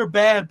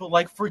bad, but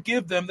like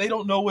forgive them, they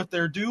don't know what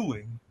they're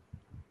doing.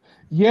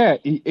 Yeah,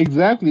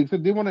 exactly.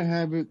 Except they want to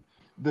have it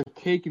the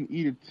cake and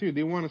eat it too.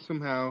 They want to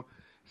somehow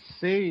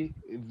say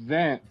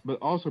that, but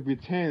also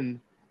pretend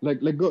like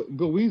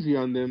go easy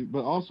on them,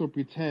 but also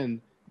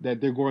pretend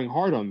that they're going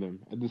hard on them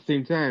at the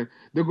same time.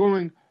 They're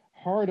going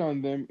hard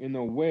on them in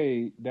a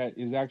way that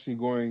is actually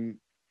going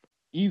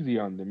easy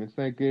on them. It's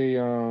like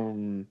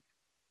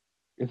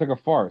a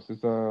farce.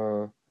 It's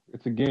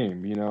a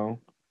game.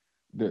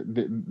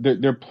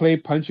 They're play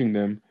punching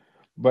them,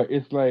 but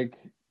it's like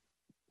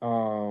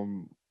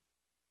um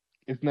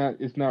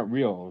it's not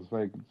real. It's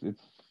like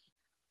it's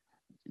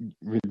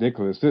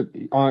ridiculous.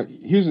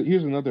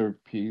 Here's another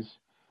piece.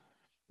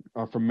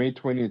 from May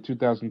 20th,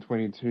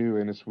 2022,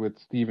 and it's with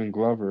Stephen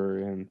Glover,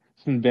 and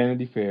it's in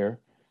Vanity Fair.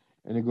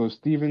 And it goes,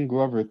 Stephen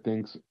Glover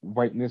thinks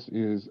whiteness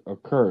is a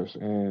curse.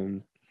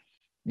 And,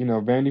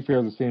 Vanity Fair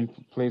is the same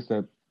place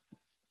that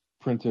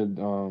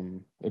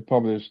it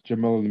published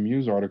Jamila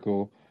Lemieux's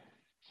article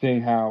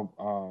saying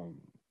how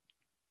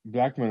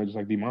black men are just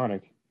like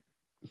demonic.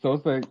 So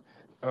it's like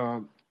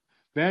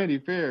Vanity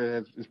Fair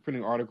is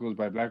printing articles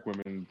by black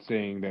women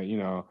saying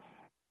that,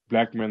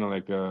 black men are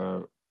like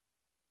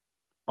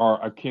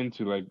are akin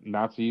to like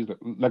Nazis,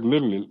 like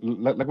literally,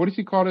 like what does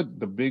he call it?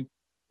 The big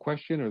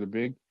question or the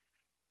big?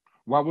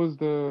 What was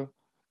the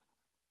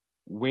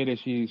way that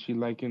she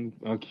likened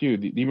Q?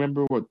 Do you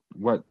remember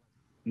what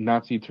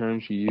Nazi term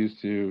she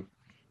used to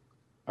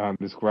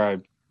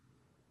describe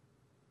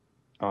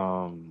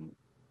No,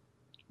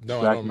 I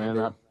black don't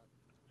men?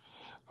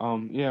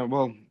 remember. Yeah,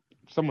 well,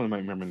 someone might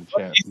remember in the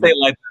chat. You say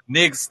like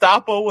Nick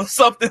Stoppo or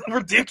something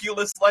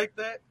ridiculous like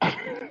that?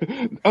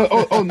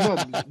 oh no,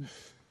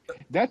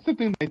 that's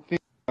something I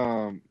think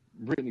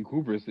Brittany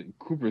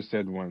Cooper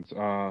said once.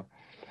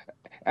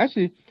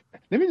 Actually,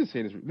 let me just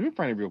say this. Let me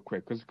find it real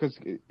quick because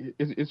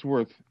it's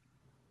worth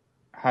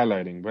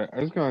highlighting. But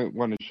I just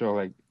want to show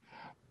like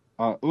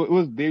it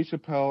was Dave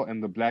Chappelle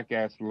and the Black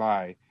Ass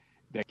Lie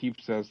that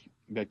keeps us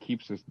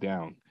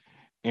down.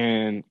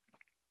 And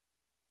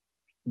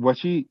what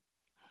she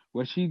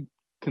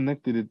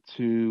connected it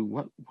to,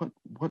 what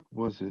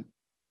was it?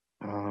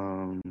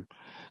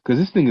 Because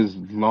this thing is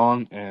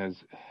long as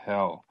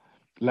hell.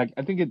 Like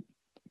I think it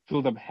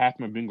filled up half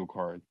my bingo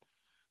card.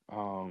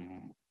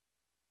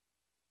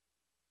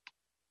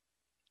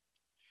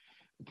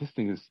 This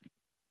thing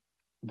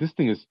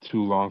is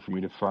too long for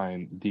me to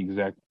find the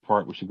exact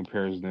part where she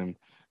compares them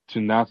to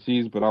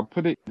Nazis, but I'll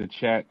put it in the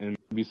chat and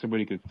maybe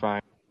somebody could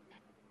find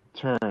the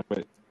term.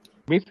 But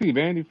basically,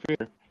 Vanity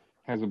Fair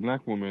has a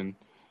black woman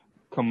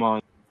come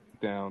on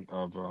down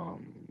of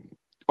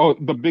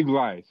The Big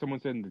Lie. Someone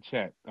said in the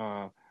chat,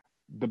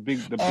 the big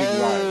lie.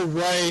 Oh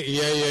right,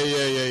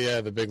 yeah.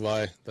 The Big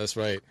Lie. That's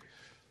right.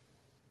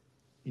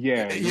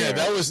 Yeah.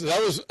 That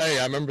was. Hey,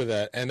 I remember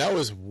that, and that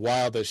was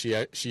wild that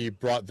she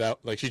brought that,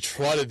 like she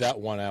trotted that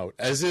one out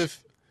as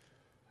if.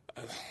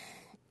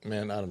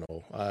 Man, I don't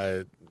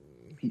know.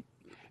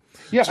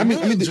 Yeah,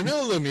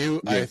 Jamila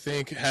Lemieux, I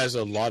think, has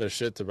a lot of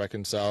shit to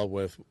reconcile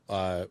with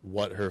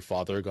what her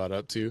father got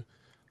up to.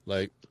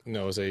 Like,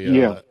 as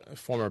a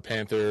former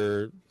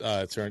Panther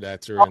turned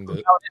actor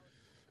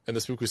in the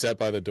Spook Who Sat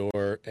by the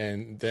Door,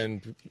 and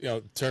then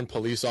turned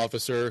police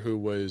officer who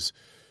was.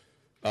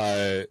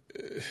 I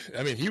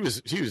mean, he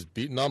was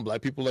beating on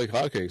black people like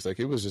hotcakes. Like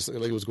it was just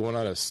like it was going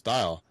out of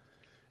style,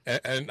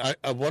 and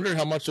I wonder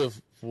how much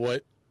of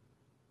what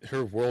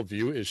her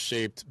worldview is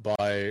shaped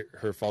by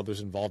her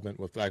father's involvement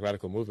with black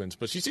radical movements.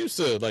 But she seems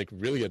to like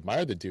really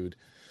admire the dude.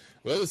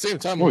 But at the same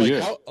time,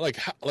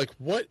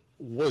 what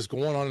was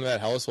going on in that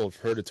household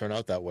for her to turn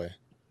out that way?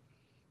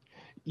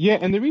 Yeah,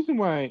 and the reason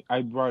why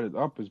I brought it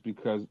up is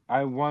because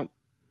I want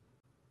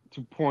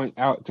to point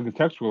out, to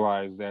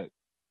contextualize that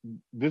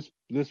this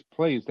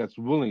place that's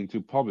willing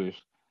to publish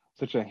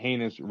such a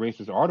heinous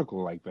racist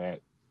article like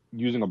that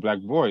using a black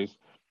voice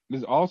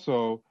is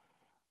also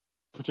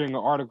portraying an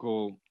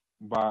article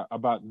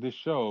about this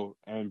show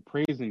and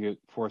praising it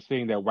for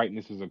saying that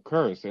whiteness is a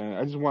curse. And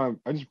I just want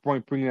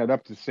bringing that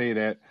up to say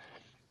that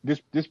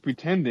this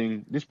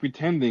pretending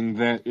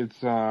that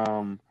it's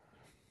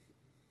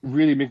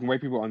really making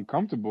white people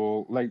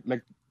uncomfortable,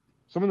 like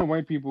some of the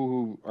white people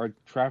who are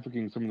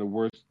trafficking some of the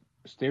worst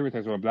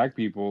stereotypes about black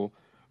people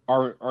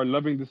are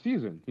loving the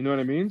season. You know what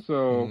I mean?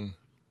 So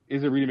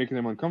is it really making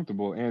them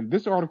uncomfortable? And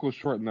this article is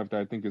short enough that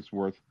I think it's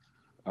worth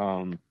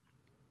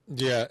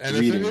yeah, and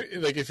reading.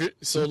 The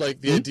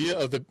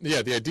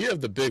idea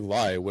of the Big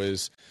Lie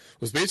was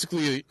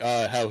basically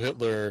how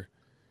Hitler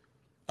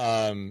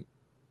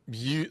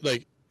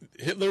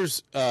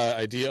Hitler's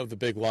idea of the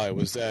Big Lie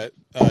was that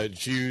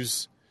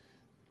Jews,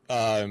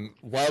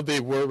 while they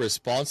were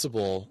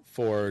responsible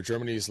for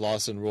Germany's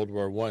loss in World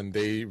War I,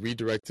 they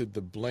redirected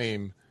the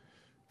blame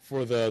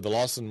for the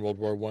loss in World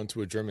War I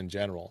to a German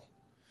general.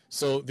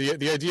 So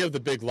the idea of the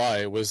Big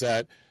Lie was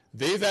that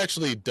they've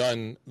actually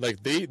done,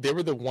 like, they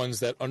were the ones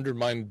that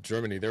undermined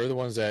Germany. They were the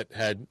ones that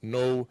had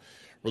no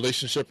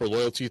relationship or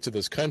loyalty to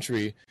this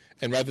country,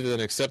 and rather than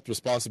accept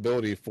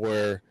responsibility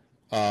for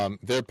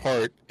their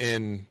part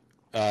in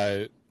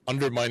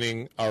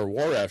undermining our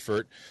war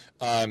effort,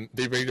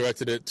 they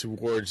redirected it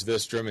towards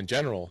this German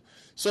general.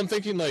 So I'm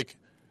thinking, like,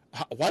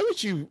 why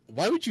would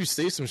you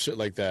say some shit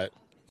like that?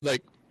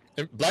 Like,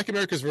 Black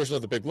America's version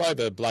of the Big Lie,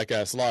 the black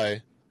ass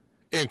lie,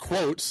 in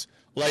quotes,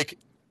 like,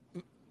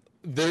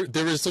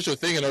 there is such a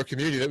thing in our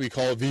community that we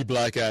call the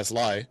black ass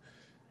lie,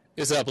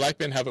 is that black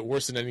men have it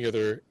worse than any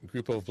other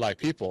group of black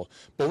people.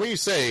 But when you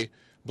say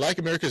Black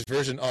America's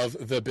version of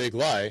the Big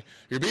Lie,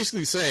 you're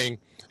basically saying,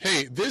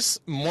 hey, this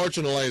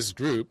marginalized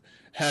group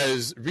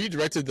has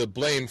redirected the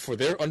blame for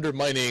their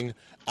undermining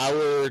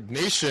our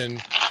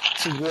nation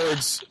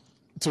towards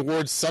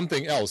towards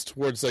something else,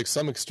 towards like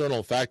some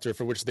external factor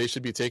for which they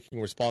should be taking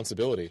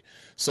responsibility.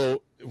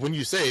 So when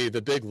you say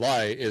the big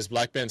lie is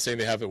black men saying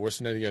they have it worse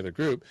than any other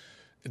group,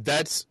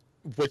 that's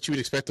what you would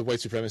expect the white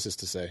supremacists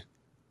to say.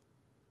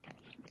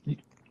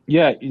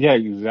 Yeah,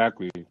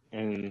 exactly.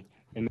 And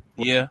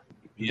Yeah,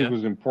 I think yeah. it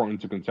was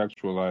important to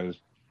contextualize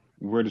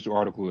where this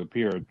article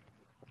appeared.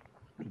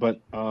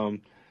 But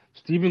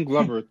Stephen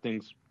Glover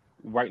thinks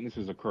whiteness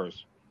is a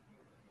curse.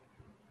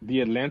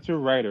 The Atlanta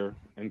writer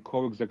and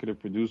co-executive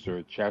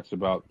producer chats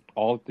about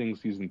all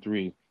things season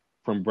 3,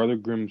 from Brother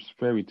Grimm's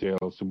fairy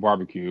tales to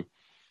barbecue.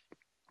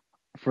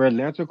 For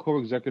Atlanta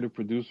co-executive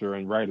producer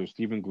and writer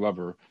Stephen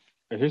Glover,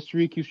 a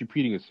history keeps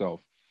repeating itself.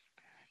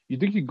 You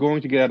think you're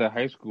going to get out of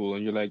high school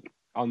and you're like,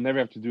 I'll never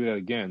have to do that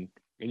again.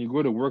 And you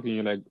go to work and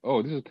you're like,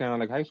 oh, this is kind of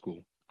like high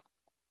school.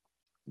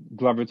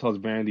 Glover tells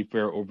Vanity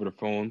Fair over the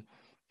phone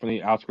from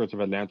the outskirts of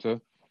Atlanta.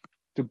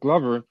 To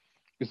Glover,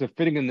 it's a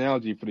fitting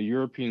analogy for the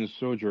European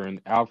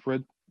sojourn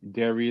Alfred,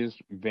 Darius,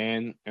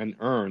 Van, and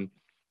Ern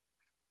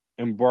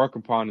embark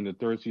upon in the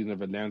third season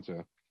of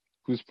Atlanta,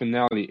 whose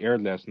finale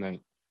aired last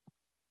night.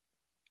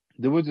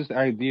 There was this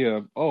idea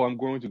of, oh, I'm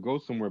going to go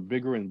somewhere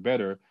bigger and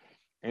better,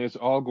 and it's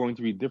all going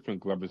to be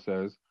different, Glover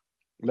says.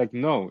 Like,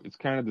 no, it's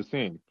kind of the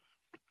same.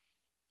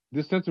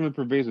 This sentiment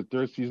pervades the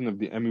third season of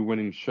the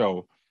Emmy-winning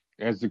show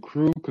as the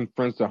crew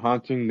confronts the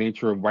haunting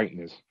nature of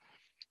whiteness,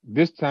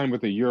 this time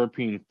with a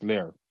European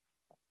flair.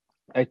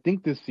 I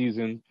think this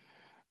season,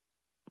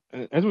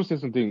 Ezra said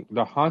something,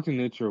 the haunting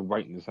nature of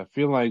whiteness. I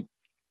feel like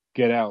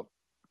Get Out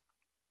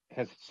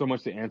has so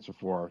much to answer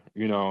for,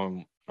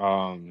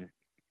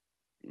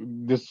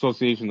 this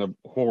association of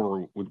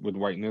horror with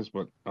whiteness,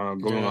 but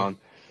going Yeah.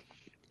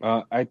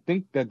 on. I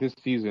think that this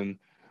season,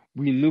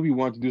 we knew we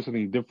wanted to do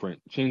something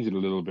different, change it a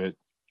little bit.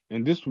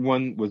 And this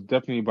one was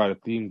definitely by the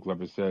theme,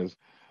 Glover says.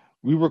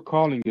 We were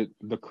calling it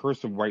the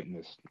curse of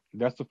whiteness.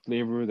 That's the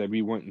flavor that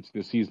we went into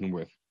the season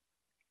with.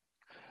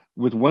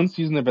 With one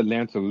season of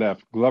Atlanta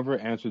left, Glover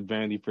answered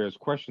Vanity Fair's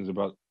questions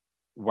about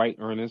White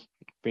Ernest,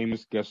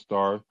 famous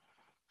stars,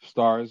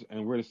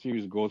 and where the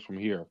series goes from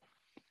here.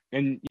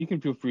 And you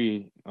can feel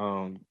free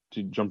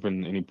to jump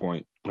in at any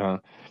point.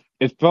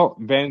 It felt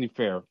Vanity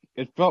Fair.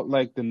 It felt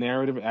like the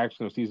narrative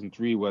action of season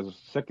 3 was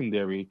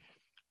secondary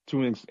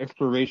to an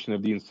exploration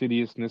of the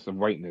insidiousness of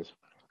whiteness.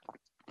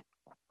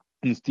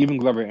 And Stephen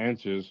Glover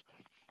answers,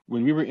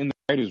 when we were in the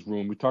writers'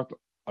 room, we talked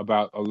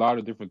about a lot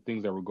of different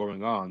things that were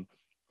going on,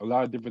 a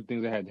lot of different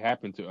things that had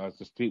happened to us,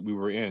 the state we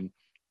were in.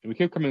 And we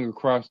kept coming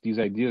across these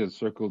ideas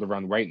circled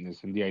around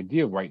whiteness and the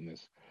idea of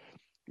whiteness.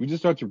 We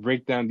just started to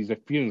break down these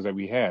feelings that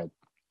we had.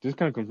 This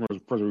kind of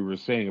confirms what we were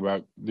saying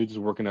about they're just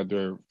working out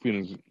their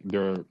feelings,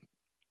 their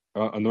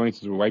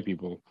annoyances with white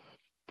people,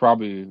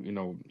 probably,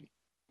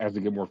 as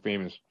they get more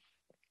famous.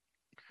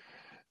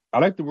 I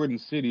like the word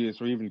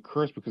insidious or even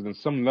curse because on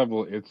some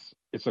level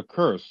it's a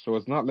curse. So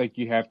it's not like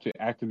you have to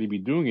actively be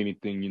doing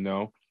anything,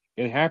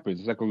 It happens.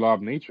 It's like a law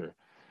of nature.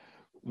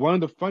 One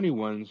of the funny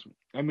ones,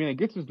 I mean, I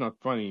guess it's not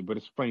funny, but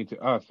it's funny to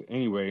us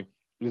anyway,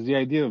 is the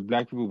idea of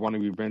black people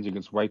wanting revenge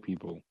against white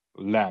people.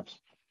 Laughs,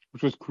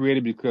 which was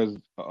created because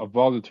of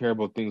all the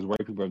terrible things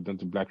white people have done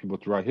to black people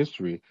throughout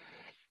history.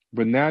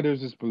 But now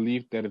there's this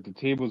belief that if the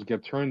tables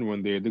get turned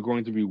one day, they're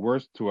going to be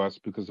worse to us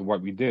because of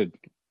what we did.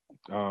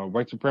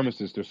 White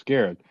supremacists, they're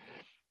scared.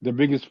 Their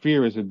biggest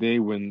fear is the day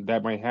when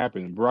that might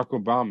happen. Barack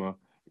Obama,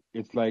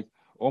 it's like,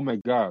 oh my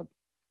God.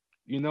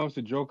 It's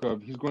a joke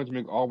of he's going to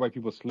make all white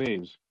people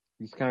slaves.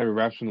 This kind of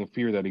irrational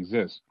fear that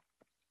exists.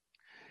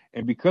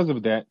 And because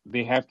of that,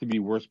 they have to be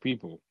worse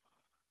people.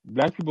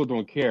 Black people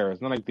don't care.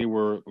 It's not like they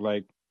were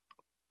like,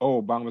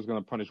 oh, Obama's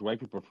going to punish white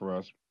people for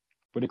us.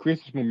 But it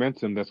creates this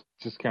momentum that's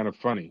just kind of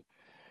funny.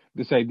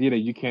 This idea that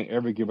you can't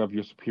ever give up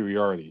your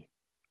superiority.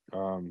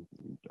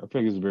 I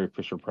think it's a very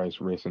Fisher Price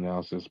race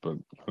analysis, but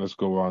let's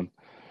go on.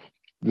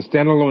 The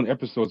standalone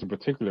episodes in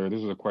particular,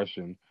 this is a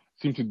question,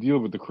 seem to deal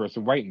with the curse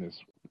of whiteness.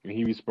 And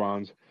he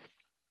responds,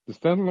 the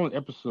standalone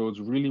episodes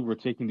really were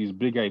taking these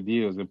big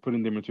ideas and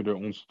putting them into their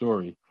own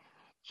story.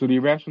 So the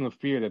irrational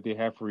fear that they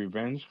have for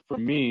revenge, for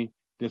me,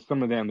 there's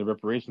some of that in the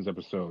reparations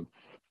episode.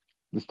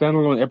 The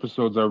standalone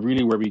episodes are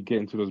really where we get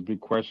into those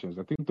big questions.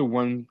 I think the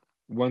ones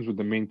with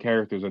the main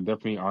characters are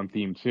definitely on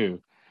theme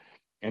too.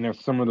 And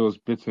there's some of those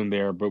bits in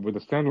there, but with the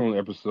standalone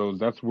episodes,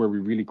 that's where we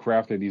really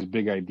crafted these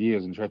big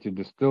ideas and tried to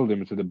distill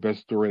them into the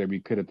best story that we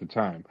could at the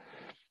time.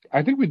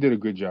 I think we did a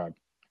good job.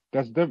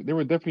 They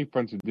were definitely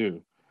fun to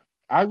do.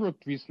 I wrote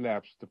Three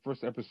Slaps, the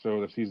first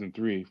episode of season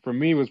 3. For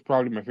me, it was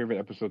probably my favorite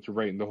episode to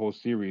write in the whole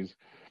series.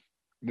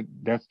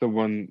 That's the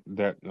one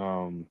that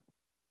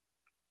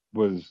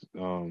was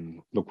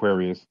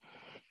L'Aquarius,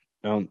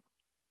 and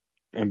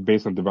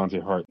based on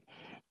Devontae Hart.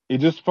 It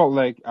just felt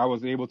like I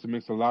was able to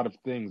mix a lot of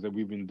things that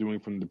we've been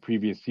doing from the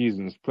previous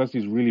seasons, plus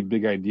these really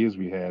big ideas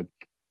we had,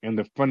 and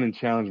the fun and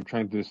challenge of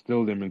trying to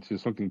distill them into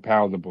something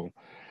palatable.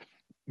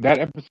 That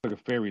episode, like a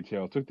fairy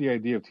tale, took the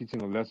idea of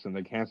teaching a lesson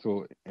like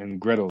Hansel and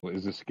Gretel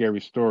is a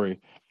scary story.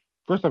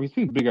 First off, he's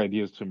thinking big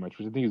ideas too much,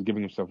 which I think he's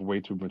giving himself way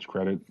too much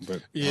credit.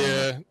 But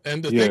Yeah,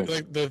 and the yeah, thing,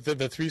 like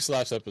the Three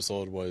Slaps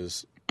episode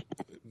was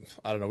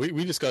I don't know.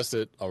 We discussed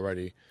it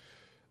already.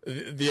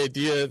 The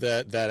idea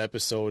that that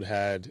episode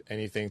had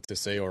anything to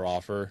say or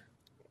offer,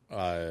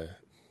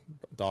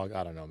 dog,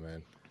 I don't know,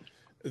 man.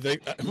 They,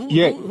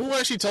 Yeah, who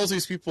actually tells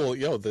these people,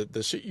 yo,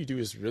 the shit you do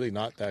is really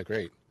not that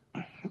great?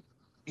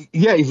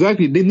 yeah,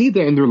 exactly. They need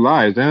that in their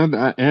lives, and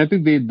I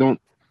think they don't.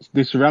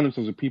 They surround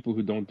themselves with people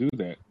who don't do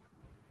that,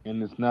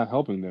 and it's not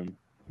helping them.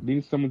 They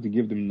need someone to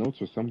give them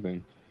notes or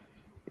something.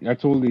 I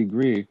totally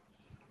agree.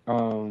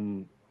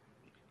 Um,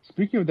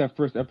 Speaking of that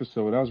first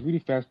episode, I was really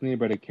fascinated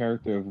by the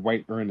character of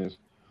White Ernest,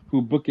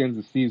 who bookends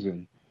the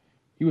season.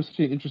 He was such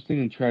an interesting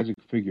and tragic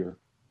figure.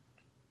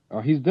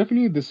 He's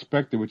definitely the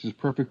Spectre, which is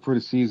perfect for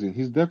the season.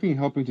 He's definitely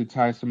helping to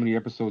tie some of the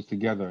episodes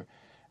together.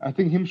 I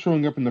think him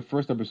showing up in the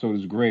first episode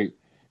is great.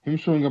 Him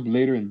showing up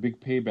later in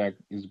Big Payback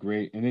is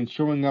great. And then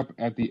showing up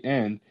at the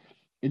end,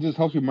 it just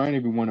helps remind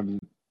everyone of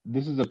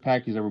this is a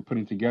package that we're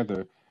putting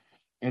together.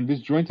 And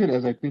disjointed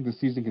as I think the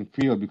season can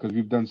feel because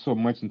we've done so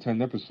much in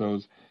 10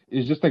 episodes,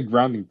 is just a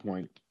grounding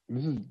point.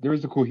 There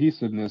is a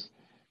cohesiveness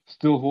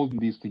still holding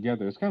these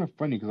together. It's kind of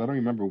funny because I don't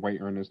remember White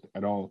Ernest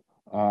at all.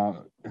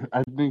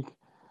 I think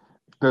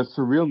the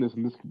surrealness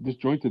and this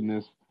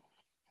disjointedness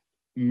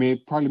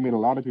probably made a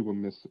lot of people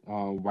miss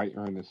White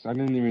Ernest. I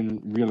didn't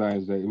even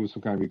realize that it was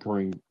some kind of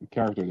recurring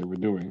character they were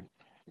doing,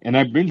 and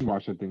I binge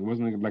watched that thing. It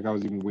wasn't like I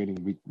was even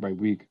waiting week by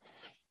week.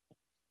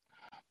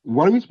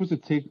 What are we supposed to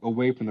take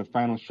away from the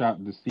final shot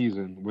of the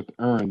season with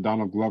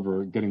Donald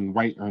Glover getting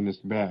White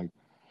Ernest's bag?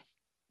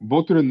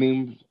 Both of their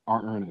names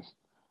are Ernest.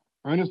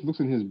 Ernest looks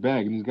in his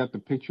bag and he's got the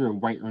picture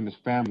of White Ernest's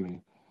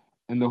family.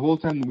 And the whole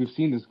time that we've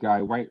seen this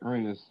guy, White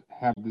Ernest,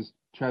 have this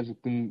tragic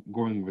thing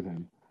going with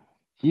him.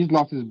 He's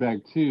lost his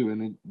bag too,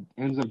 and it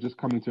ends up just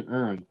coming to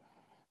Ern.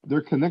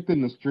 They're connected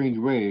in a strange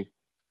way.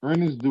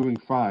 Ern is doing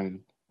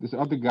fine. This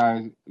other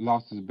guy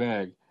lost his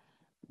bag.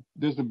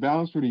 There's a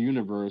balance through the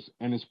universe,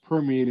 and it's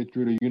permeated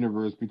through the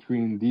universe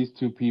between these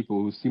two people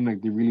who seem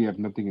like they really have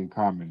nothing in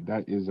common.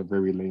 That is a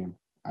very lame,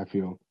 I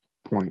feel,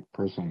 point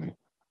personally.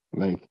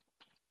 Like,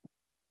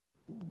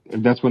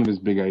 if that's one of his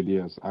big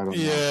ideas, I don't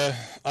know. Yeah,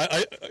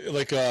 I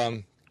like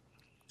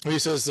he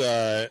says.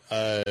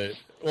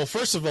 Well,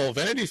 first of all,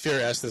 Vanity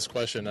Fair asked this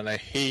question, and I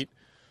hate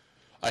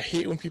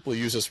when people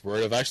use this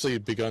word. I've actually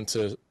begun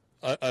to.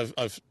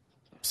 I've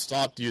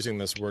stopped using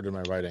this word in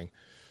my writing.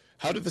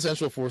 How did the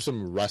Central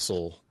Foursome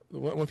wrestle?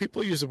 When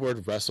people use the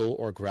word wrestle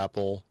or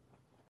grapple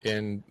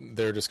in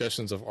their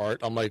discussions of art,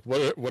 I'm like,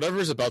 whatever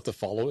is about to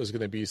follow is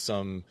going to be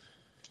some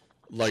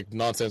like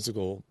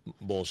nonsensical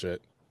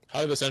bullshit.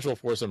 How did the Central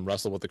Foursome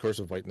wrestle with the Curse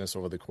of Whiteness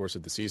over the course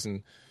of the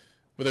season?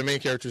 With their main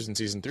characters in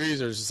season 3,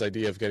 there's this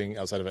idea of getting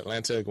outside of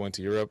Atlanta, going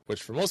to Europe,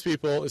 which for most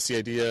people is the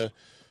idea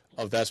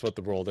of that's what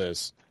the world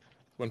is.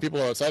 When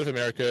people are outside of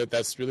America,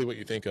 that's really what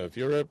you think of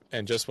Europe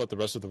and just what the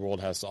rest of the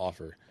world has to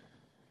offer.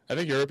 I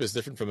think Europe is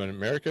different from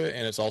America,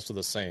 and it's also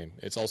the same.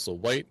 It's also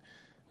white,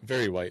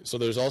 very white. So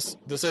there's also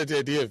this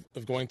idea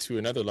of going to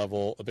another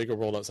level, a bigger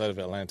world outside of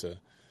Atlanta.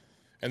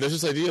 And there's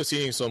this idea of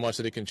seeing so much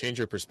that it can change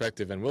your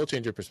perspective and will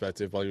change your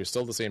perspective while you're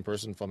still the same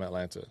person from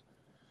Atlanta.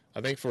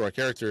 I think for our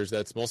characters,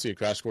 that's mostly a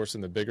crash course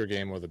in the bigger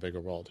game or the bigger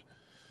world.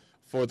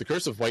 For the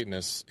Curse of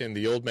Whiteness, in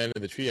the Old Man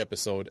in the Tree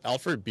episode,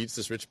 Alfred beats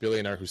this rich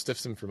billionaire who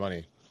stiffs him for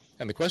money.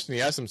 And the question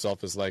he asks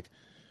himself is like,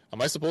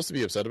 am I supposed to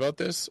be upset about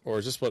this, or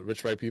is this what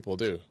rich white people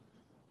do?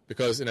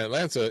 Because in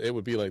Atlanta, it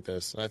would be like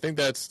this. And I think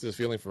that's the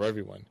feeling for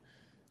everyone.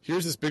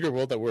 Here's this bigger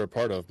world that we're a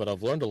part of, but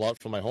I've learned a lot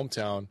from my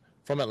hometown,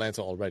 from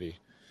Atlanta already.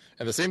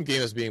 And the same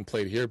game is being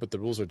played here, but the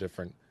rules are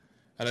different.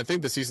 And I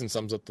think the season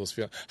sums up those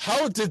feelings.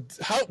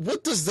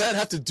 What does that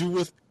have to do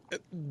with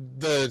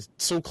the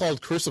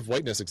so-called Curse of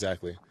Whiteness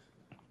exactly?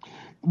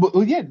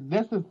 Well, yeah,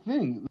 that's the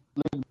thing.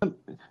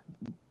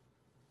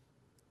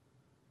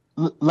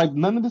 Like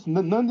none of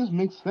this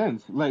makes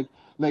sense. Like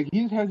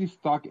he just has these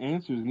stock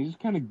answers, and he's just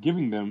kind of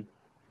giving them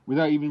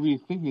without even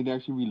really thinking they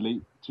actually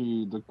relate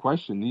to the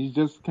question. He's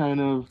just kind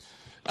of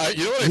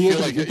you know what I feel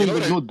like?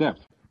 There's no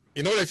depth.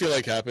 You know what I feel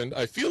like happened?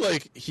 I feel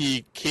like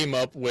he came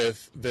up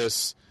with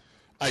this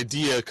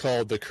idea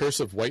called the Curse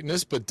of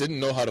Whiteness, but didn't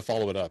know how to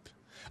follow it up.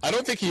 I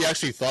don't think he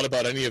actually thought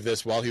about any of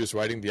this while he was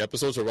writing the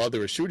episodes or while they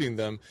were shooting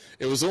them.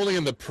 It was only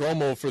in the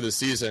promo for the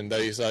season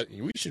that he thought,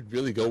 we should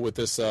really go with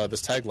this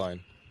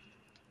tagline.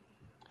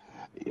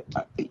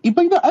 But I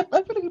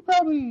feel like he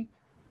probably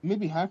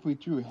maybe halfway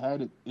through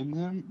had it in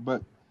him,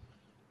 but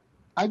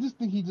I just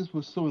think he just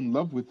was so in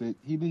love with it,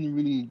 he didn't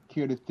really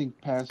care to think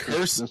past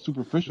the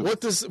superficial. What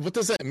does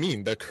that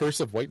mean? The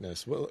Curse of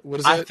Whiteness. What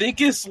is that? I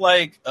think it's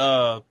like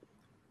the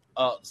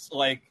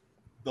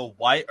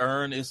white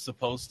urn is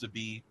supposed to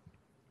be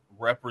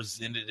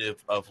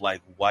representative of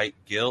like white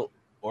guilt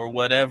or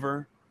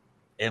whatever,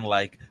 and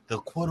like the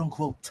quote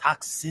unquote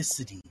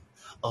toxicity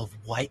of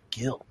white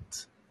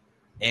guilt,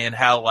 and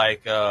how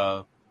like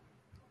I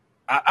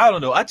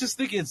don't know. I just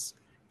think it's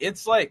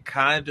like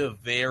kind of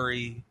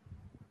very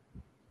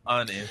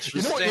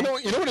uninteresting. You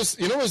know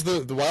what is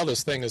the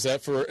wildest thing is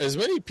that for as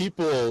many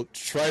people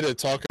try to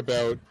talk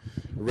about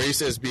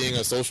race as being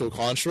a social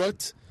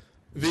construct,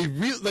 they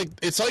really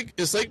it's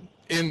like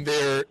in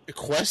their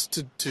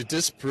quest to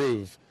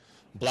disprove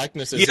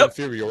blackness is Yep.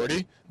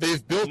 inferiority,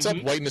 they've built up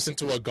whiteness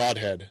into a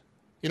godhead.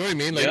 You know what I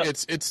mean? Like Yep.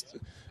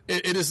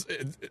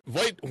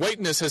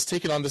 whiteness has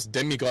taken on this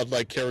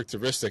demigod-like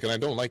characteristic, and I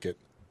don't like it.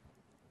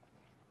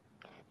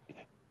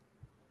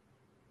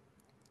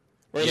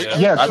 Right? Like,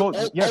 Yeah. all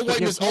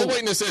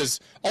whiteness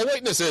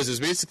is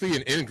basically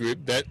an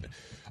in-group that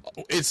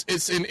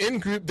it's an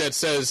in-group that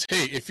says,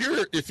 hey, if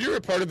you're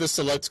a part of the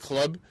select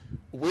club,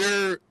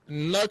 we're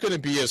not going to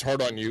be as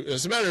hard on you.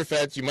 As a matter of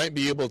fact, you might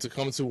be able to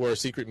come to our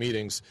secret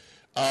meetings,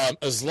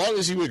 as long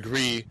as you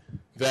agree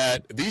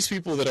that these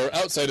people that are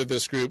outside of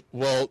this group,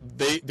 well,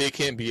 they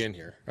can't be in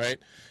here, right?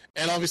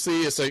 And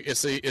obviously,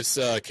 it's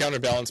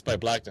counterbalanced by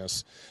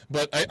blackness.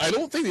 But I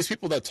don't think these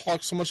people that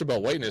talk so much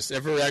about whiteness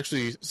ever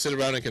actually sit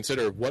around and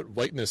consider what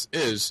whiteness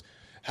is,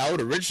 how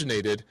it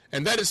originated,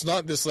 and that it's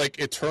not this like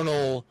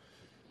eternal,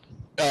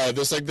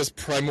 this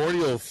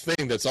primordial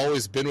thing that's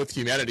always been with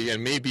humanity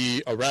and may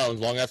be around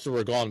long after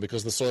we're gone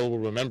because the soil will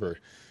remember.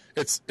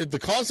 The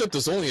concept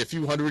is only a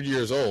few hundred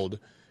years old.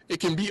 It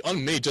can be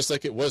unmade just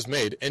like it was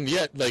made, and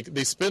yet like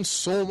they spend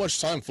so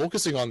much time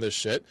focusing on this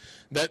shit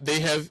that they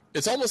have.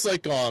 It's almost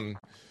like in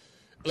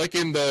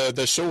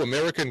the show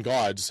American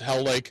Gods, how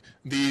like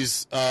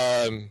these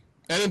and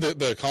in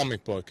the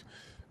comic book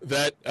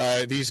that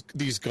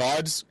these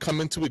gods come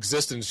into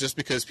existence just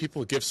because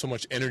people give so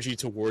much energy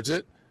towards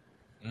it.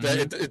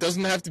 That it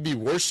doesn't have to be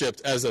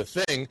worshipped as a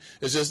thing.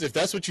 It's just if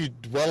that's what you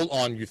dwell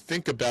on, you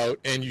think about,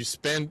 and you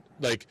spend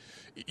like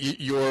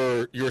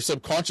your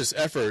subconscious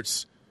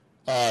efforts.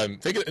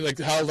 Think like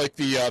how like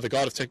the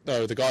god of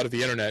the god of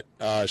the internet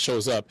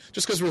shows up.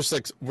 Just because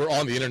we're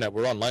on the internet,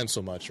 we're online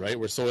so much, right?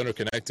 We're so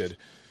interconnected.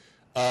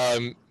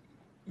 I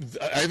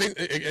think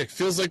it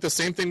feels like the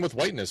same thing with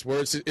whiteness,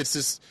 where it's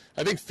this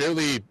I think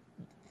fairly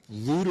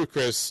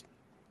ludicrous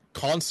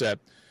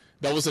concept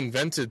that was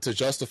invented to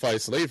justify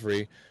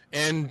slavery,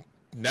 and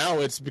now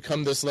it's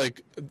become this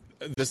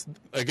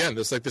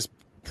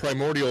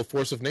primordial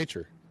force of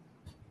nature.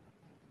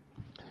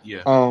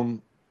 Yeah.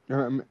 Am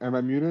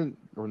I muted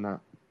or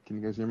not? Can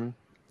you guys hear me?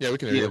 Yeah, we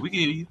can hear you. We can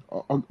hear you.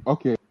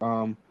 Okay.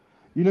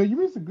 You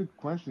raised a good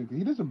question because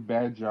he does a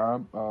bad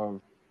job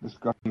of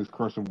discussing this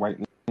curse of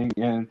whitening,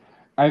 and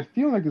I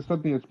feel like it's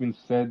something that's been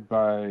said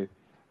by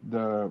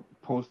the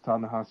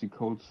post-Ta-Nehisi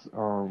Coates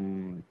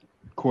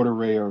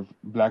coterie of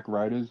black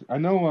writers. I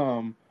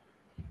know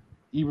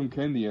Ibram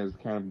Kendi has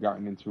kind of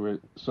gotten into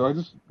it, so I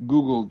just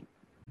Googled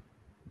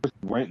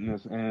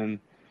whiteness, and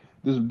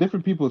there's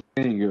different people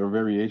saying it or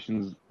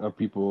variations of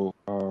people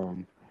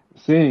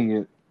saying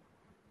it,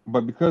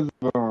 but because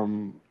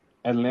of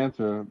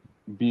Atlanta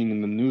being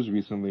in the news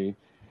recently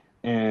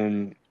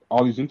and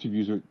all these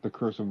interviews with the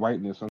curse of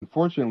whiteness,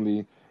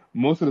 unfortunately,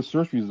 most of the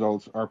search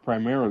results are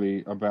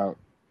primarily about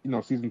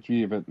season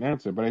 3 of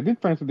Atlanta. But I did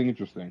find something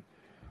interesting.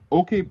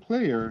 OK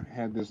Player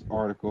had this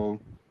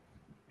article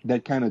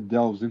that kind of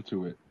delves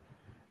into it.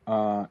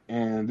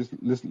 And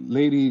this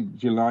lady,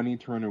 Jelani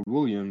Turner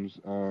Williams,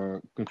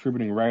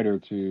 contributing writer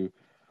to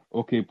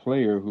OK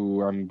Player,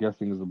 who I'm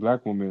guessing is a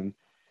black woman,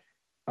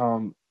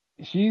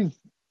 she's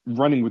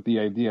running with the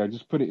idea. I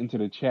just put it into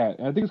the chat.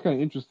 And I think it's kind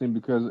of interesting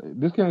because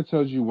this kind of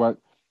tells you what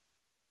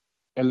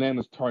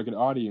Atlanta's target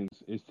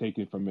audience is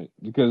taking from it.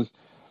 Because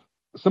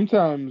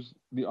sometimes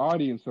the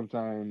audience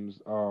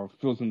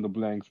fills in the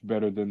blanks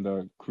better than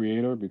the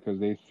creator because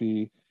they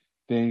see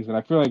things. And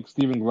I feel like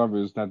Stephen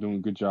Glover is not doing a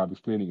good job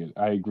explaining it.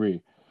 I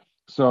agree.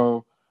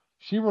 So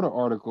she wrote an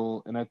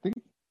article, and I think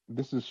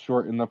this is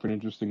short enough and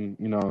interesting,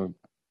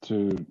 and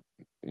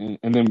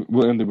then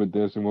we'll end it with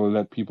this, and we'll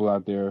let people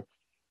out there,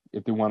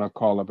 if they want to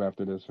call up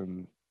after this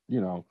and,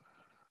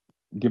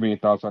 give me your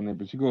thoughts on it.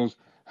 But she goes,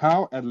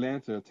 how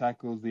Atlanta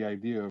tackles the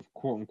idea of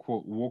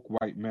quote-unquote woke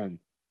white men.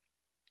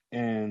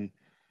 And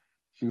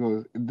she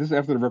goes, this is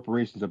after the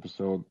reparations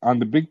episode. On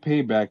The Big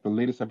Payback, the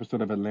latest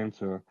episode of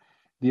Atlanta,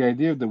 the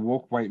idea of the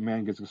woke white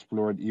man gets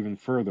explored even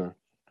further.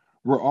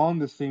 We're all in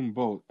the same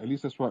boat. At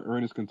least that's what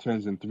Ernest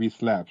contends in 3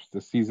 Slaps,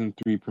 the season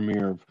 3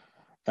 premiere of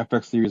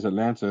FX series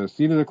Atlanta,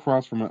 seated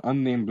across from an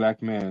unnamed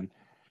black man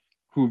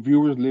who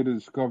viewers later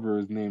discover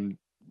is named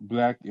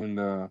Black in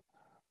the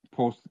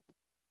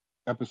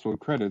post-episode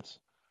credits.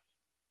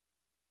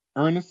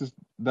 Ernest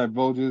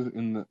divulges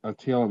in a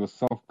tale of a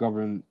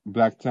self-governed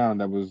black town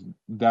that was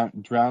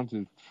drowned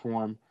to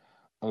form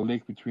a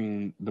lake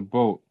between the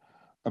boat.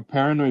 A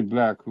paranoid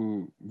black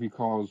who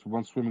recalls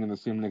once swimming in the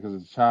same lake as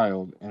a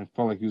child and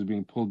felt like he was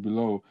being pulled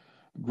below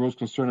grows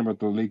concerned about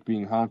the lake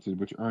being haunted,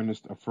 which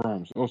Ernest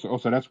affirms.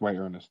 Also that's why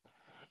Ernest.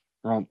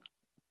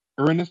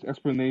 Ernest's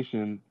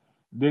explanation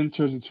then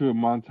turns into a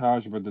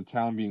montage about the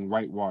town being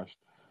whitewashed,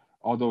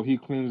 although he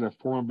claims that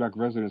former black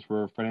residents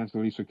were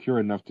financially secure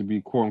enough to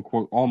be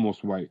quote-unquote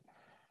almost white.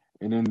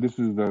 And then this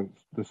is the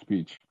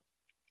speech.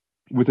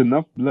 With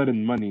enough blood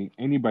and money,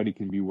 anybody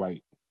can be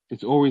white.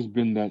 It's always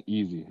been that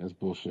easy. That's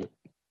bullshit.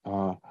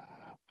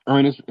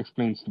 Ernest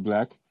explains to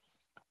Black,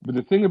 but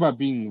the thing about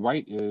being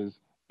white is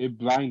it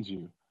blinds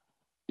you.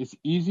 It's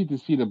easy to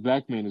see the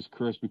black man is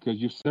cursed because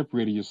you've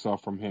separated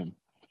yourself from him.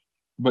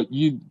 But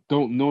you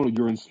don't know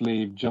you're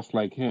enslaved just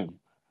like him.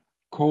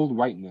 Cold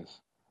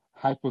whiteness.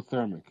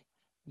 hypothermic.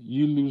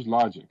 You lose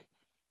logic.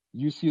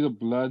 You see the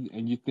blood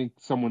and you think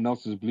someone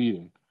else is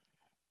bleeding.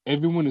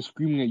 Everyone is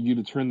screaming at you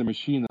to turn the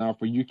machine off,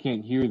 but you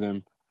can't hear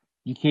them.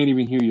 You can't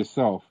even hear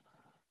yourself.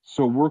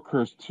 So we're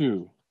cursed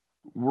too.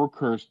 We're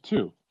cursed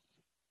too.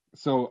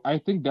 So I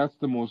think that's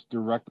the most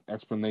direct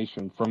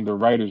explanation from the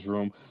writer's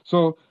room.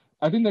 So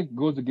I think that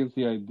goes against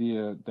the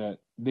idea that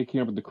they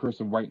came up with the curse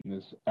of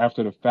whiteness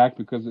after the fact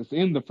because it's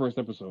in the first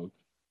episode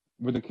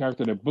with the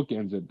character that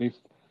bookends it. They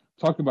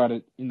talk about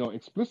it,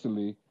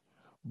 explicitly,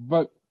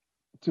 but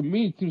to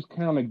me it seems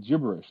kind of like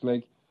gibberish.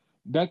 Like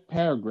that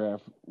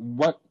paragraph,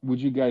 what would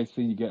you guys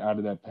say you get out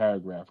of that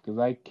paragraph? Because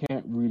I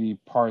can't really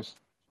parse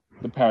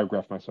the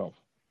paragraph myself.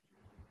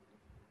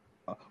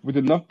 With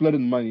enough blood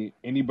and money,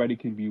 anybody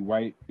can be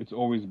white. It's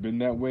always been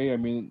that way. I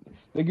mean,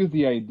 that gives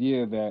the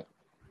idea that,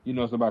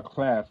 it's about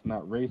class,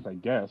 not race, I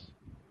guess.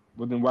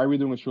 But then why are we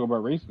doing a show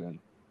about race then?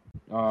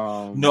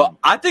 No,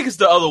 I think it's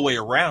the other way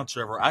around,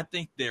 Trevor. I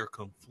think they're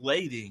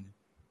conflating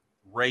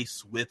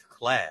race with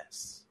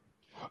class.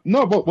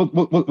 No,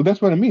 but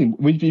that's what I mean.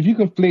 If you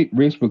conflate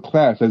race with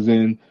class, as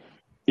in,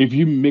 if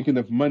you make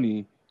enough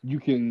money, you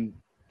can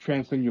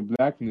transcend your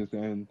blackness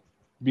and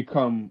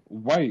become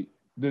white,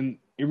 then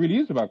it really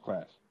is about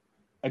class.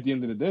 At the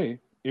end of the day,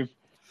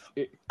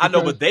 I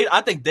know, but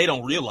I think they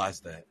don't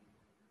realize that.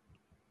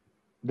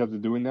 Does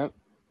it doing that?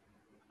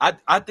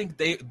 I think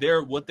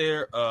they're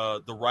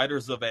the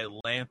writers of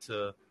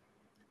Atlanta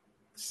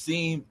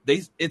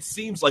it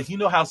seems like,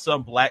 how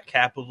some black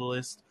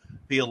capitalists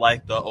feel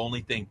like the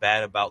only thing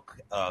bad about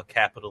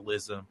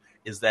capitalism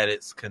is that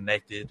it's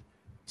connected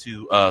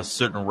to a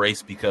certain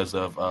race because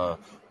of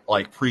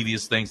like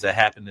previous things that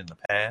happened in the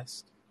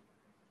past.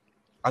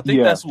 I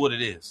think that's what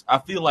it is. I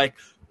feel like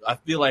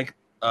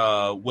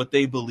what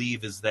they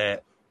believe is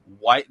that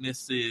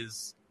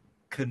whiteness's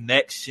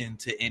connection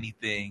to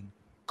anything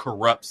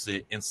corrupts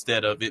it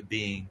instead of it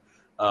being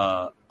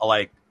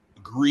like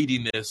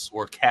greediness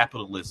or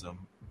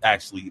capitalism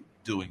actually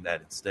doing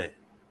that instead.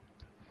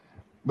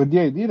 But the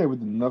idea that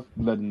with enough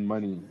blood and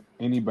money,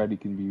 anybody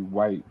can be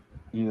white,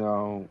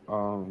 then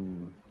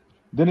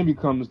it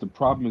becomes the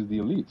problem is the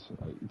elites.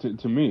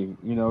 To me,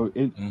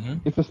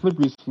 it's a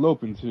slippery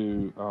slope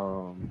into,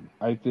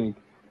 I think,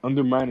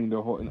 undermining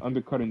the whole and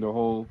undercutting the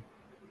whole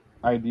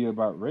idea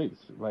about race.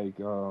 Like,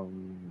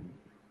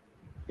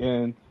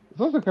 and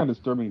it's also kind of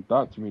disturbing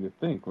thought to me to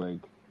think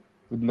like,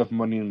 with enough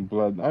money and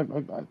blood.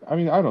 I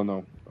mean, I don't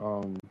know.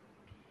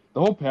 The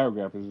whole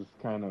paragraph is just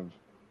kind of,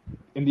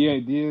 and the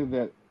idea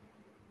that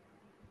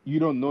you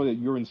don't know that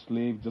you're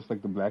enslaved just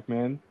like the black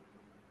man.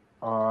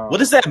 What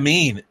does that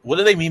mean? What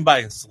do they mean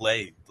by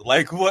enslaved?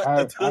 Like what?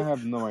 I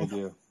have no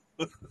idea.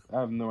 I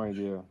have no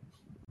idea.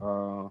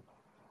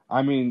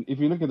 I mean, if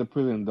you look at the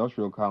prison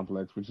industrial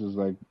complex, which is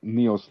like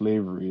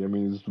neo-slavery, I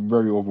mean, it's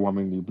very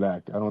overwhelmingly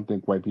black. I don't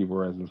think white people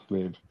are as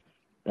enslaved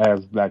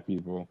as black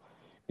people.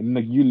 And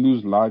like you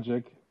lose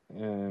logic,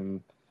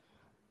 and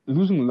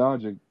losing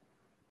logic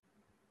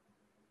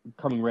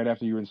coming right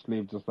after you're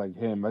enslaved just like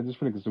him, I just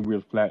feel like it's a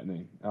weird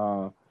flattening.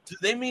 Do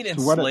they mean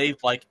enslaved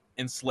like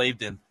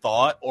enslaved in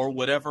thought or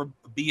whatever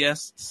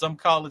BS some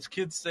college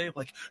kids say?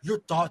 Like, your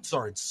thoughts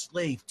are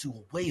enslaved to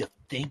a way of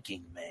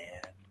thinking,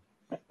 man.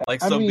 Like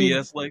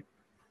BS like?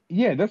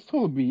 Yeah, that's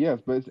total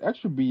BS, but it's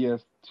extra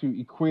BS to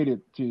equate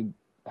it to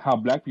how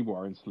black people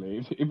are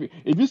enslaved.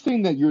 If you're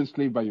saying that you're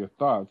enslaved by your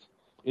thoughts,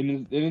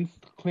 and it's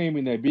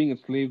claiming that being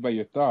enslaved by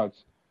your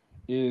thoughts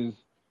is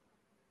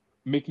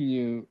making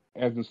you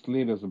as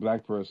enslaved as a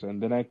black person,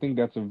 then I think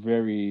that's a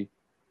very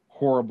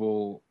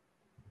horrible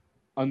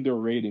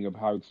underrating of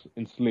how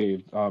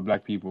enslaved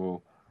black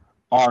people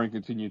are and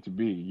continue to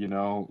be.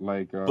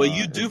 But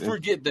you do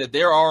forget that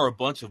there are a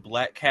bunch of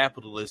black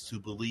capitalists who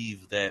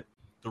believe that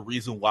the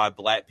reason why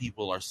black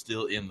people are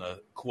still in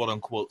the quote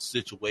unquote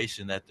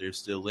situation that they're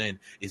still in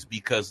is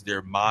because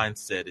their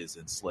mindset is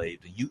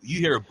enslaved. And you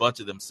hear a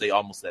bunch of them say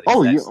almost that.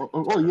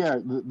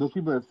 Those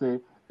people that say,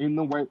 ain't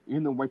no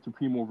white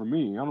supreme over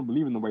me. I don't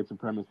believe in the white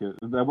supremacy.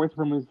 The white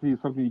supremacy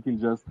is something you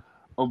can just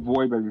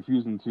avoid by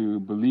refusing to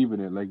believe in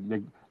it.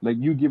 Like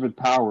you give it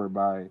power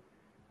by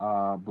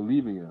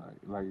believing it.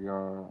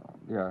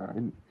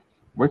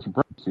 White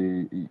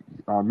supremacy.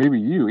 Maybe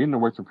you ain't no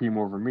white supreme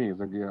over me.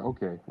 It's like, yeah,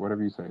 okay,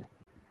 whatever you say.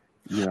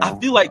 I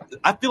feel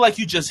like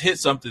you just hit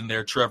something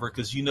there, Trevor,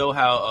 because you know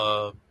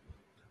how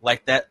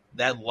like that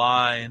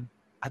line.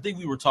 I think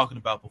we were talking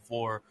about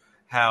before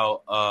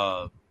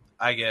how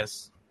I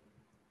guess.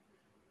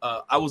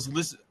 I was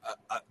listening.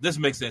 This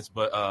makes sense,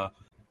 but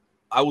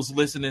I was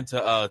listening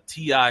to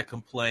T.I.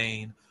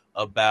 complain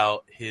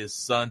about his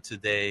son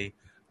today,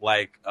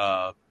 like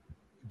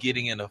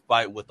getting in a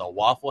fight with a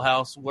Waffle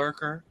House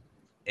worker,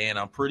 and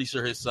I'm pretty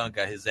sure his son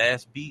got his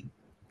ass beat.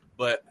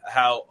 But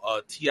how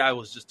T.I.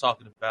 was just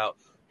talking about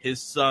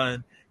his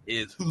son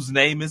whose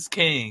name is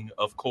King,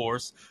 of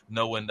course,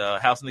 knowing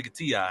house nigga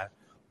T.I.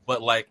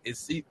 But like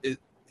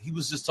he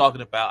was just talking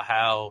about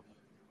how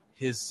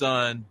his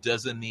son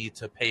doesn't need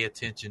to pay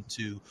attention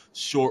to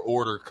short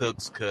order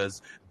cooks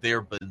because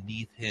they're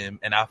beneath him.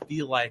 And I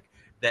feel like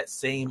that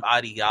same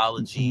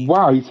ideology.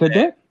 Wow, he said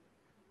that?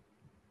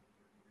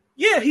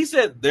 Yeah, he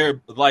said they're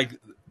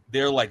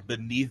like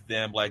beneath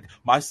them. Like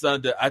my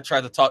son, I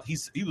tried to talk.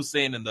 He was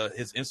saying in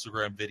his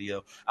Instagram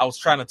video, I was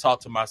trying to talk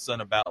to my son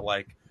about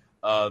like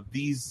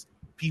these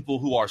people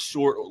who are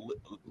short,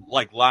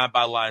 like line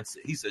by line.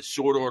 He said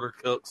short order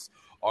cooks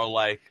are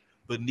like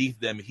beneath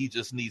them. He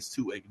just needs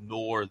to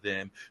ignore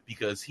them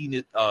because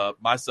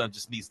my son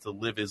just needs to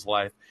live his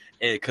life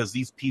because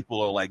these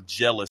people are like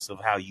jealous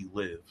of how you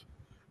live.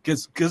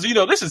 Because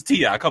this is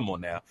T.I. Come on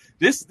now,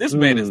 this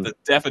man is the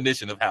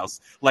definition of house,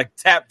 like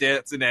tap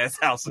dancing ass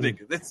house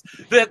nigga. This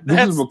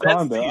is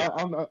Wakanda.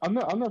 That's I'm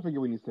not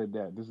forgetting when you said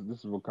that. This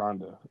is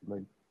Wakanda.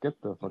 Like,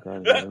 get the fuck out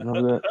of here.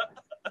 Remember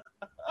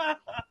that?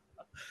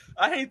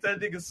 I hate that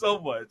nigga so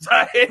much.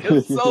 I hate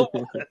him so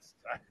much.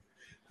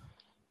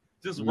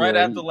 Just right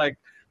after like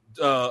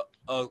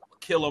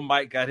Killer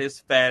Mike got his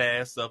fat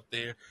ass up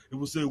there and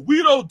was saying,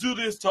 we don't do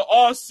this to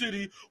our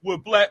city where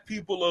black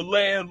people are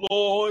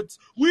landlords.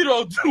 We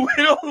don't do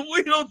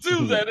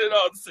that in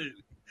our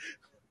city.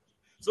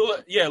 So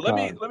yeah, let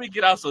me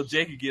get out so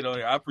Jay can get on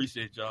here. I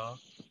appreciate y'all.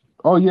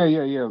 Oh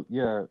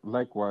yeah.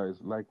 Likewise.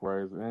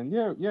 And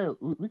yeah,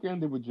 we can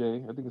end it with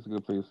Jay. I think it's a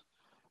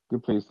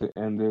good place to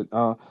end it.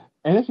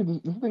 And actually,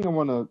 this thing I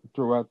want to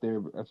throw out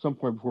there at some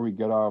point before we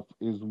get off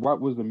is what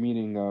was the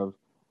meaning of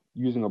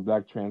using a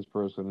black trans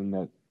person in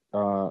that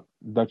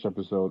Dutch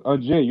episode?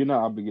 Jay, you're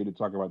not obligated to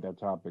talk about that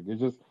topic. It's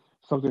just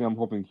something I'm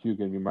hoping Q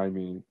can remind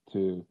me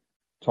to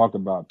talk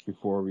about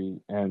before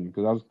we end,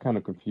 because I was kind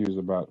of confused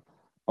about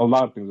a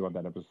lot of things about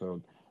that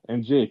episode.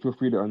 And Jay, feel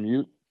free to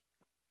unmute.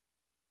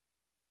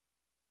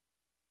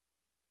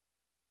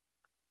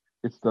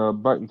 It's the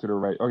button to the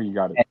right. Oh, you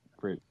got it.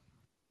 Great.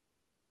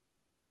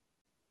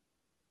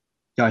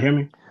 Y'all hear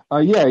me?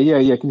 Yeah,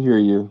 I can hear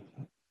you.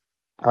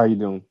 How you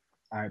doing?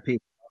 All right, peace.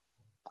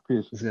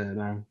 Peace. It's good,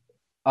 man.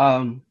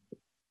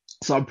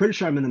 So I'm pretty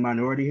sure I'm in the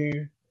minority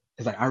here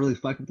because like I really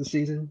fuck with the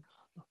season,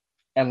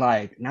 and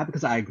like not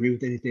because I agree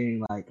with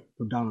anything like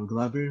from Donald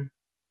Glover,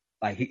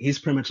 like he's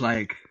pretty much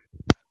like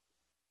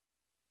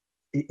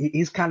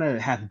he's kind of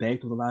half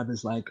baked with a lot of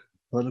his like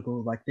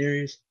political like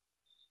theories,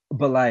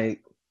 but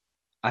like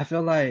I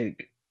feel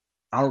like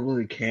I don't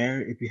really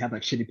care if you have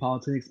like shitty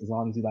politics as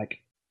long as you like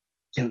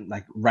can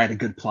like write a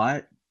good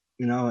plot,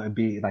 and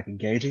be like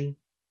engaging.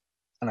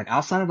 And like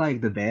outside of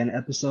like the Van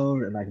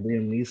episode and like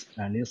Liam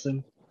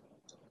Neeson,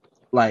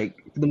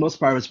 like for the most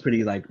part, it was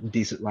pretty like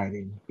decent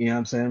writing. You know what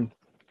I'm saying?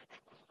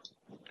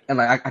 And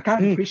like I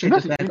kind of appreciate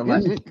the fact that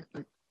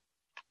like.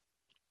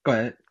 Go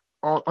ahead.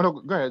 Oh no,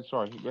 go ahead.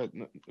 Sorry. Go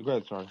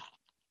ahead. Sorry.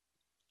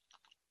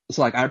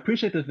 So like I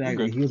appreciate the fact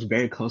that he was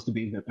very close to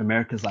being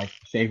America's like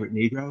favorite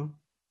Negro.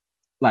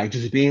 Like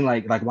just being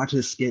like watching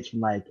the skits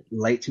from like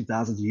late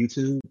 2000s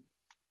YouTube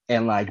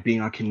and like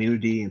being on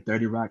Community and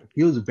 30 Rock.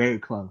 He was very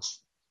close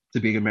to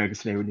being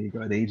America's favorite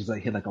Negro. Then he just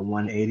like hit like a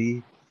 180.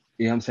 You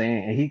know what I'm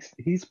saying? And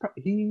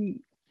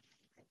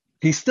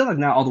he's still like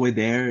not all the way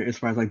there as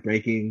far as like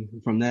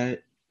breaking from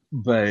that,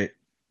 but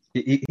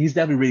he's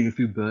definitely reading a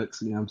few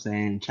books. You know what I'm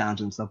saying?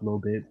 Challenging himself a little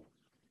bit.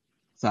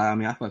 So I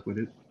mean, I fuck with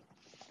it.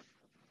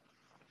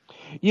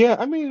 Yeah,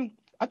 I mean,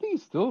 I think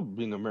he's still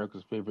being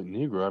America's favorite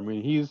Negro. I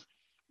mean, he's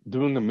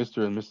doing a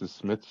Mr. and Mrs.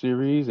 Smith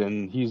series,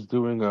 and he's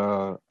doing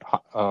a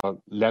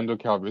Lando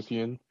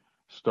Calrissian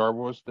Star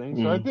Wars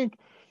thing. So I think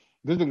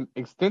there's an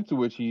extent to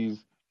which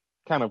he's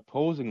kind of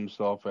posing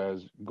himself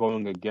as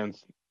going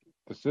against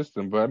the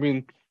system. But I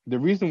mean, the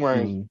reason why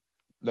it's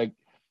like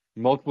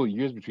multiple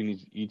years between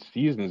each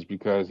season is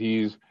because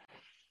he's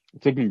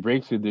taking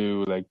breaks to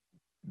do like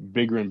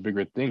bigger and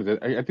bigger things.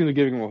 I think they're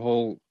giving him a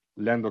whole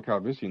Lando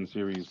Calrissian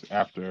series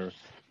after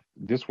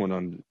this one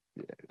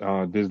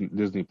on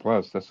Disney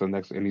Plus. That's the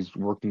next, and he's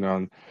working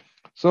on.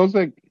 So it's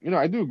like,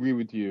 I do agree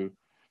with you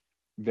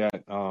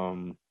that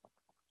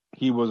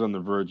he was on the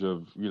verge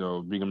of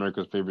being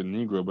America's favorite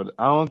Negro, but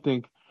I don't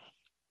think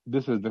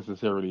this has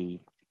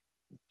necessarily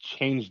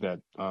changed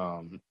that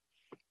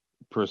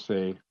per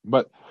se.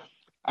 But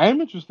I am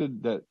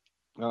interested that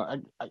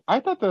I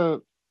thought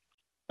the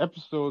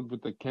episode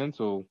with the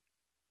cancel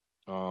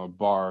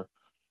bar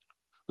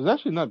was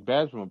actually not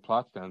bad from a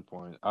plot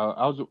standpoint.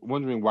 I was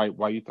wondering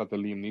why you thought the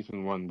Liam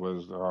Neeson one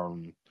was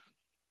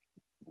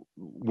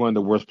one of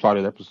the worst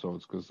plotted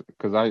episodes,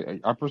 because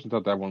I personally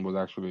thought that one was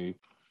actually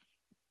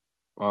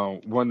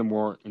one of the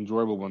more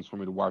enjoyable ones for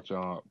me to watch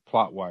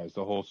plot wise.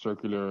 The whole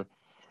circular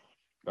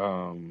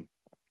thing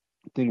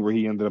where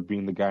he ended up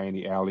being the guy in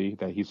the alley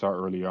that he saw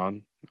early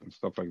on and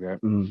stuff like that.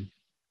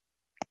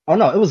 Oh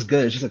no, it was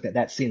good. It's just like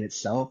that scene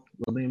itself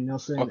with Liam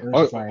Neeson. It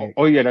was just like,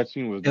 yeah, that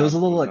scene was. It was a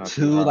little like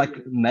too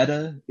like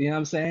meta. You know what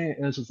I'm saying?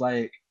 It was just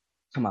like,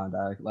 come on,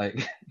 dog.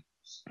 Like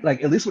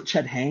at least with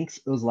Chet Hanks,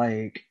 it was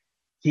like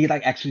he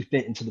like actually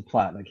fit into the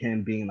plot, like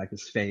him being like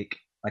this fake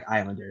like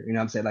Islander. You know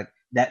what I'm saying? Like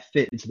that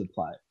fit into the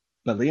plot.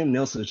 But Liam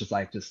Neeson was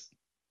just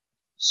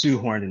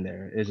shoehorned in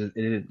there. It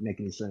didn't make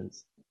any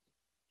sense.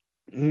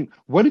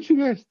 What did you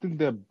guys think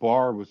that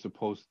bar was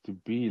supposed to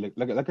be?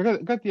 Like I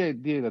got the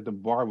idea that the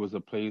bar was a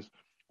place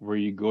where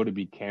you go to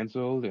be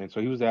canceled, and so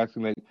he was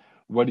asking like,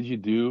 what did you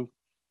do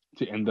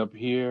to end up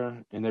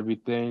here and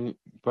everything?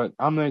 But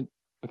I'm like,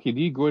 okay,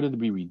 do you go there to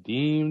be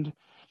redeemed?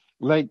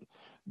 Like,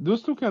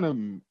 there's some kind of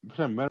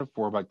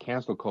metaphor about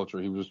cancel culture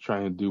he was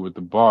trying to do with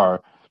the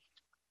bar.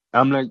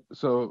 I'm like,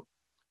 so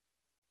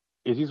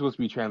is he supposed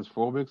to be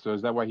transphobic? So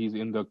is that why he's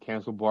in the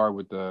cancel bar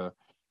with the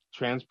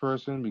trans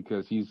person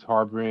because he's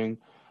harboring,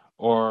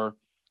 or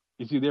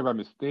is he there by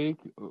mistake?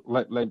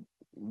 Like,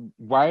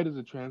 why does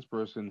a trans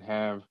person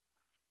have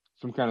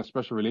some kind of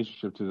special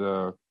relationship to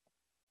the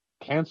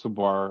cancel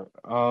bar?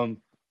 I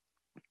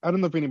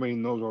don't know if anybody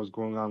knows what was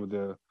going on with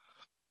the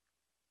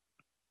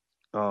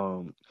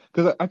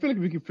because I feel like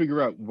if we could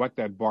figure out what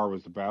that bar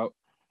was about,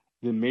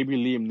 then maybe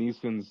Liam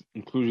Neeson's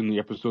inclusion in the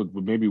episode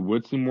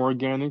would seem more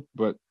organic.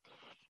 But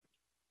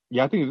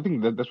yeah, I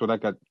think that's what I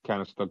got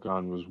kind of stuck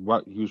on was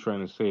what he was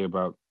trying to say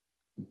about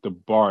the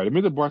bar. It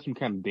made the bar seem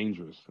kind of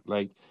dangerous.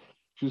 Like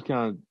she was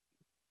kind of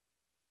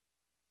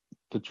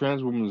the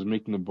trans woman was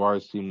making the bar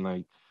seem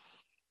like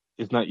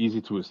it's not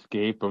easy to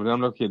escape. But then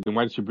I'm like, okay, then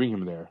why did she bring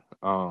him there?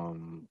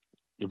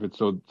 If it's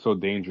so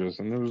dangerous,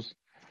 and it was,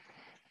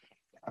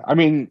 I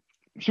mean,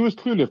 she was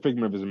clearly a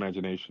figment of his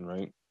imagination,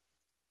 right?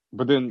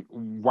 But then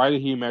why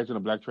did he imagine a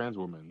black trans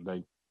woman?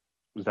 Like,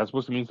 is that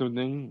supposed to mean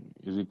something?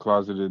 Is he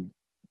closeted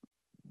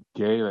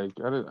gay? Like,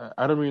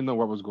 I don't really know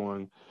what was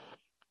going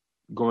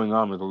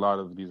on with a lot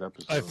of these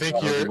episodes. I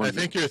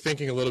think you're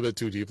thinking a little bit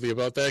too deeply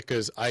about that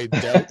because I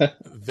doubt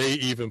they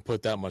even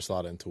put that much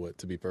thought into it.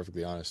 To be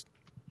perfectly honest.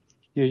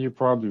 Yeah, you're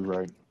probably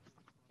right.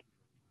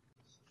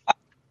 I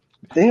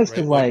think it's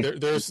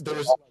because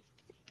there's.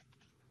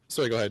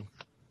 Sorry, go ahead.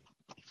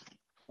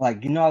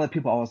 Like how that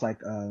people always like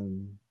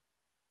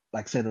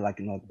say that like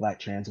the black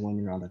trans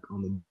women are like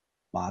on the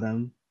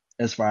bottom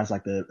as far as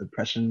like the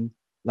oppression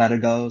ladder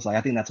goes. Like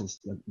I think that's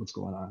what's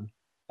going on.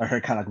 Or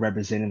her kind of like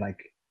representing like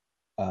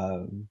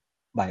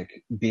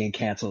being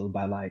canceled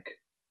by like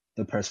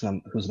the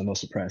person who's the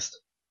most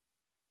oppressed.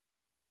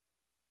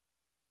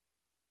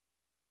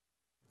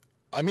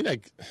 I mean, I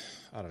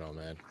don't know,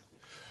 man.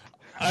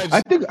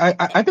 I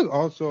think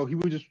also they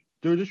were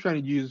just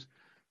trying to use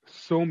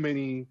so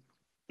many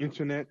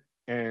internet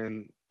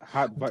and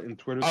hot button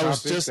Twitter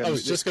topics. I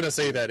was just gonna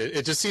say that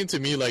it just seemed to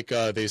me like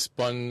they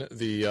spun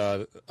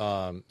the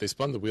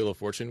Wheel of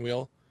Fortune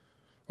wheel,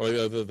 or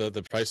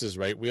the Price is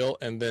Right wheel,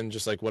 and then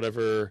just like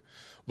whatever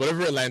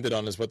it landed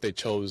on is what they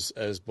chose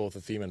as both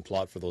a theme and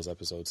plot for those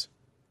episodes.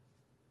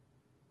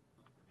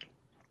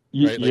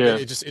 Right? Like, yeah.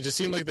 It just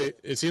seemed like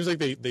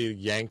they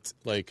yanked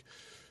like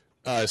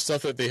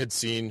stuff that they had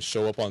seen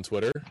show up on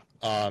Twitter,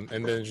 and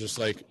then just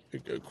like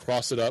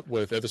cross it up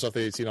with other stuff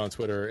they had seen on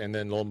Twitter, and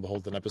then lo and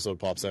behold, an episode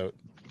pops out.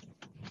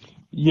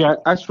 Yeah,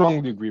 I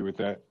strongly agree with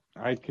that.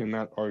 I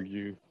cannot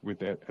argue with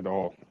that at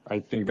all. I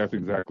think that's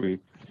exactly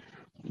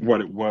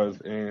what it was,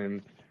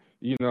 and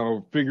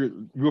we'll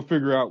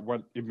figure out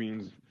what it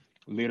means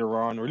later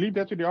on, or leave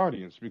that to the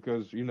audience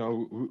because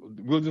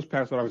we'll just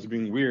pass it off as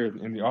being weird,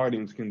 and the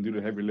audience can do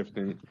the heavy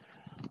lifting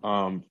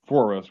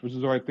for us, which is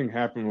what I think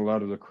happened with a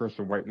lot of the curse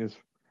of whiteness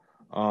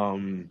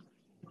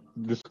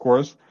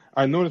discourse.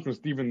 I noticed when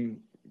Stephen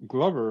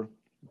Glover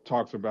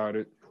talks about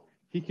it,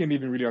 he can't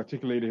even really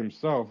articulate it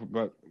himself.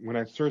 But when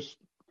I searched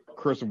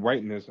curse of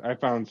whiteness, I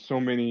found so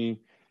many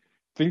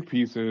think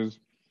pieces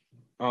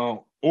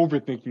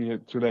overthinking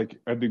it to like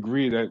a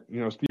degree that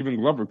Stephen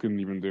Glover couldn't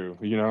even do.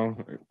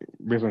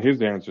 Based on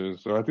his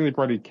answers. So I think they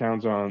probably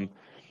count on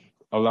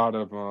a lot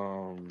of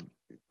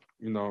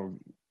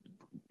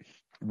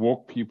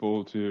woke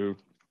people to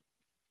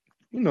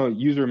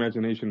use their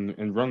imagination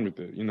and run with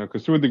it.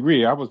 Because to a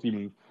degree, I was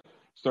even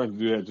starting to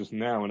do that just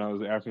now when I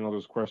was asking all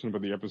those questions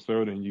about the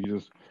episode, and you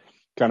just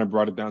kind of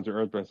brought it down to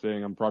earth by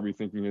saying I'm probably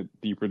thinking it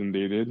deeper than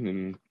they did,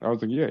 and I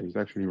was like, yeah, he's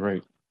actually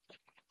right.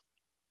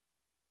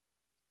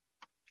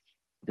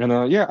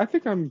 And yeah, I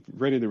think I'm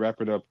ready to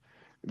wrap it up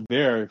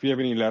there. If you have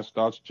any last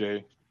thoughts,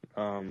 Jay,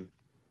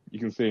 you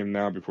can say them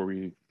now before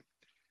we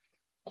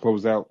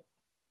close out.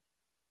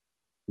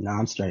 No,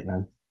 I'm straight,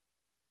 man.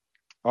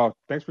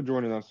 Thanks for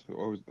joining us.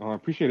 I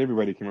appreciate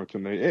everybody came up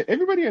tonight.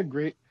 Everybody had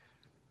great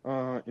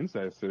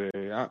insights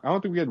today. I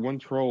don't think we had one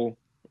troll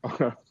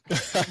today.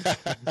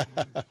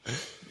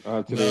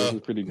 This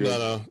is pretty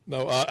good.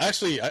 No.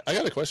 Actually, I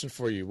got a question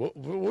for you. What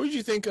would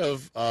you think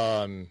of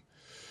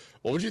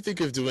what would you think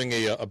of doing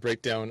a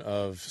breakdown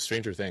of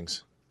Stranger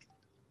Things?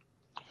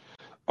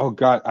 Oh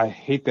God, I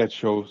hate that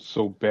show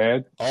so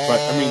bad. Oh,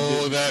 but, I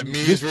mean, that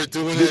means we're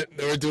doing it.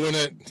 We're doing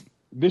it.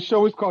 This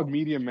show is called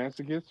Media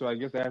Masochist, so I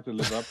guess I have to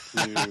live up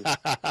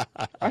to.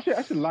 I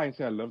should lie and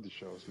say I love the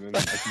show, so then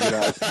I can get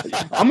out.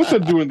 I'm gonna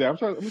start doing that. I'm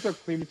gonna start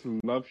claiming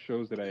to love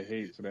shows that I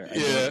hate, so that I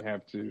don't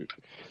have to.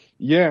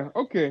 Yeah.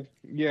 Okay.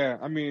 Yeah.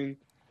 I mean.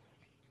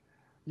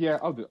 Yeah,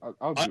 I'll do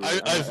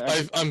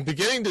it. I'm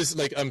beginning to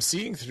like. I'm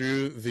seeing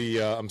through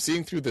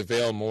the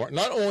veil more.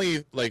 Not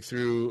only like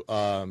through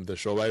the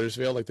show writers'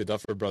 veil, like the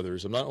Duffer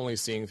Brothers. I'm not only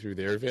seeing through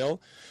their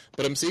veil,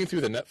 but I'm seeing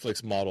through the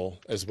Netflix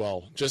model as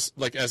well. Just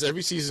like as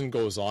every season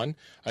goes on,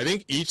 I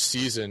think each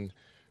season,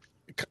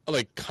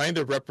 like, kind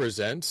of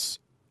represents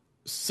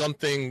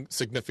something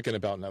significant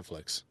about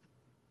Netflix.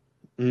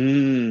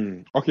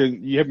 Okay,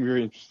 you have me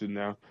very interested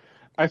now.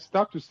 I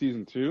stopped with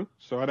season 2,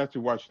 so I'd have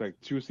to watch like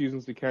 2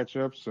 seasons to catch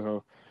up.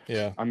 So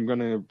Yeah. I'm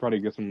gonna probably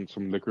get some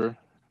liquor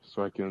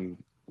so I can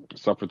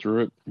suffer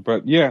through it.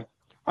 But yeah,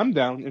 I'm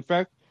down. In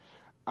fact,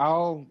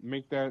 I'll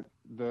make that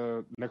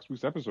the next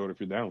week's episode if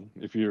you're down.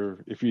 If you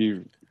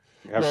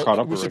have Well, caught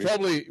up we should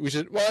already.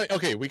 well,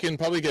 okay, we can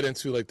probably get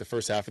into like the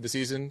first half of the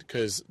season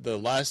because the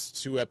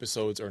last 2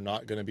 episodes are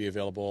not going to be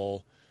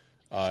available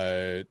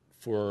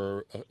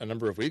for a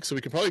number of weeks. So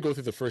we can probably go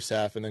through the first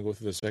half and then go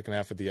through the second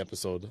half of the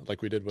episode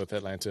like we did with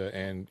Atlanta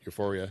and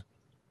Euphoria.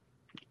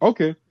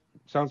 Okay,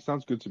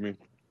 sounds good to me.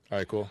 All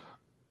right, cool.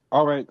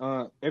 All right,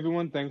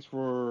 everyone, thanks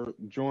for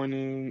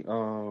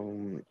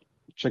joining.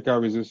 Check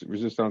out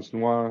Resistance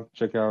Noir.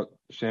 Check out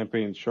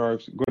Champagne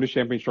Sharks. Go to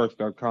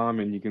champagnesharks.com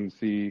and you can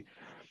see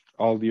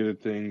all the other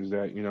things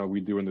that we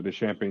do under the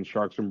Champagne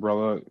Sharks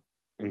umbrella,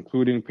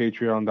 including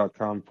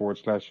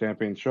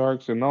patreon.com/Champagne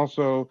Sharks. And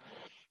also,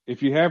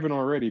 if you haven't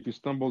already, if you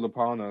stumbled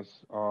upon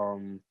us,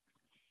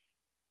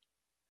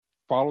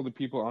 follow the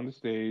people on the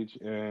stage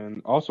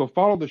and also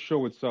follow the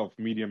show itself,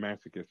 Media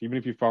Masochist. Even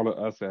if you follow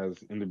us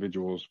as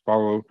individuals,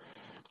 follow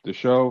the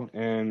show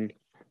and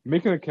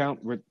make an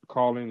account with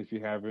Callin if you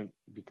haven't,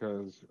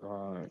 because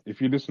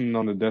if you're listening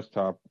on the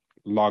desktop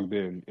logged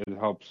in, it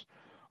helps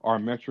our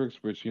metrics,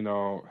 which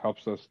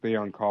helps us stay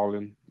on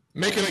Callin.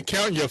 Make an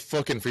account, you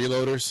fucking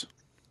freeloaders.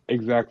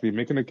 Exactly,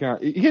 make an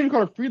account. You can't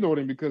call it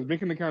freeloading because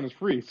making an account is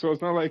free, so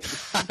it's not like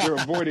you're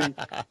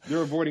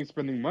avoiding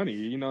spending money.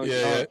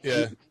 Yeah.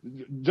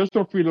 Just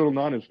don't freeload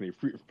anonymously.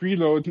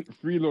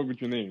 Freeload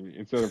with your name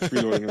instead of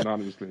freeloading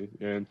anonymously.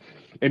 And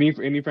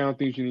any final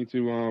things you need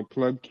to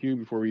plug, Q,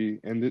 before we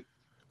end it?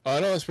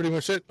 No, that's pretty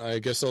much it. I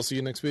guess I'll see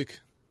you next week.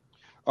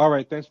 All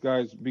right, thanks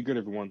guys. Be good,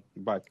 everyone.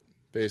 Bye.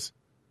 Peace.